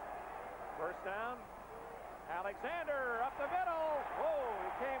 First down. Alexander up the middle. Whoa, he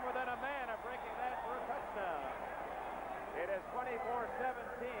came within a man of breaking that for a touchdown. It is 24-17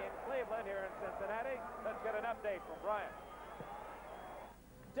 Cleveland here in Cincinnati. Let's get an update from Brian.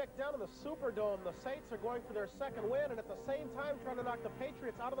 Dick, down in the Superdome, the Saints are going for their second win and at the same time trying to knock the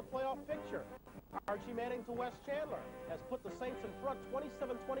Patriots out of the playoff picture. Archie Manning to Wes Chandler has put the Saints in front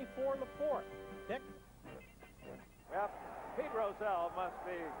 27-24 in the fourth. Dick? Well, Pete Rozelle must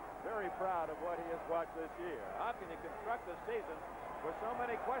be very proud of what he has watched this year. How can you construct a season with so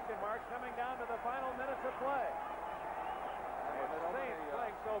many question marks coming down to the final minutes of play? And the Saints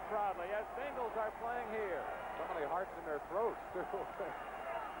playing so proudly as Bengals are playing here. So many hearts in their throats, too.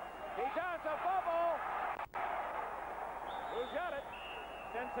 He does a fumble. Who's got it?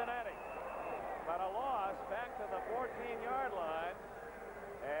 Cincinnati. But a loss back to the 14-yard line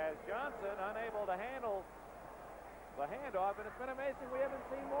as Johnson unable to handle the handoff. And it's been amazing we haven't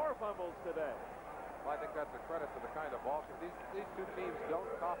seen more fumbles today. Well, I think that's a credit to the kind of ball. These two teams don't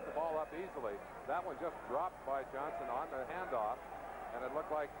cough the ball up easily. That one just dropped by Johnson on the handoff. And it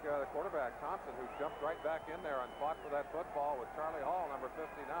looked like the quarterback, Thompson, who jumped right back in there and fought for that football with Charlie Hall, number 59.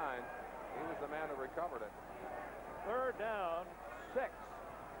 He was the man who recovered it. Third down, 6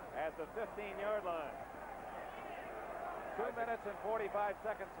 at the 15-yard line. 2 minutes and 45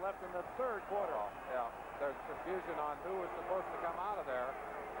 seconds left in the third quarter. Yeah, there's confusion on who was supposed to come out of there.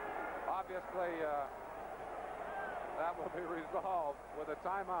 Obviously, that will be resolved with a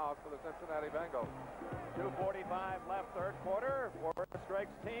timeout for the Cincinnati Bengals. 2:45 left third quarter. Forrest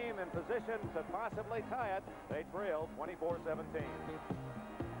Drake's team in position to possibly tie it. They trail 24-17.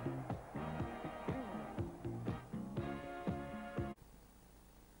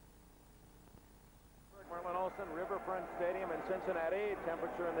 Merlin Olsen, Riverfront Stadium in Cincinnati.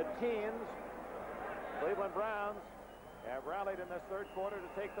 Temperature in the teens. Cleveland Browns have rallied in this third quarter to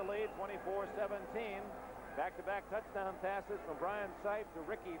take the lead, 24-17. Back-to-back touchdown passes from Brian Sipe to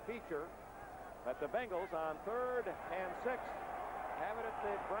Ricky Feature. But the Bengals on 3rd and 6th have it at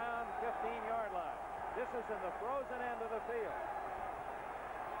the Brown 15-yard line. This is in the frozen end of the field.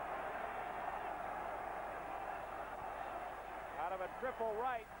 Out of a triple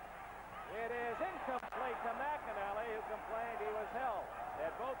right. It is incomplete to McAnally, who complained he was held.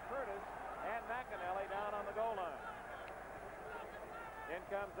 Had both Curtis and McAnally down on the goal line. In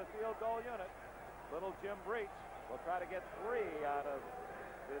comes the field goal unit. Little Jim Breach will try to get 3 out of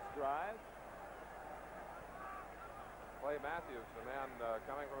this drive. Clay Matthews, the man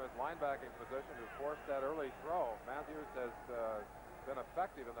coming from his linebacking position who forced that early throw. Matthews has been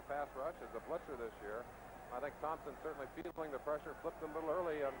effective in the pass rush as a blitzer this year. I think Thompson certainly feeling the pressure, flipped a little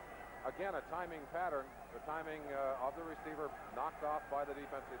early, and again a timing pattern. The timing of the receiver knocked off by the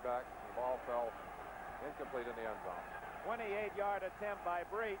defensive back. The ball fell incomplete in the end zone. 28-yard attempt by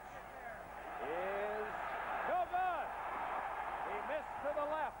Breach is no good. He missed to the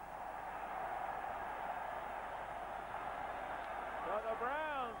left. So the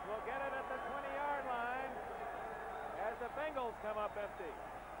Browns will get it at the 20-yard line as the Bengals come up empty.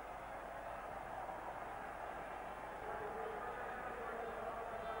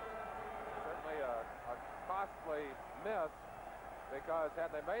 Certainly a costly miss, because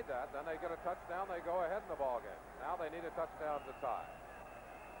had they made that, then they get a touchdown, they go ahead in the ball game. Now they need a touchdown to tie.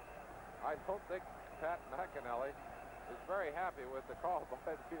 I don't think Pat McAnally is very happy with the call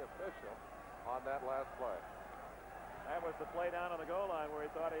by the official on that last play. That was the play down on the goal line where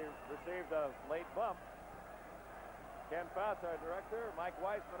he thought he received a late bump. Ken Fouts, our director. Mike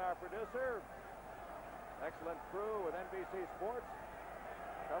Weissman, our producer. Excellent crew with NBC Sports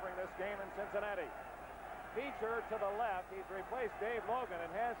covering this game in Cincinnati. Feature to the left. He's replaced Dave Logan,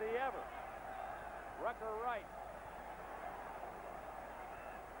 and has he ever? Rucker right.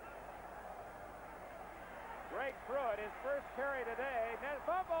 Greg Pruitt, his first carry today. Net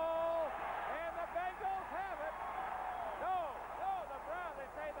fumble, and the Bengals have it. No, the Browns, they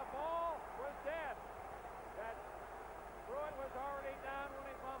say the ball was dead. That Pruitt was already down when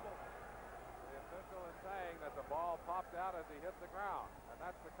he fumbled. The official is saying that the ball popped out as he hit the ground, and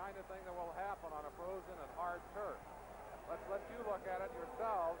that's the kind of thing that will happen on a frozen and hard turf. Let's let you look at it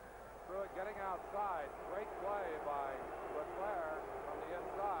yourselves. Pruitt getting outside. Great play by Leclerc from the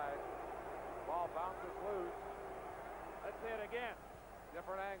inside. Ball bounces loose. Let's see it again.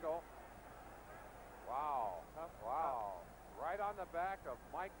 Different angle. Wow. Wow. Right on the back of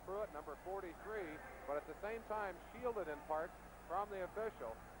Mike Pruitt, number 43, but at the same time shielded in part from the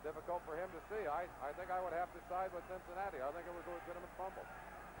official. Difficult for him to see. I think I would have to side with Cincinnati. I think it was a legitimate fumble.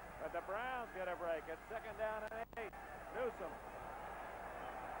 But the Browns get a break. It's 2nd down and 8. Newsom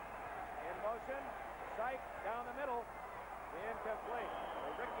in motion. Sipe down the middle. Incomplete.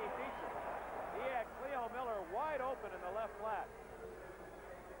 Ricky Feature. He had Cleo Miller wide open in the left flat.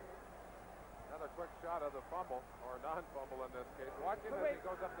 Another quick shot of the fumble, or non-fumble in this case. Watch him as he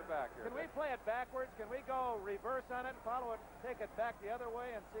goes up the back here. Can we play it backwards? Can we go reverse on it and follow it, take it back the other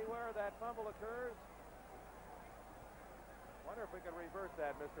way and see where that fumble occurs? Wonder if we can reverse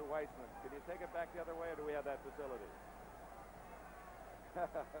that, Mr. Weissman. Can you take it back the other way, or do we have that facility?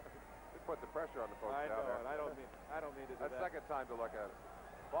 We put the pressure on the folks down there. I don't mean to do that. That's second time to look at it.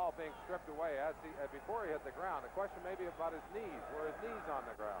 Ball being stripped away before he hit the ground. The question may be about his knees. Were his knees on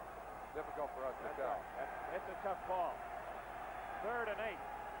the ground? Difficult for us to tell. Right. It's a tough ball. 3rd and 8.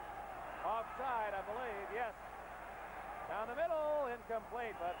 Offside, I believe. Yes. Down the middle,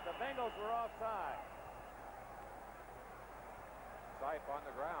 incomplete, but the Bengals were offside. Sipe on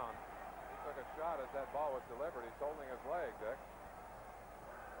the ground. He took a shot as that ball was delivered. He's holding his leg, Dick.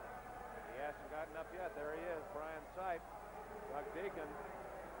 He hasn't gotten up yet. There he is, Brian Sipe. Doug Deacon.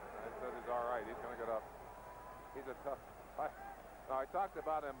 I said he's all right. He's going to get up. He's a tough. I talked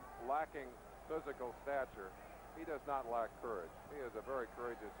about him lacking physical stature. He does not lack courage. He is a very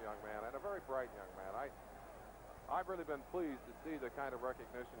courageous young man and a very bright young man. I've really been pleased to see the kind of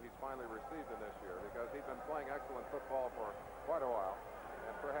recognition he's finally received in this year, because he's been playing excellent football for quite a while,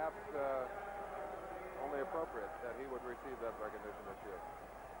 and perhaps only appropriate that he would receive that recognition this year.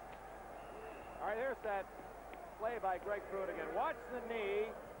 All right, here's that play by Greg Pruitt again. Watch the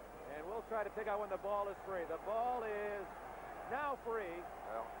knee, and we'll try to pick out when the ball is free. The ball is now free.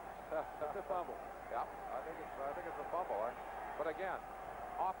 Well, it's a fumble. Yeah, I think it's a fumble. But again,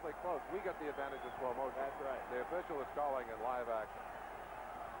 awfully close. We get the advantage of slow motion. That's right. The official is calling in live action.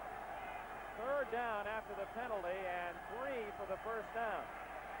 3rd down after the penalty, and 3 for the 1st down.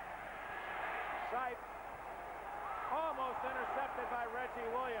 Sipe almost intercepted by Reggie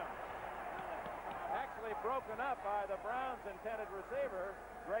Williams. Actually broken up by the Browns' intended receiver,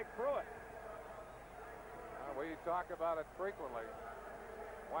 Greg Pruitt. We talk about it frequently.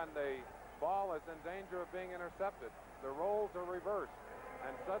 When the ball is in danger of being intercepted, the roles are reversed,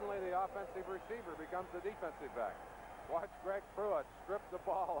 and suddenly the offensive receiver becomes the defensive back. Watch Greg Pruitt strip the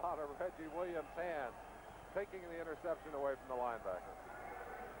ball out of Reggie Williams' hands, taking the interception away from the linebacker.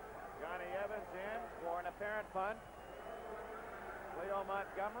 Johnny Evans in for an apparent punt. Leo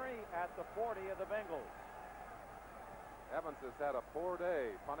Montgomery at the 40 of the Bengals. Evans has had a poor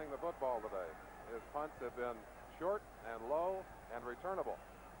day punting the football today. His punts have been short and low and returnable.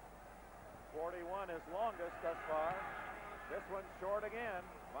 41 is longest thus far. This one's short again.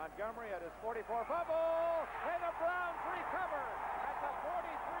 Montgomery at his 44 fumble, and the Browns recover at the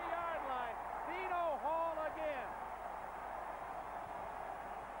 43-yard line. Dino Hall again.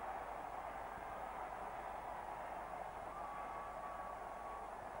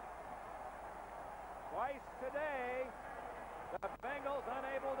 Twice today, the Bengals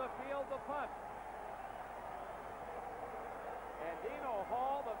unable to field the punt. And Dino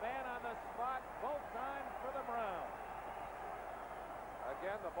Hall, the man on the spot, both times for the Browns.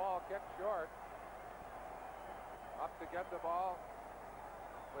 Again, the ball kicked short. Up to get the ball.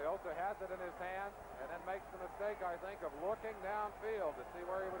 Leota has it in his hand and then makes the mistake, I think, of looking downfield to see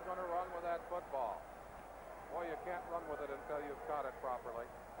where he was going to run with that football. Boy, you can't run with it until you've caught it properly.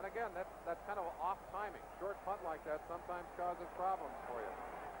 And again, that's kind of off timing. Short punt like that sometimes causes problems for you.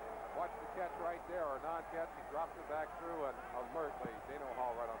 Watch the catch right there, or non-catch. He drops it back through, and alertly, Dino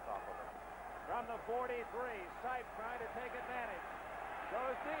Hall right on top of it. From the 43, Sipe trying to take advantage.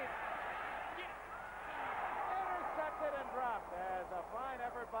 Goes deep. Intercepted and dropped as a fine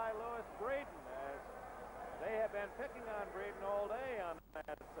effort by Lewis Breeden, as they have been picking on Breeden all day on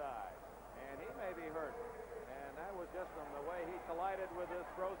that side. And he may be hurt. And that was just from the way he collided with this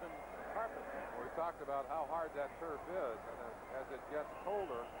frozen carpet. We talked about how hard that turf is, and as it gets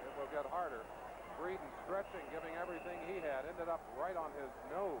colder, it will get harder. Breeden stretching, giving everything he had, ended up right on his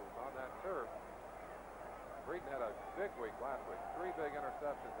nose on that turf. Breeden had a big week last week. 3 big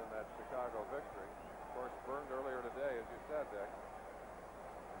interceptions in that Chicago victory. Of course, burned earlier today, as you said, Dick.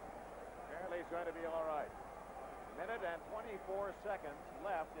 Apparently he's going to be all right. Minute and 24 seconds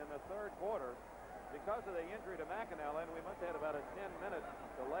left in the third quarter. Because of the injury to McAnally, we must have had about a 10-minute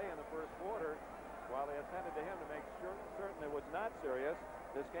delay in the first quarter while they attended to him to make certain it was not serious.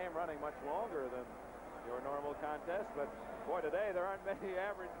 This game running much longer than your normal contest, but boy, today there aren't many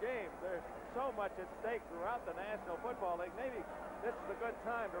average games. There's so much at stake throughout the National Football League. Maybe this is a good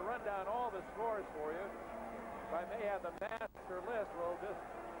time to run down all the scores for you. If I may have the master list, we'll just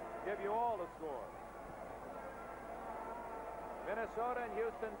give you all the scores. Minnesota and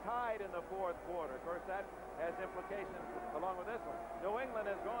Houston tied in the fourth quarter. Of course, that has implications along with this one. New England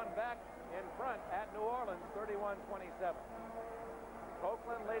has gone back in front at New Orleans, 31-27.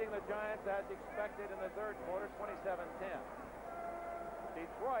 Oakland leading the Giants as expected in the third quarter, 27-10.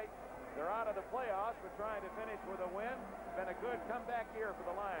 Detroit, they're out of the playoffs, but trying to finish with a win. It's been a good comeback year for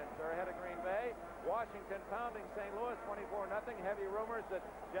the Lions. They're ahead of Green Bay. Washington pounding St. Louis 24-0. Heavy rumors that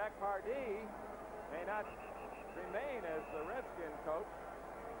Jack Pardee may not remain as the Redskin coach.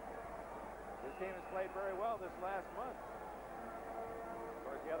 His team has played very well this last month. Of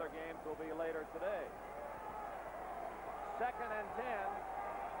course, the other games will be later today. 2nd and 10.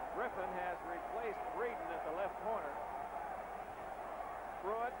 Griffin has replaced Breeden at the left corner.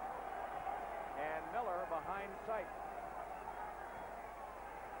 Pruitt and Miller behind Sipe.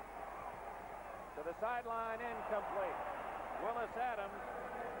 To the sideline, incomplete. Willis Adams,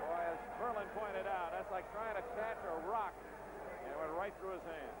 boy, as Merlin pointed out, that's like trying to catch a rock, and it went right through his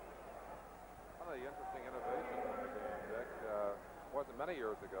hand. One of the interesting innovations in the game, Dick, wasn't many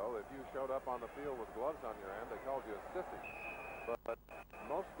years ago. If you showed up on the field with gloves on your hand, they called you a sissy. But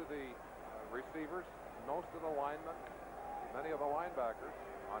most of the receivers, most of the linemen, many of the linebackers,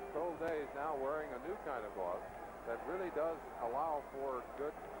 on cold days now wearing a new kind of glove that really does allow for a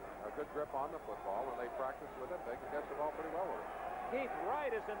good grip on the football. When they practice with it, they can catch the ball pretty well with it. Keith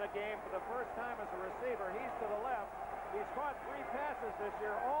Wright is in the game for the first time as a receiver. He's to the left. He's caught 3 passes this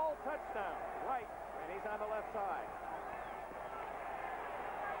year, all touchdowns. Wright, and he's on the left side.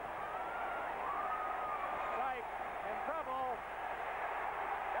 Sipe in trouble.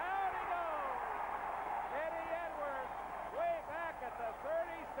 Down he goes. Eddie Edwards way back at the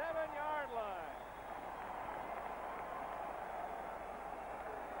 37-yard line.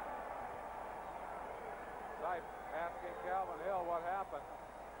 Sipe asking Calvin Hill what happened.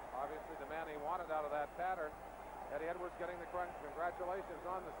 Obviously the man he wanted out of that pattern. Eddie Edwards getting the congratulations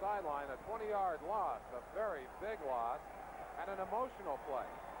on the sideline. A 20-yard loss, a very big loss, and an emotional play.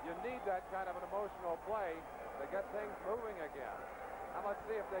 You need that kind of an emotional play to get things moving again. Now let's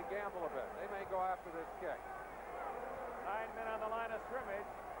see if they gamble a bit. They may go after this kick. 9 men on the line of scrimmage.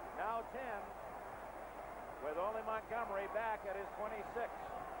 Now 10. With only Montgomery back at his 26.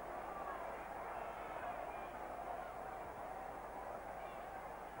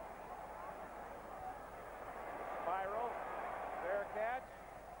 Spiral. Fair catch.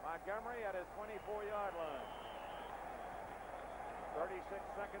 Montgomery at his 24-yard line. 36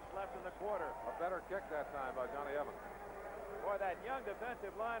 seconds left in the quarter. A better kick that time by Johnny Evans. Boy, that young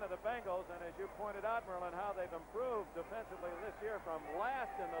defensive line of the Bengals, and as you pointed out, Merlin, how they've improved defensively this year from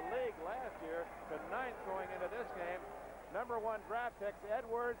last in the league last year to 9th going into this game. Number 1 draft picks,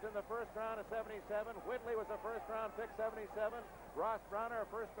 Edwards in the first round of 77. Whitley was a first-round pick, 77. Ross Browner, a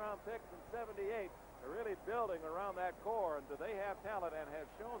first-round pick in 78. They're really building around that core, and do they have talent, and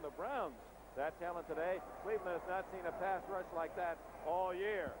have shown the Browns that talent today. Cleveland has not seen a pass rush like that all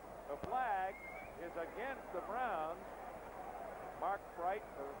year. The flag is against the Browns. Mark Bright,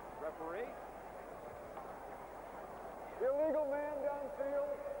 the referee. Illegal man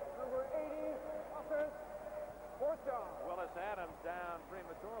downfield, number 80, offense, 4th down. Willis Adams down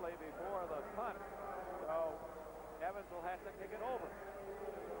prematurely before the punt, so Evans will have to kick it over.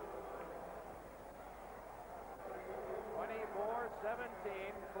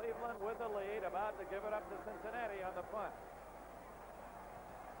 24-17, Cleveland with the lead, about to give it up to Cincinnati on the punt.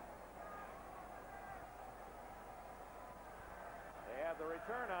 They have the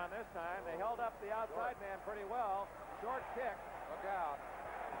return on this time. They held up the outside man pretty well. Short kick. Look out.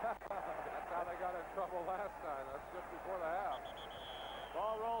 That's how they got in trouble last time. That's just before the half.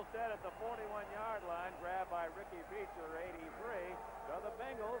 Ball rolls dead at the 41-yard line. Grabbed by Ricky Beecher, 83. So the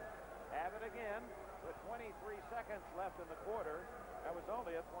Bengals have it again with 23 seconds left in the quarter. That was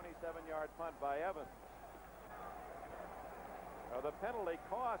only a 27-yard punt by Evans. So the penalty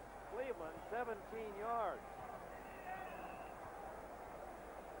cost Cleveland 17 yards.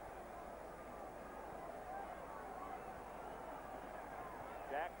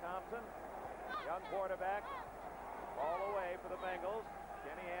 Jack Thompson, young quarterback, ball away for the Bengals.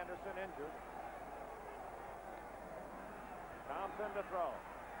 Kenny Anderson injured. Thompson to throw.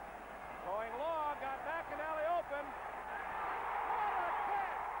 Going long, got McAnally open. What a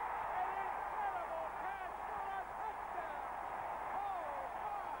catch! An incredible catch for a touchdown! Oh,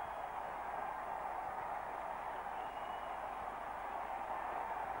 my!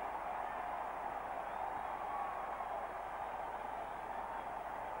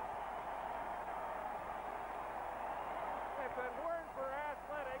 If it weren't for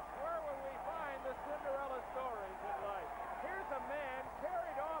athletics, where would we find the Cinderella stories in life? Here's a man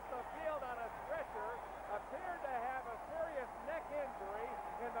carried off the field on a stretcher, appeared to have a serious neck injury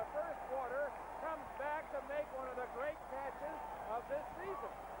in the first quarter, comes back to make one of the great catches of this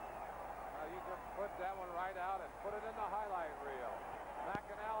season. You just put that one right out and put it in the highlight reel.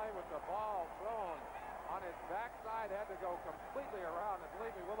 McAnally with the ball thrown on his backside had to go completely around, and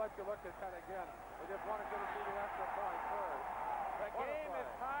believe me, we'll let you look at that again. We just wanted you to see the extra point first. The game is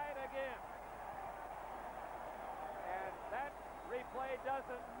tied again. And that replay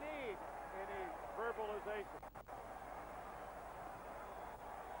doesn't need any verbalization.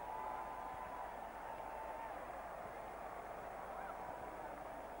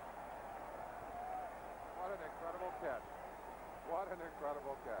 What an incredible catch. What an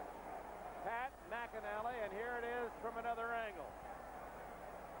incredible catch. Pat McAnally, and here it is from another angle.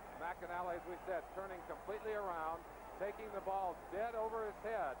 McAnally, as we said, turning completely around, taking the ball dead over his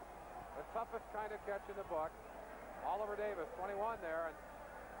head. The toughest kind of catch in the book. Oliver Davis, 21 there, and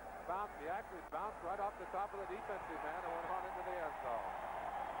he actually bounced right off the top of the defensive man and went on into the end zone.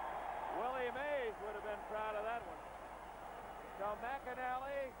 Willie Mays would have been proud of that one. So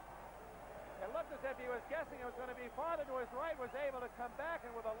McAnally, it looked as if he was guessing it was going to be farther to his right, was able to come back and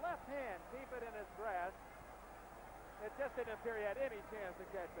with a left hand keep it in his grasp. It just didn't appear he had any chance to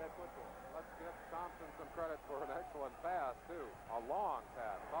catch that football. Let's give Thompson some credit for an excellent pass, too. A long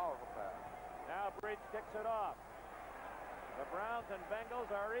pass, powerful pass. Now Bridge kicks it off. The Browns and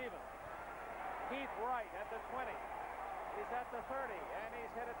Bengals are even. Keith Wright at the 20. He's at the 30, and he's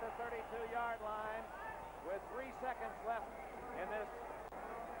hit at the 32-yard line with 3 seconds left in this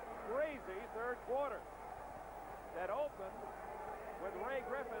crazy third quarter that opened with Ray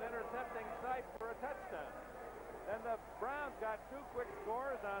Griffin intercepting Sipe for a touchdown. Then the Browns got 2 quick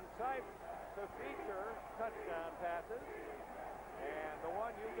scores on Sipe to feature touchdown passes, and the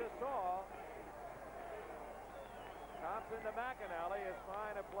one you just saw, Thompson to McAnally, as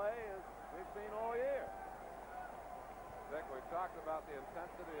fine a play as we've seen all year. Dick, we've talked about the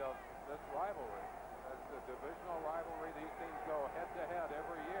intensity of this rivalry. It's a divisional rivalry. These teams go head-to-head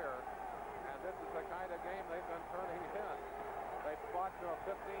every year, and this is the kind of game they've been turning in. They fought to a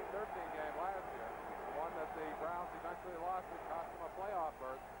 15-13 game last year, one that the Browns eventually lost, which cost them a playoff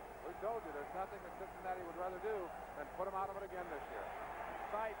berth. We told you there's nothing that Cincinnati would rather do than put them out of it again this year.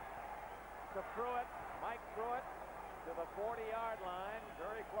 Sipe to Pruitt, Mike Pruitt to the 40-yard line,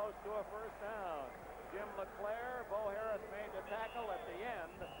 very close to a first down. Jim LeClaire, Bo Harris made the tackle at the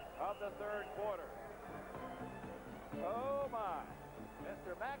end of the third quarter. Oh my,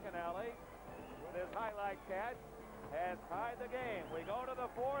 Mr. McAnally with his highlight catch has tied the game. We go to the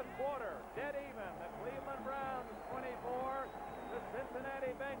fourth quarter, dead even. The Cleveland Browns 24, the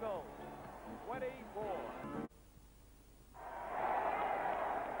Cincinnati Bengals 24.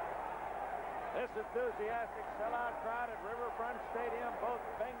 This enthusiastic sellout crowd at Riverfront Stadium, both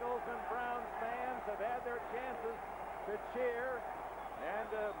Bengals and Browns fans have had their chances to cheer and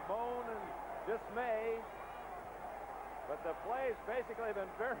to moan and dismay. But the play's basically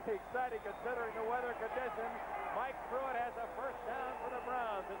been very exciting considering the weather conditions. Mike Pruitt has a first down for the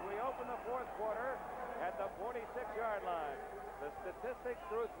Browns as we open the fourth quarter at the 46-yard line. The statistics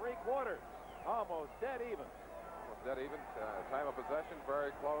through 3 quarters, almost dead even. Well, dead even. Time of possession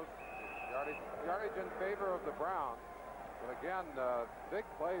very close. Yardage in favor of the Browns. But again, big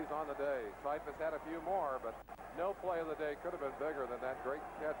plays on the day. Sipe has had a few more, but no play of the day could have been bigger than that great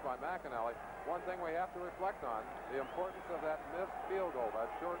catch by McAnally. One thing we have to reflect on, the importance of that missed field goal,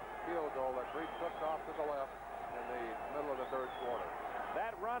 that short field goal that Breach took off to the left in the middle of the third quarter.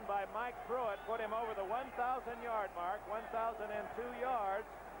 That run by Mike Pruitt put him over the 1,000-yard mark, 1,002 yards,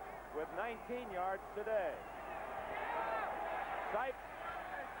 with 19 yards today. Sipe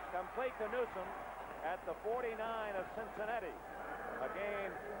complete to Newsom at the 49 of Cincinnati, a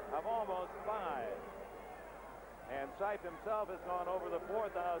gain of almost 5. And Sipe himself has gone over the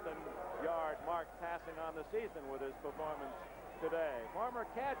 4,000-yard mark passing on the season with his performance today. Former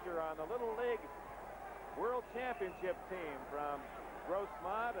catcher on the Little League World Championship team from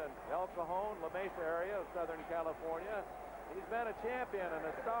Grossmont and El Cajon, La Mesa area of Southern California. He's been a champion and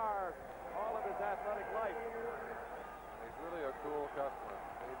a star all of his athletic life. He's really a cool customer.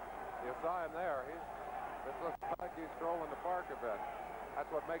 You saw him there. It looks like he's strolling the park a bit. That's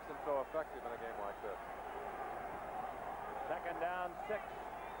what makes him so effective in a game like this. Second down, 6.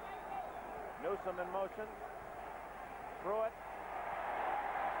 Newsom in motion. Pruitt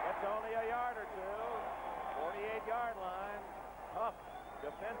gets only a yard or two. 48-yard line. Tough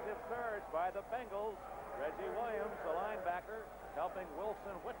defensive surge by the Bengals. Reggie Williams, the linebacker, helping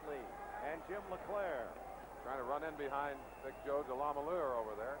Wilson Whitley and Jim LeClaire. Trying to run in behind Big Joe DeLamalure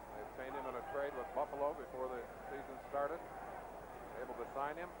over there. They obtained him in a trade with Buffalo before the season started. Able to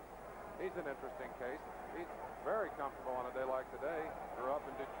sign him. He's an interesting case. He's very comfortable on a day like today. Grew up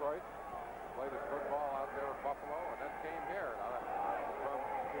in Detroit, played his football out there in Buffalo, and then came here. From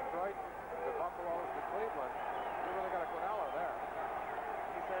Detroit to Buffalo to Cleveland, you really got a Quinella there.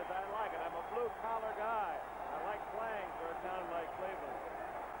 He says, I like it. I'm a blue-collar guy. I like playing for a town like Cleveland.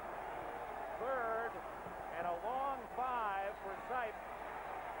 Third and a long 5 for Sipe.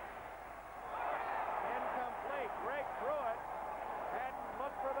 Incomplete. Greg Pruitt hadn't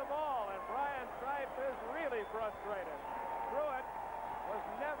looked for the ball, and Brian Sipe is really frustrated. Pruitt was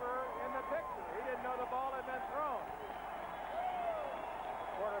never in the picture. He didn't know the ball had been thrown.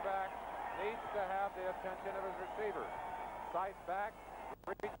 Quarterback needs to have the attention of his receiver. Sight back,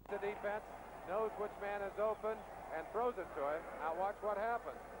 reads the defense, knows which man is open, and throws it to him. Now watch what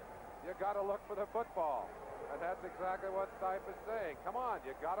happens. You got to look for the football. And that's exactly what Sipe is saying. Come on,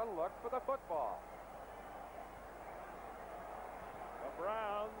 you got to look for the football. The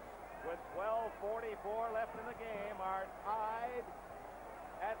Browns, with 12:44 left in the game, are tied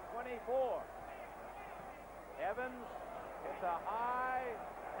at 24. Evans hits a high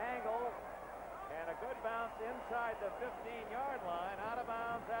angle and a good bounce inside the 15-yard line, out of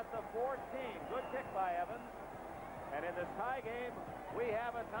bounds at the 14. Good kick by Evans. And in this tie game, we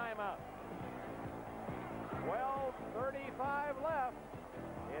have a timeout. 12:35 left.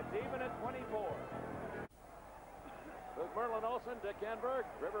 It's even at 24. With Merlin, Olsen, Dick Enberg,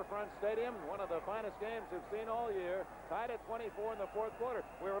 Riverfront Stadium, one of the finest games we've seen all year, tied at 24 in the fourth quarter.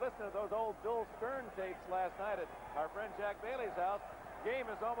 We were listening to those old Bill Stern tapes last night at our friend Jack Bailey's house. Game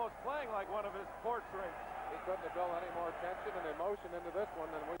is almost playing like one of his portraits. He couldn't have built any more tension and emotion into this one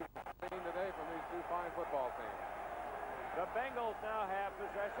than we've seen today from these two fine football teams. The Bengals now have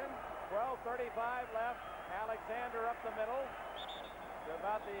possession. 12:35 left. Alexander up the middle to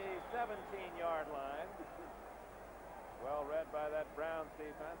about the 17-yard line. Well read by that Browns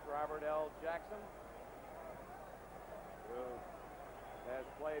defense. Robert L. Jackson, who has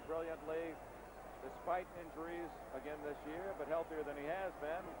played brilliantly despite injuries again this year, but healthier than he has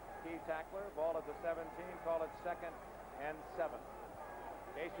been. Key tackler. Ball at the 17. Call it 2nd and 7.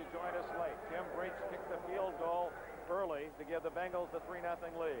 In case you joined us late, Tim Breach kicked the field goal early to give the Bengals the 3-0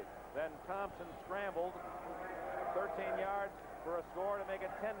 lead. Then Thompson scrambled 13 yards for a score to make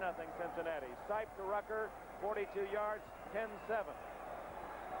it 10-0 Cincinnati. Sipe to Rucker, 42 yards, 10-7.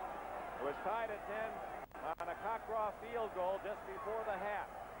 It was tied at 10 on a Cockcroft field goal just before the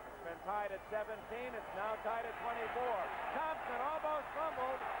half. It's been tied at 17. It's now tied at 24. Thompson almost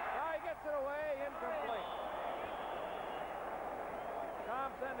fumbled. Now he gets it away, incomplete.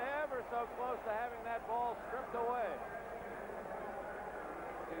 Thompson ever so close to having that ball stripped away.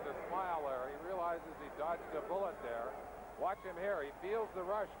 See the smile there. He realizes he dodged a bullet there. Watch him here. He feels the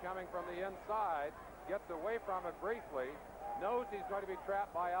rush coming from the inside, gets away from it briefly, knows he's going to be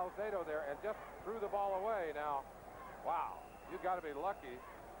trapped by Alzado there, and just threw the ball away. Now, wow, you've got to be lucky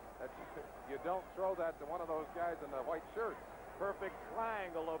that you don't throw that to one of those guys in the white shirts. Perfect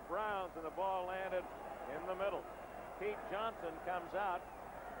triangle of Browns, and the ball landed in the middle. Pete Johnson comes out.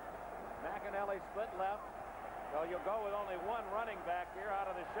 McAnally split left. So you'll go with only one running back here out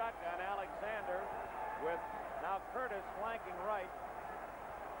of the shotgun, Alexander, with now Curtis flanking right.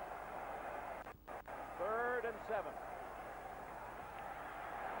 3rd and 7.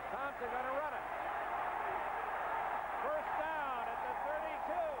 Thompson going to run it. First down at the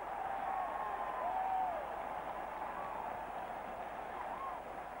 32.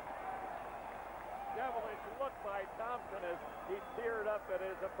 Devilish look by Thompson as he teared up at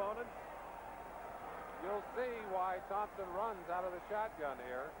his opponent. You'll see why Thompson runs out of the shotgun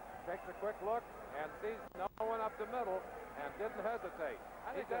here. Takes a quick look and sees no one up the middle and didn't hesitate.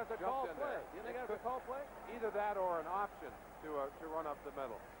 I think that's a call play. You think that's a call play? Either that or an option to run up the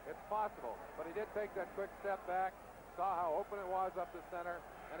middle. It's possible, but he did take that quick step back, saw how open it was up the center,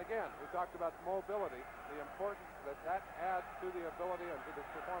 and again, we talked about mobility, the importance that adds to the ability and to the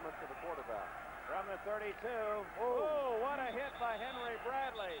performance of the quarterback. From the 32, oh, what a hit by Henry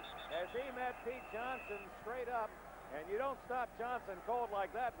Bradley as he met Pete Johnson straight up, and you don't stop Johnson cold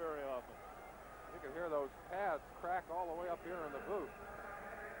like that very often. You can hear those pads crack all the way up here in the booth.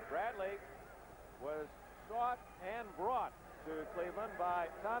 Bradley was sought and brought to Cleveland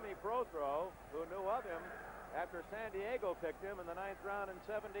by Tommy Prothro, who knew of him after San Diego picked him in the 9th round in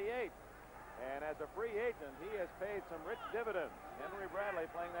 '78. And as a free agent, he has paid some rich dividends. Henry Bradley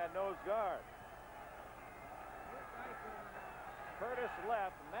playing that nose guard. Curtis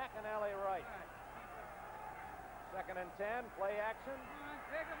left, McAnally right. 2nd and 10, play action.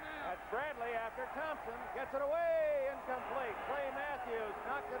 That's Bradley after Thompson. Gets it away, incomplete. Clay Matthews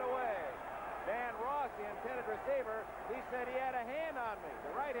knocked it away. Dan Ross, the intended receiver, he said he had a hand on me.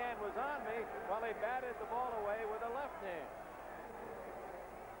 The right hand was on me while he batted the ball away with the left hand.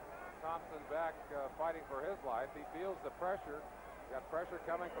 Thompson back fighting for his life. He feels the pressure. Got pressure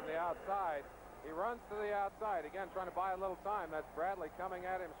coming from the outside. He runs to the outside. Again, trying to buy a little time. That's Bradley coming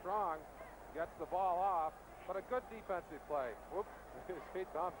at him strong. Gets the ball off. But a good defensive play. Whoops. Pete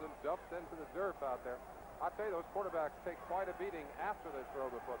Thompson jumps into the dirt out there. I'll tell you, those quarterbacks take quite a beating after they throw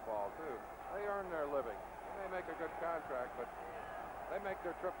the football, too. They earn their living. They may make a good contract, but they make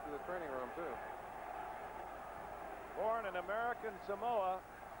their trips to the training room, too. Born in American Samoa,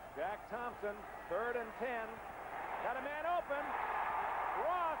 Jack Thompson, 3rd and 10. Got a man open.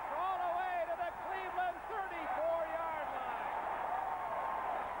 Ross all the way to the Cleveland 34-yard line.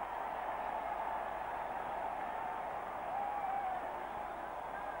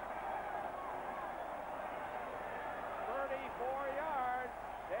 34 yards,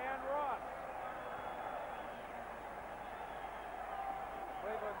 Dan Ross.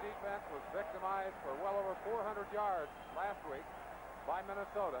 Cleveland defense was victimized for well over 400 yards last week by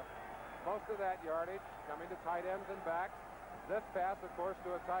Minnesota. Most of that yardage coming to tight ends and backs. This pass, of course,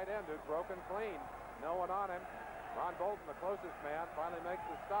 to a tight end who's broken clean. No one on him. Ron Bolton, the closest man, finally makes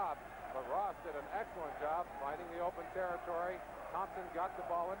the stop. But Ross did an excellent job finding the open territory. Thompson got the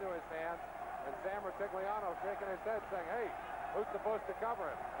ball into his hands. And Sam Rutigliano shaking his head saying, hey, who's supposed to cover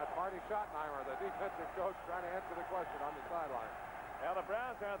him? That's Marty Schottenheimer, the defensive coach, trying to answer the question on the sideline. Now, the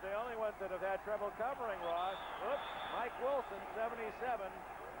Browns aren't the only ones that have had trouble covering Ross. Oops, Mike Wilson, 77,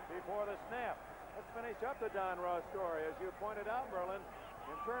 before the snap. Let's finish up the Don Ross story. As you pointed out, Merlin,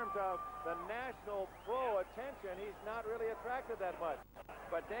 in terms of the national pro attention, he's not really attracted that much.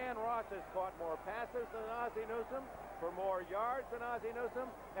 But Dan Ross has caught more passes than Ozzie Newsome, for more yards than Ozzie Newsome,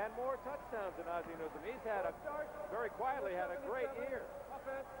 and more touchdowns than Ozzie Newsome. He's had very quietly had a great year.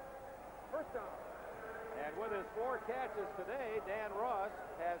 Offense, 1st down. And with his 4 catches today, Dan Ross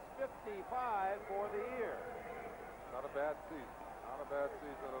has 55 for the year. Not a bad season. Not a bad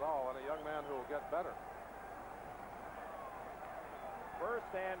season at all, and a young man who will get better.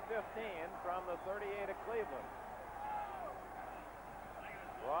 1st and 15 from the 38 of Cleveland.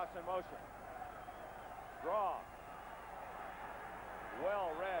 Ross in motion. Draw.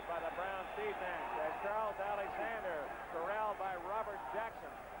 Well read by the Browns defense as Charles Alexander corralled by Robert Jackson.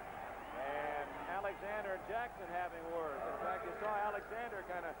 And Alexander and Jackson having words. In fact, you saw Alexander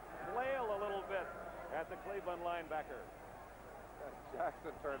kind of flail a little bit at the Cleveland linebacker.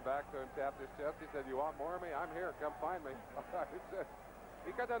 Jackson turned back to him, tapped his chest. He said, you want more of me? I'm here. Come find me.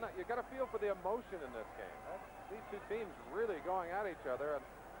 You got to feel for the emotion in this game. These two teams really going at each other. And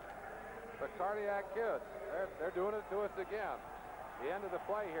the cardiac kids, they're doing it to us again. The end of the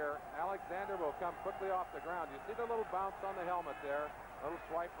play here, Alexander will come quickly off the ground. You see the little bounce on the helmet there. A little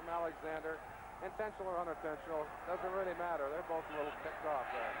swipe from Alexander. Intentional or unintentional, doesn't really matter. They're both a little ticked off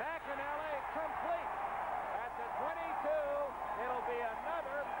there. McAnally complete at the 22. It'll be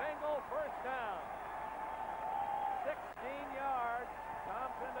another Bengal 1st down. 16 yards.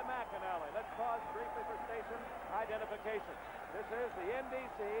 Thompson to McAnally. Let's pause briefly for station identification. This is the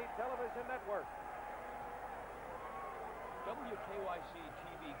NBC Television Network.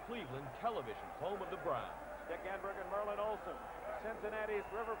 WKYC-TV Cleveland Television, home of the Browns. Dick Enberg and Merlin Olsen. Cincinnati's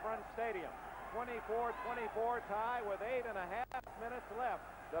Riverfront Stadium. 24-24 tie with 8.5 minutes left.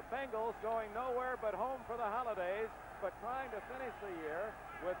 The Bengals going nowhere but home for the holidays, but trying to finish the year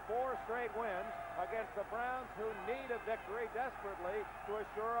with 4 straight wins against the Browns, who need a victory desperately to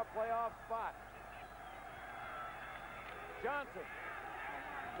assure a playoff spot. Johnson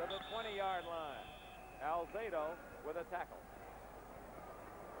to the 20-yard line. Alzado with a tackle.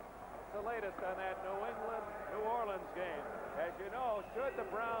 That's the latest on that New Orleans game. As you know, should the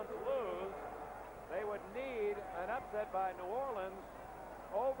Browns lose, they would need an upset by New Orleans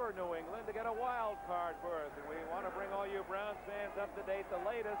over New England to get a wild card berth. And we want to bring all you Browns fans up to date. The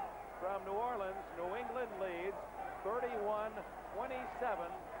latest from New Orleans. New England leads 31-27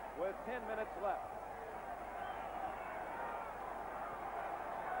 with 10 minutes left.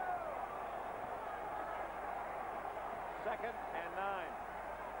 Second and 9.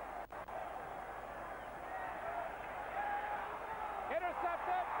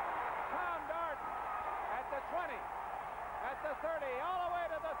 Intercepted. Tom Darden at the 20, at the 30, all the way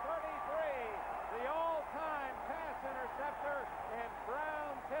to the 33. The all-time pass interceptor in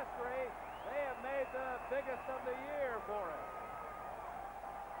Browns history. They have made the biggest of the year for him.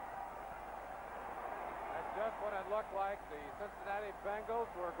 That's just what it looked like. The Cincinnati Bengals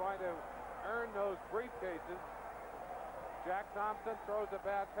were going to earn those briefcases. Jack Thompson throws a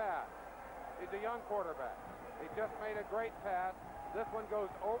bad pass. He's a young quarterback. He just made a great pass. This one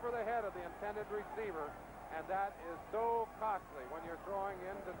goes over the head of the intended receiver, and that is so costly when you're throwing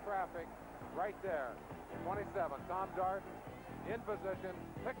into traffic right there. 27, Tom Darden in position,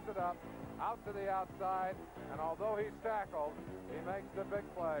 picks it up, out to the outside, and although he's tackled, he makes the big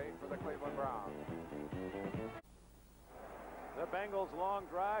play for the Cleveland Browns. The Bengals' long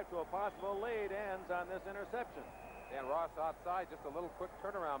drive to a possible lead ends on this interception. And Ross outside, just a little quick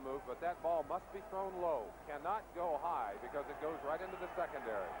turnaround move, but that ball must be thrown low. Cannot go high because it goes right into the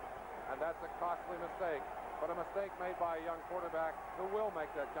secondary. And that's a costly mistake, but a mistake made by a young quarterback who will make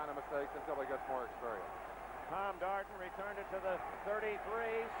that kind of mistake until he gets more experience. Tom Darden returned it to the 33.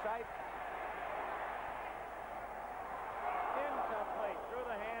 Sipe. Incomplete through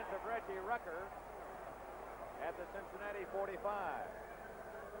the hands of Reggie Rucker at the Cincinnati 45.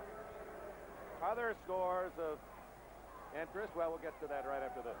 Other scores of interest, well, we'll get to that right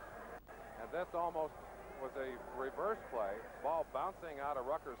after this. And this almost was a reverse play. Ball bouncing out of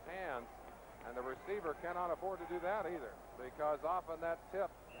Rucker's hands, and the receiver cannot afford to do that either, because often that tip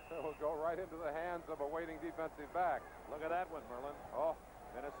will go right into the hands of a waiting defensive back. Look at that one, Merlin. Oh,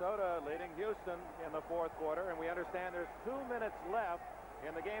 Minnesota leading Houston in the fourth quarter, and we understand there's 2 minutes left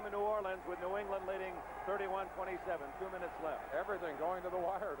in the game in New Orleans with New England leading 31-27. 2 minutes left. Everything going to the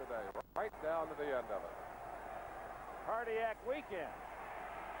wire today, right down to the end of it. Cardiac weekend.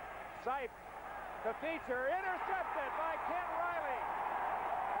 Sipe to feature, intercepted by Ken Riley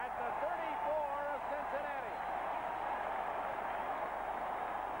at the 34 of Cincinnati.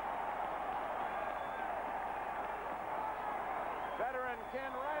 Veteran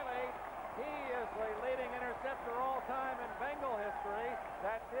Ken Riley, he is the leading interceptor all time in Bengal history.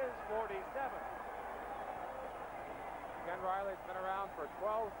 That's his 47. Ken Riley's been around for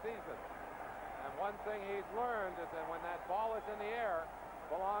 12 seasons. And one thing he's learned is that when that ball is in the air,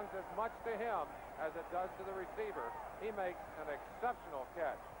 belongs as much to him as it does to the receiver. He makes an exceptional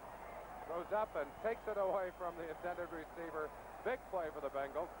catch. Goes up and takes it away from the intended receiver. Big play for the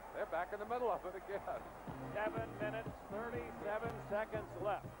Bengals. They're back in the middle of it again. 7 minutes, 37 seconds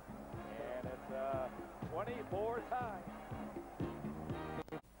left. And it's a 24 tie.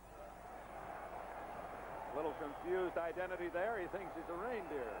 A little confused identity there. He thinks he's a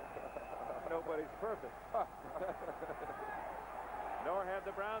reindeer. Nobody's perfect. Nor have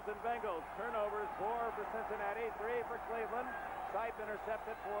the Browns and Bengals. Turnovers, 4 for Cincinnati, 3 for Cleveland. Sipe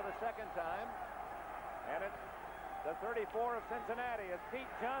intercepted for the second time. And it's the 34 of Cincinnati as Pete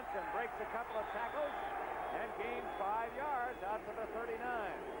Johnson breaks a couple of tackles and gains 5 yards out to the 39.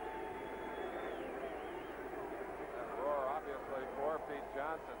 That roar, obviously, for Pete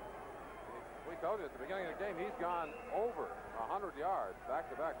Johnson. We told you at the beginning of the game, he's gone over 100 yards,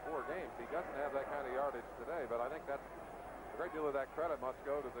 back-to-back 4 games. He doesn't have that kind of yardage today, but I think that's a great deal of that credit must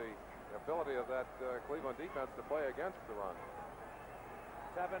go to the ability of that Cleveland defense to play against the run.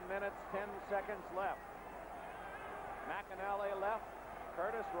 7 minutes, 10 seconds left. McAnally left,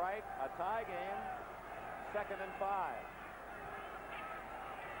 Curtis right, a tie game, 2nd and 5.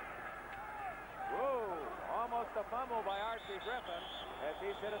 Whoa, almost a fumble by Archie Griffin as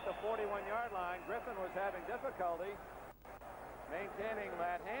he's hit at the 41-yard line. Griffin was having difficulty maintaining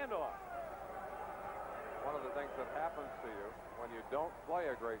that handoff. One of the things that happens to you when you don't play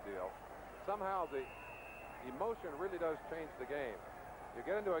a great deal, somehow the emotion really does change the game. You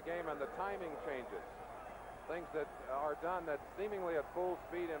get into a game and the timing changes. Things that are done that seemingly at full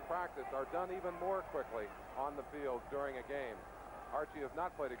speed in practice are done even more quickly on the field during a game. Archie has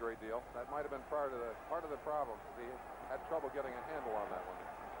not played a great deal. That might have been part of the problem. He had trouble getting a handle on that one.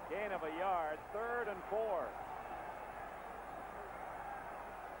 Gain of a yard, 3rd and 4.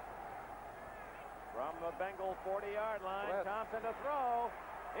 From the Bengal 40-yard line, Blitz. Thompson to throw.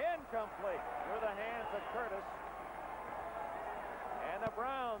 Incomplete through the hands of Curtis. And the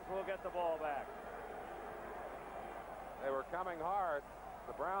Browns will get the ball back. They were coming hard.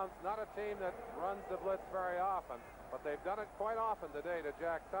 The Browns, not a team that runs the blitz very often, but they've done it quite often today to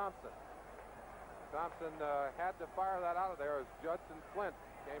Jack Thompson. Thompson had to fire that out of there as Judson Flint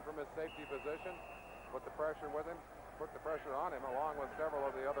came from his safety position, put the pressure with him, put the pressure on him, along with several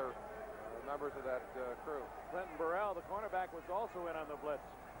of the other members of that crew. Clinton Burrell, the cornerback, was also in on the blitz.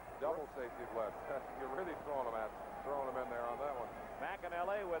 Double safety blitz. You're really throwing them in there on that one.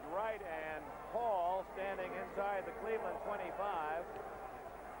 McAnally with Wright and Hall standing inside the Cleveland 25.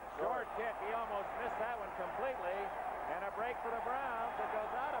 Short kick. He almost missed that one completely. And a break for the Browns. It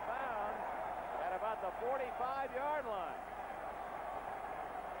goes out of bounds at about the 45-yard line.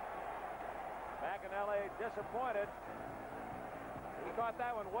 McAnally disappointed. He caught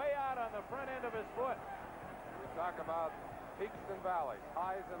that one way out on the front end of his foot. You talk about peaks and valleys,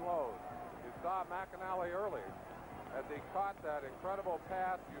 highs and lows. You saw McAnally early. As he caught that incredible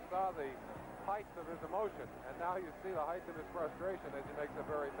pass, you saw the height of his emotion, and now you see the height of his frustration as he makes a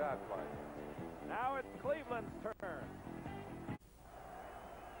very bad play. Now it's Cleveland's turn.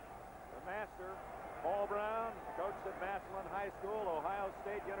 The master, Paul Brown, coached at Massillon High School, Ohio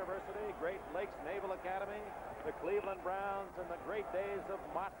State University, Great Lakes Naval Academy, the Cleveland Browns in the great days of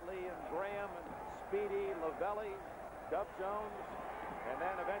Motley and Graham and Speedy, Lavelli, Dub Jones, and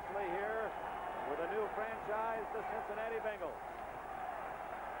then eventually here with a new franchise, the Cincinnati Bengals.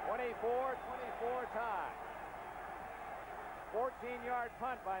 24-24 tie. 14-yard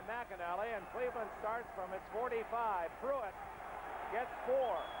punt by McAnally, and Cleveland starts from its 45. Pruitt gets 4.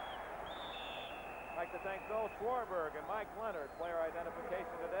 I'd like to thank Bill Schwarberg and Mike Leonard, player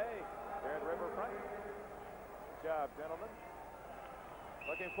identification today here at Riverfront. Good job, gentlemen.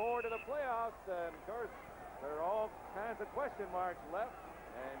 Looking forward to the playoffs, and of course, there are all kinds of question marks left.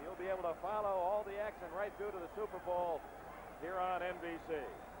 And you'll be able to follow all the action right through to the Super Bowl here on NBC.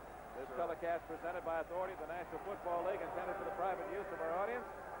 This telecast presented by authority of the National Football League, intended for the private use of our audience.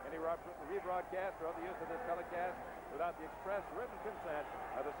 Any rebroadcast or other use of this telecast without the express written consent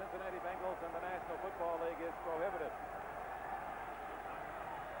of the Cincinnati Bengals and the National Football League is prohibited.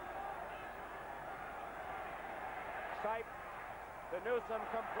 Sipe to Newsome,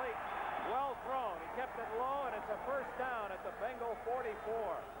 complete. Well thrown. He kept it low, and it's a first down at the Bengal 44.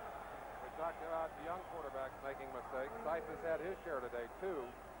 We talked about the young quarterbacks making mistakes. Sipe has had his share today, two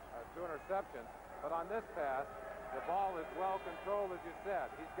interceptions. But on this pass, the ball is well controlled, as you said.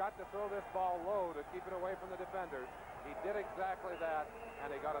 He's got to throw this ball low to keep it away from the defenders. He did exactly that,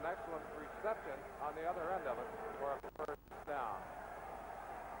 and he got an excellent reception on the other end of it for a first down.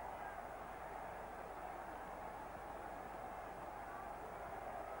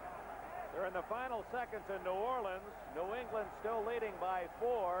 They're in the final seconds in New Orleans. New England still leading by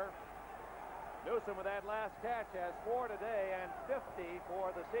 4. Newsome with that last catch has 4 today and 50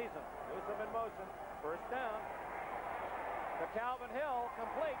 for the season. Newsome in motion. First down. To Calvin Hill,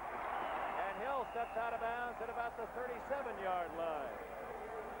 complete. And Hill steps out of bounds at about the 37-yard line.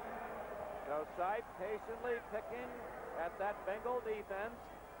 So Sipe patiently picking at that Bengal defense.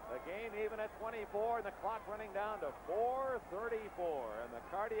 The game even at 24, and the clock running down to 4:34. And the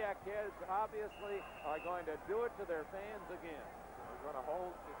cardiac kids obviously are going to do it to their fans again. They're going to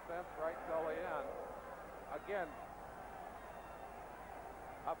hold suspense right till the end. Again,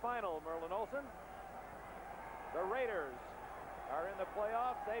 a final, Merlin Olsen. The Raiders are in the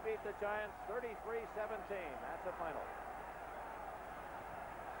playoffs. They beat the Giants 33-17. That's a final.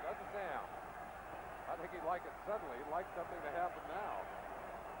 Doesn't sound. I think he'd like it suddenly. He'd like something to happen now.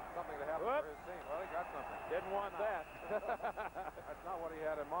 Something to happen for his team. Well, he got something. Didn't want that. That's not what he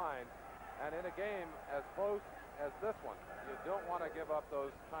had in mind. And in a game as close as this one, you don't want to give up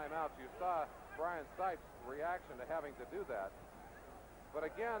those timeouts. You saw Brian Sipe's reaction to having to do that. But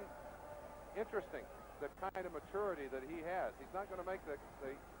again, interesting, the kind of maturity that he has. He's not going to make the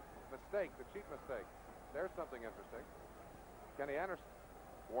mistake, the cheap mistake. There's something interesting. Kenny Anderson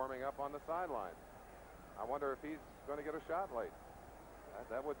warming up on the sideline. I wonder if he's going to get a shot late.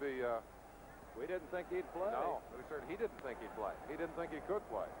 That would be... we didn't think he'd play. No, but he didn't think he'd play. He didn't think he could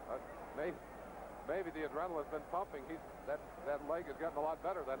play. Maybe the adrenaline's been pumping. That leg has gotten a lot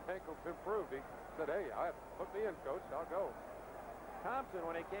better. That ankle's improved. He said, hey, put me in, coach. I'll go. Thompson,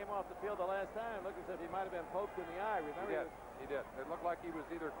 when he came off the field the last time, looked as if he might have been poked in the eye. Remember? He did. It looked like he was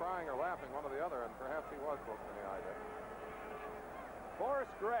either crying or laughing, one or the other, and perhaps he was poked in the eye there.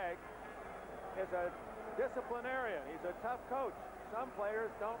 Forrest Gregg is a disciplinarian. He's a tough coach. Some players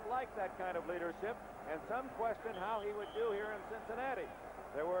don't like that kind of leadership, and some question how he would do here in Cincinnati.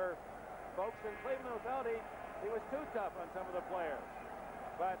 There were folks in Cleveland who felt he was too tough on some of the players.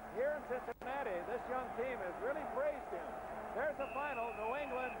 But here in Cincinnati, this young team has really praised him. There's the final. New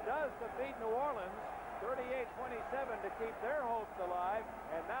England does defeat New Orleans 38-27 to keep their hopes alive.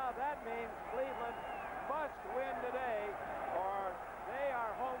 And now that means Cleveland must win today or they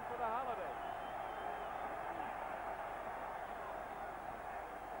are home for the holiday.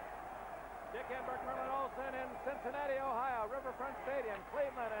 Dick Enberg, Merlin, Olsen in Cincinnati, Ohio, Riverfront Stadium.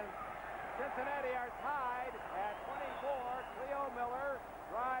 Cleveland and Cincinnati are tied at 24. Cleo Miller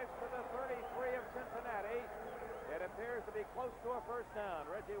drives to the 33 of Cincinnati. It appears to be close to a first down.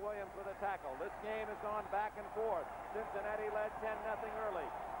 Reggie Williams with a tackle. This game has gone back and forth. Cincinnati led 10-0 early.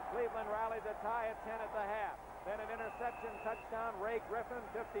 Cleveland rallied the tie at 10 at the half. Then an interception, touchdown. Ray Griffin,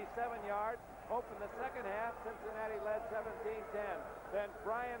 57 yards. Opened the second half. Cincinnati led 17-10. Then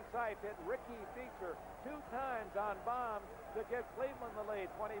Brian Sipe hit Ricky Feature 2 times on bombs to give Cleveland the lead,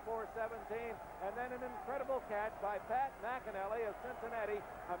 24-17. And then an incredible catch by Pat McAnally of Cincinnati.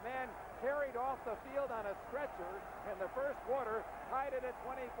 A man carried off the field on a stretcher in the first quarter, tied it at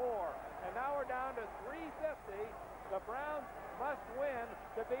 24. And now we're down to 3:50. The Browns must win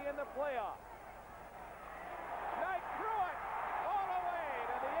to be in the playoffs. Knight threw it all the way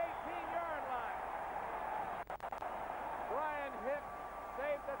to the 18-yard line. Brian Hicks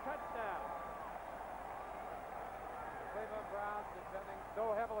saved the touchdown. The Cleveland Browns, depending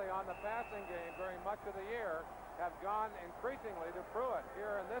so heavily on the passing game during much of the year, have gone increasingly to Pruitt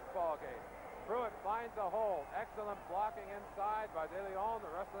here in this ball game. Pruitt finds a hole. Excellent blocking inside by De Leon,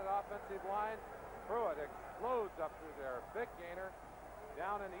 the rest of the offensive line. Pruitt explodes up through there. Big gainer,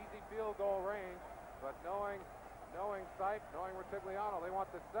 down in easy field goal range, but knowing Sipe, knowing Retigliano, they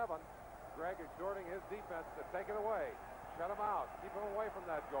want the 7. Greg exhorting his defense to take it away. Shut him out. Keep him away from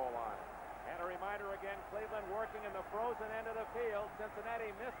that goal line. And a reminder again, Cleveland working in the frozen end of the field.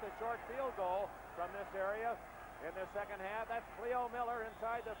 Cincinnati missed a short field goal from this area in the second half. That's Cleo Miller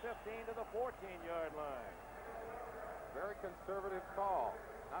inside the 15 to the 14-yard line. Very conservative call.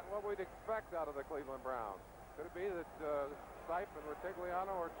 Not what we'd expect out of the Cleveland Browns. Could it be that Sipe and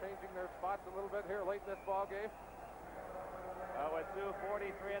Retigliano are changing their spots a little bit here late in this ball game? With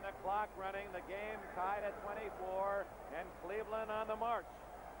 2:43 in the clock running, the game tied at 24, and Cleveland on the march.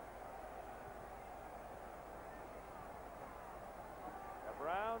 The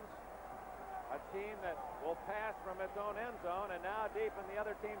Browns, a team that will pass from its own end zone, and now deep in the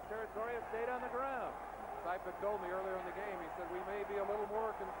other team's territory, have stayed on the ground. Sipe told me earlier in the game, he said, we may be a little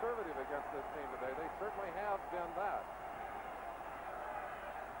more conservative against this team today. They certainly have been that.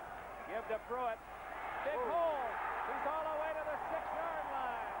 Give to Pruitt. Big hole. He's all the way to the 6-yard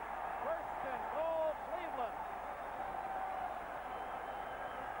line. First and goal, Cleveland.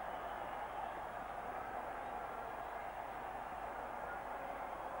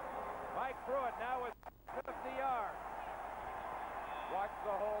 Mike Pruitt now with 50 yards. Watch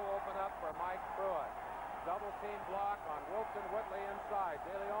the hole open up for Mike Pruitt. Double team block on Wilson Whitley inside.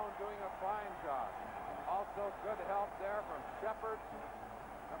 De Leon doing a fine job. Also good help there from Shepard.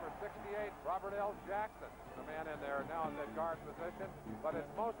 Number 68, Robert L. Jackson, the man in there now in the guard position. But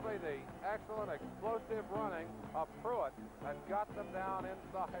it's mostly the excellent explosive running of Pruitt that got them down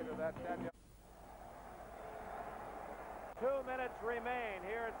inside of that 10-yard. 2 minutes remain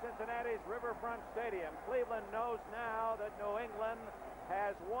here at Cincinnati's Riverfront Stadium. Cleveland knows now that New England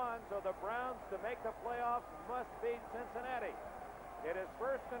has won, so the Browns, to make the playoffs, must beat Cincinnati. It is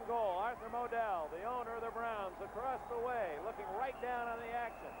first and goal. Arthur Modell, the owner of the Browns, across the way, looking right down on the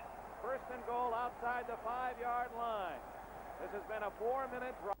action. First and goal outside the 5-yard line. This has been a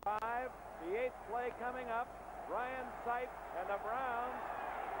 4-minute drive. The 8th play coming up. Brian Sipe and the Browns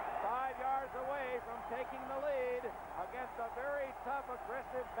 5 yards away from taking the lead against a very tough,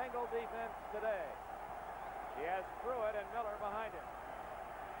 aggressive Bengal defense today. He has Pruitt and Miller behind him.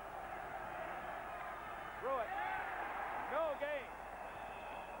 Pruitt, no gain.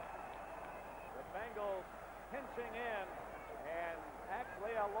 The Bengals pinching in, and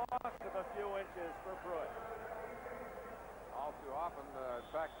actually a loss of a few inches for Pruitt. All too often, in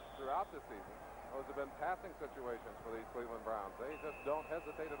fact, throughout the season, those have been passing situations for these Cleveland Browns. They just don't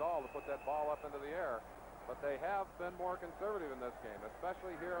hesitate at all to put that ball up into the air. But they have been more conservative in this game,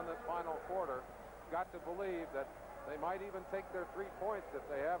 especially here in this final quarter. Got to believe that they might even take their 3 points if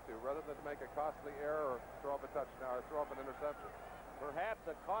they have to, rather than to make a costly error or throw up a touchdown or throw up an interception. Perhaps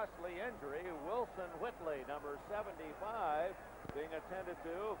a costly injury. Wilson Whitley, number 75, being attended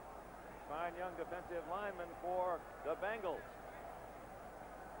to. Fine young defensive lineman for the Bengals.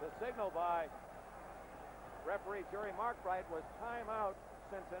 The signal by referee Jerry Markbright was timeout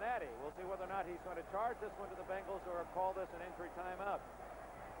Cincinnati. We'll see whether or not he's going to charge this one to the Bengals or call this an injury timeout.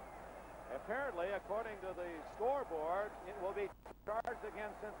 Apparently, according to the scoreboard, it will be charged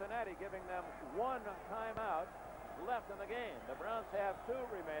against Cincinnati, giving them 1 timeout left in the game. The Browns have 2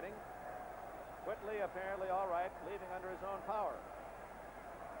 remaining. Whitley apparently all right, leaving under his own power.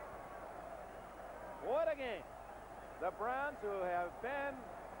 What a game. The Browns, who have been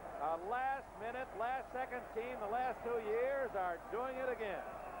a last-minute, last-second team the last 2 years, are doing it again.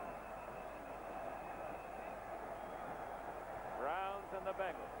 Browns and the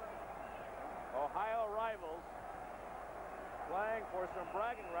Bengals. Ohio rivals playing for some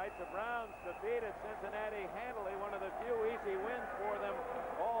bragging rights. The Browns defeated Cincinnati handily, one of the few easy wins for them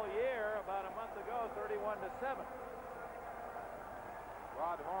all year about a month ago, 31-7.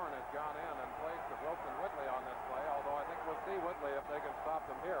 Rod Horn has gone in and placed the Wilson Whitley on this play, although I think we'll see Whitley if they can stop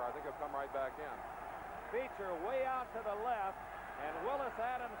them here. I think he'll come right back in. Feature way out to the left, and Willis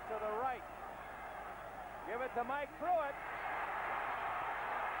Adams to the right. Give it to Mike Pruitt.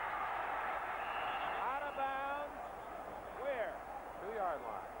 Out of bounds. Where? 2-yard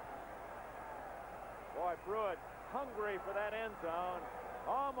line. Boy, Pruitt hungry for that end zone.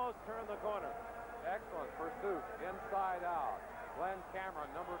 Almost turned the corner. Excellent pursuit. Inside out. Glenn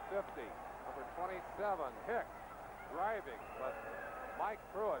Cameron, number 50. Number 27, Hicks, driving. But Mike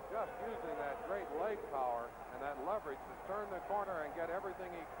Pruitt just using that great leg power and that leverage to turn the corner and get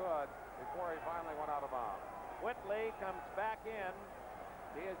everything he could before he finally went out of bounds. Whitley comes back in.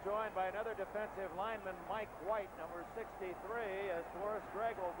 He is joined by another defensive lineman, Mike White, number 63, as Forrest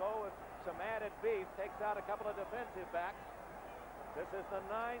Gregg will go with some added beef, takes out a couple of defensive backs. This is the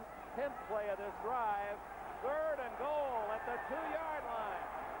 9th play of this drive. 3rd and goal at the 2-yard line.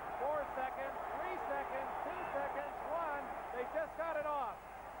 4 seconds, 3 seconds, 2 seconds, 1. They just got it off.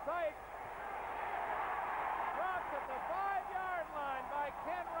 Sipe dropped at the 5-yard line by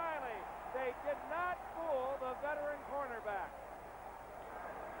Ken Riley. They did not fool the veteran cornerback.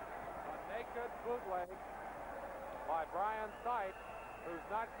 A naked bootleg by Brian Sipe, who's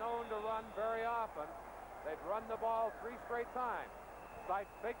not known to run very often. They've run the ball 3 straight times. Sipe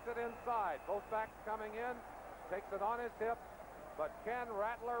takes it inside. Both backs coming in. Takes it on his hip. But Ken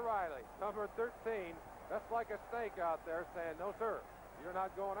Rattler Riley, number 13, just like a snake out there, saying, no, sir, you're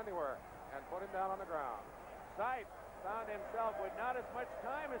not going anywhere. And put him down on the ground. Sipe found himself with not as much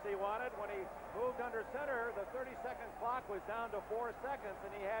time as he wanted. When he moved under center, the 30-second clock was down to 4 seconds,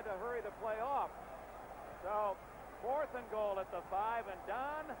 and he had to hurry the play off. So, 4th and goal at the 5, and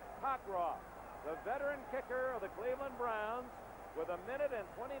Don Cockroft, the veteran kicker of the Cleveland Browns, with 1 minute and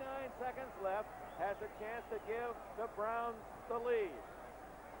 29 seconds left, has a chance to give the Browns the lead.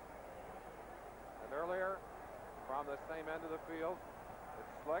 And earlier, from the same end of the field,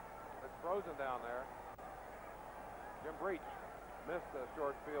 it's slick, it's frozen down there. Jim Breach missed a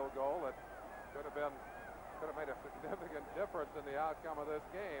short field goal that could have made a significant difference in the outcome of this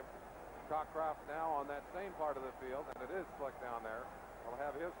game. Cockcroft now on that same part of the field, and it is slick down there. Will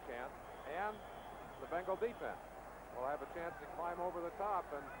have his chance, and the Bengal defense will have a chance to climb over the top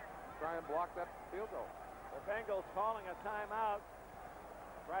and try and block that field goal. The Bengals calling a timeout.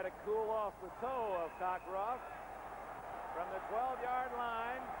 Try to cool off the toe of Cockcroft. From the 12-yard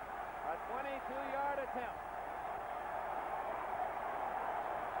line, a 22-yard attempt.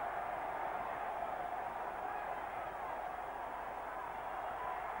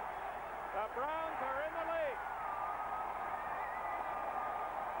 The Browns are in the lead.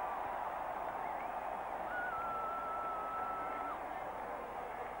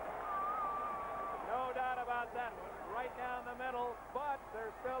 No doubt about that one. Right down the middle, but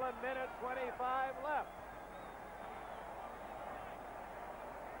there's still 1 minute 25 left.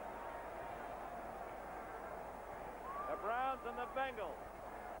 The Browns and the Bengals.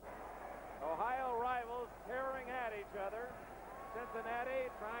 Ohio rivals tearing at each other.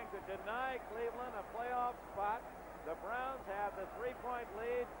 Cincinnati trying to deny Cleveland a playoff spot. The Browns have the 3-point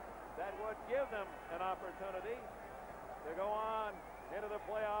lead that would give them an opportunity to go on into the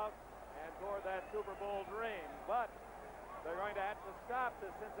playoffs and toward that Super Bowl dream. But they're going to have to stop the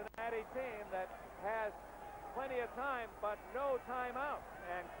Cincinnati team that has plenty of time but no timeout.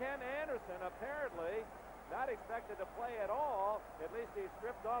 And Ken Anderson apparently not expected to play at all. At least he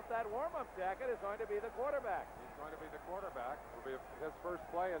stripped off that warm-up jacket, is going to be the quarterback. He's going to be the quarterback. It'll be his first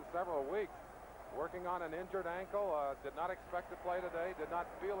play in several weeks. Working on an injured ankle. Did not expect to play today. Did not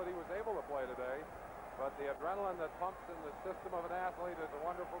feel that he was able to play today. But the adrenaline that pumps in the system of an athlete is a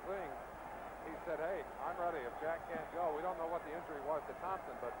wonderful thing. He said, hey, I'm ready if Jack can't go. We don't know what the injury was to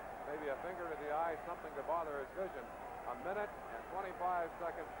Thompson, but maybe a finger to the eye, something to bother his vision. 1 minute and 25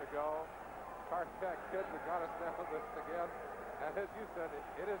 seconds to go. Cartech kids have got us down this again. And as you said,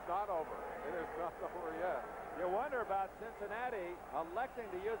 it is not over. It is not over yet. You wonder about Cincinnati electing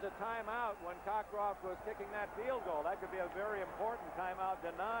to use a timeout when Cockcroft was kicking that field goal. That could be a very important timeout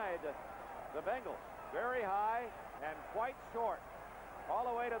denied the Bengals. Very high and quite short. All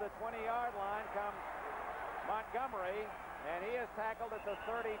the way to the 20-yard line comes Montgomery, and he is tackled at the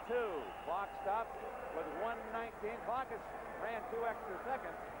 32. Clock stopped with 1:19. Clock ran 2 extra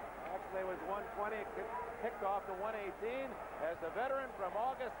seconds. Actually, it was 1:20. It kicked off to 1:18 as the veteran from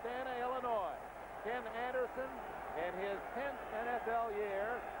Augustana, Illinois, Ken Anderson, in his 10th NFL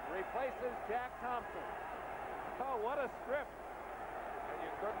year, replaces Jack Thompson. Oh, what a strip. And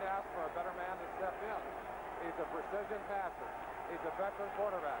you couldn't ask for a better man to step in. He's a precision passer. He's a veteran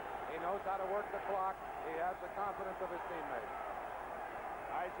quarterback. He knows how to work the clock. He has the confidence of his teammates.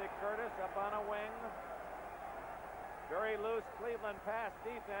 Isaac Curtis up on a wing. Very loose Cleveland pass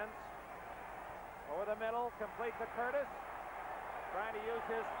defense. Over the middle, complete to Curtis. Trying to use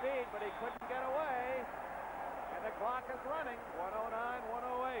his speed, but he couldn't get away. And the clock is running. 109,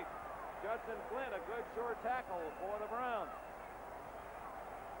 108. Judson Flint, a good sure tackle for the Browns.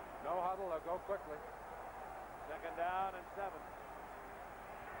 No huddle, they'll go quickly. Second down and 7.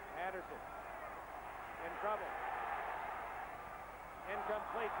 Anderson in trouble.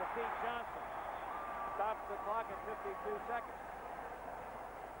 Incomplete to Pete Johnson. Stops the clock at 52 seconds.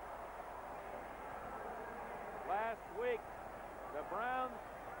 Last week, the Browns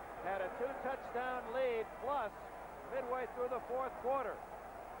had a 2-touchdown lead plus midway through the 4th quarter,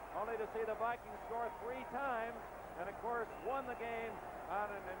 only to see the Vikings score 3 times and, of course, won the game on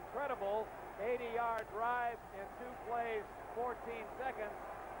an incredible 80-yard drive in 2 plays, 14 seconds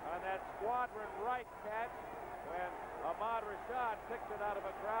on that squadron right catch when Ahmad Rashad picked it out of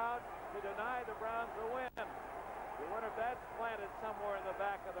a crowd to deny the Browns the win. You wonder if that's planted somewhere in the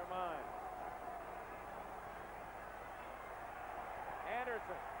back of their mind.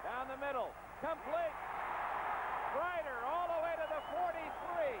 Anderson down the middle, complete. Ryder all the way to the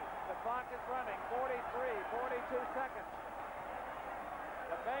 43. The clock is running. 43, 42 seconds.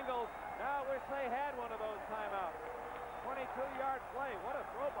 The Bengals now wish they had one of those timeouts. 22-yard play. What a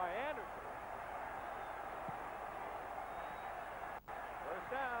throw by Anderson.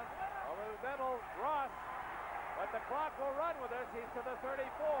 First down. Over the middle, Ross. But the clock will run with us. He's to the 34.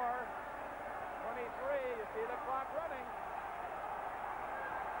 23. You see the clock running.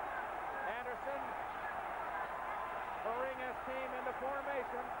 Anderson hurrying his team into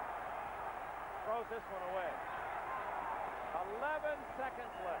formation. Throws this one away. 11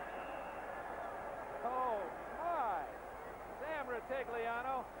 seconds left. Oh, my. Sam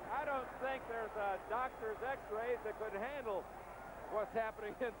Rutigliano, I don't think there's a doctor's x-rays that could handle what's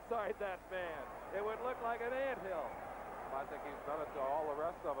happening inside that man. It would look like an anthill. I think he's done it to all the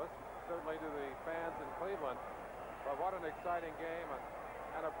rest of us, certainly to the fans in Cleveland. But what an exciting game,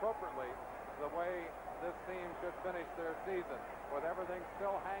 and appropriately, the way this team should finish their season, with everything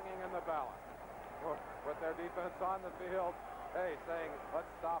still hanging in the balance. With their defense on the field, hey, saying, let's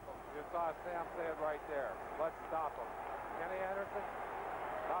stop them. You saw Sam say it right there. Let's stop them. Kenny Anderson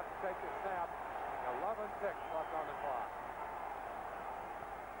about to take the snap. 11-6 left on the clock.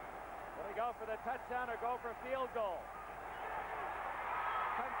 Will he go for the touchdown or go for field goal?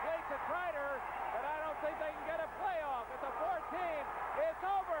 Complete to Kreider, but I don't think they can get a playoff. At the 14, it's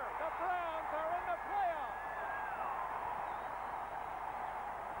over. The Browns are in the playoff.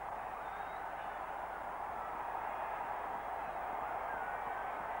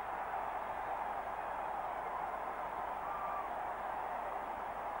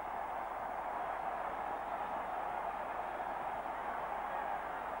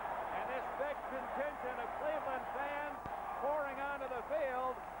 And this big contingent of Cleveland fans pouring onto the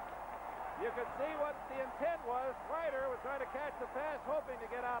field. You could see what the intent was. Ryder was trying to catch the pass, hoping to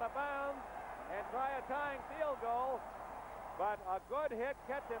get out of bounds and try a tying field goal. But a good hit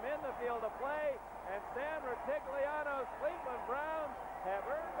kept him in the field of play, and Sam Rutigliano's Cleveland Browns have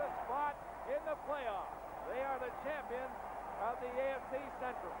earned a spot in the playoffs. They are the champions of the AFC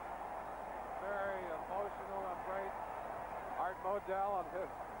Central. Very emotional embrace. Art Modell and his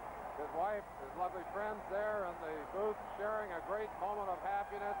wife, his lovely friends there in the booth, sharing a great moment of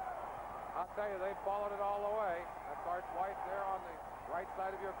happiness. I'll tell you, they followed it all the way. That's Art's wife there on the right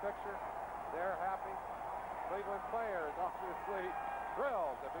side of your picture. They're happy. Cleveland players obviously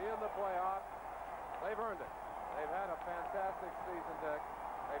thrilled to be in the playoffs. They've earned it. They've had a fantastic season, Dick.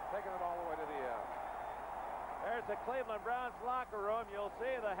 They've taken it all the way to the end. There's the Cleveland Browns locker room. You'll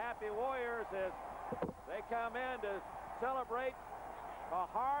see the happy Warriors as they come in to celebrate a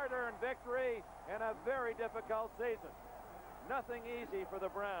hard-earned victory in a very difficult season. Nothing easy for the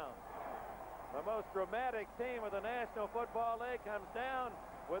Browns. The most dramatic team of the National Football League comes down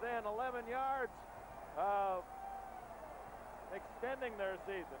within 11 yards of extending their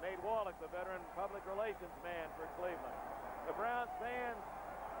season. Nate Wallach, the veteran public relations man for Cleveland. The Browns fans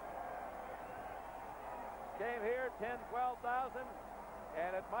came here, 10, 12,000,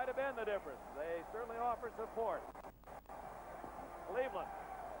 and it might have been the difference. They certainly offered support. Cleveland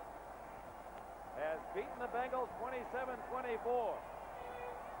has beaten the Bengals 27-24.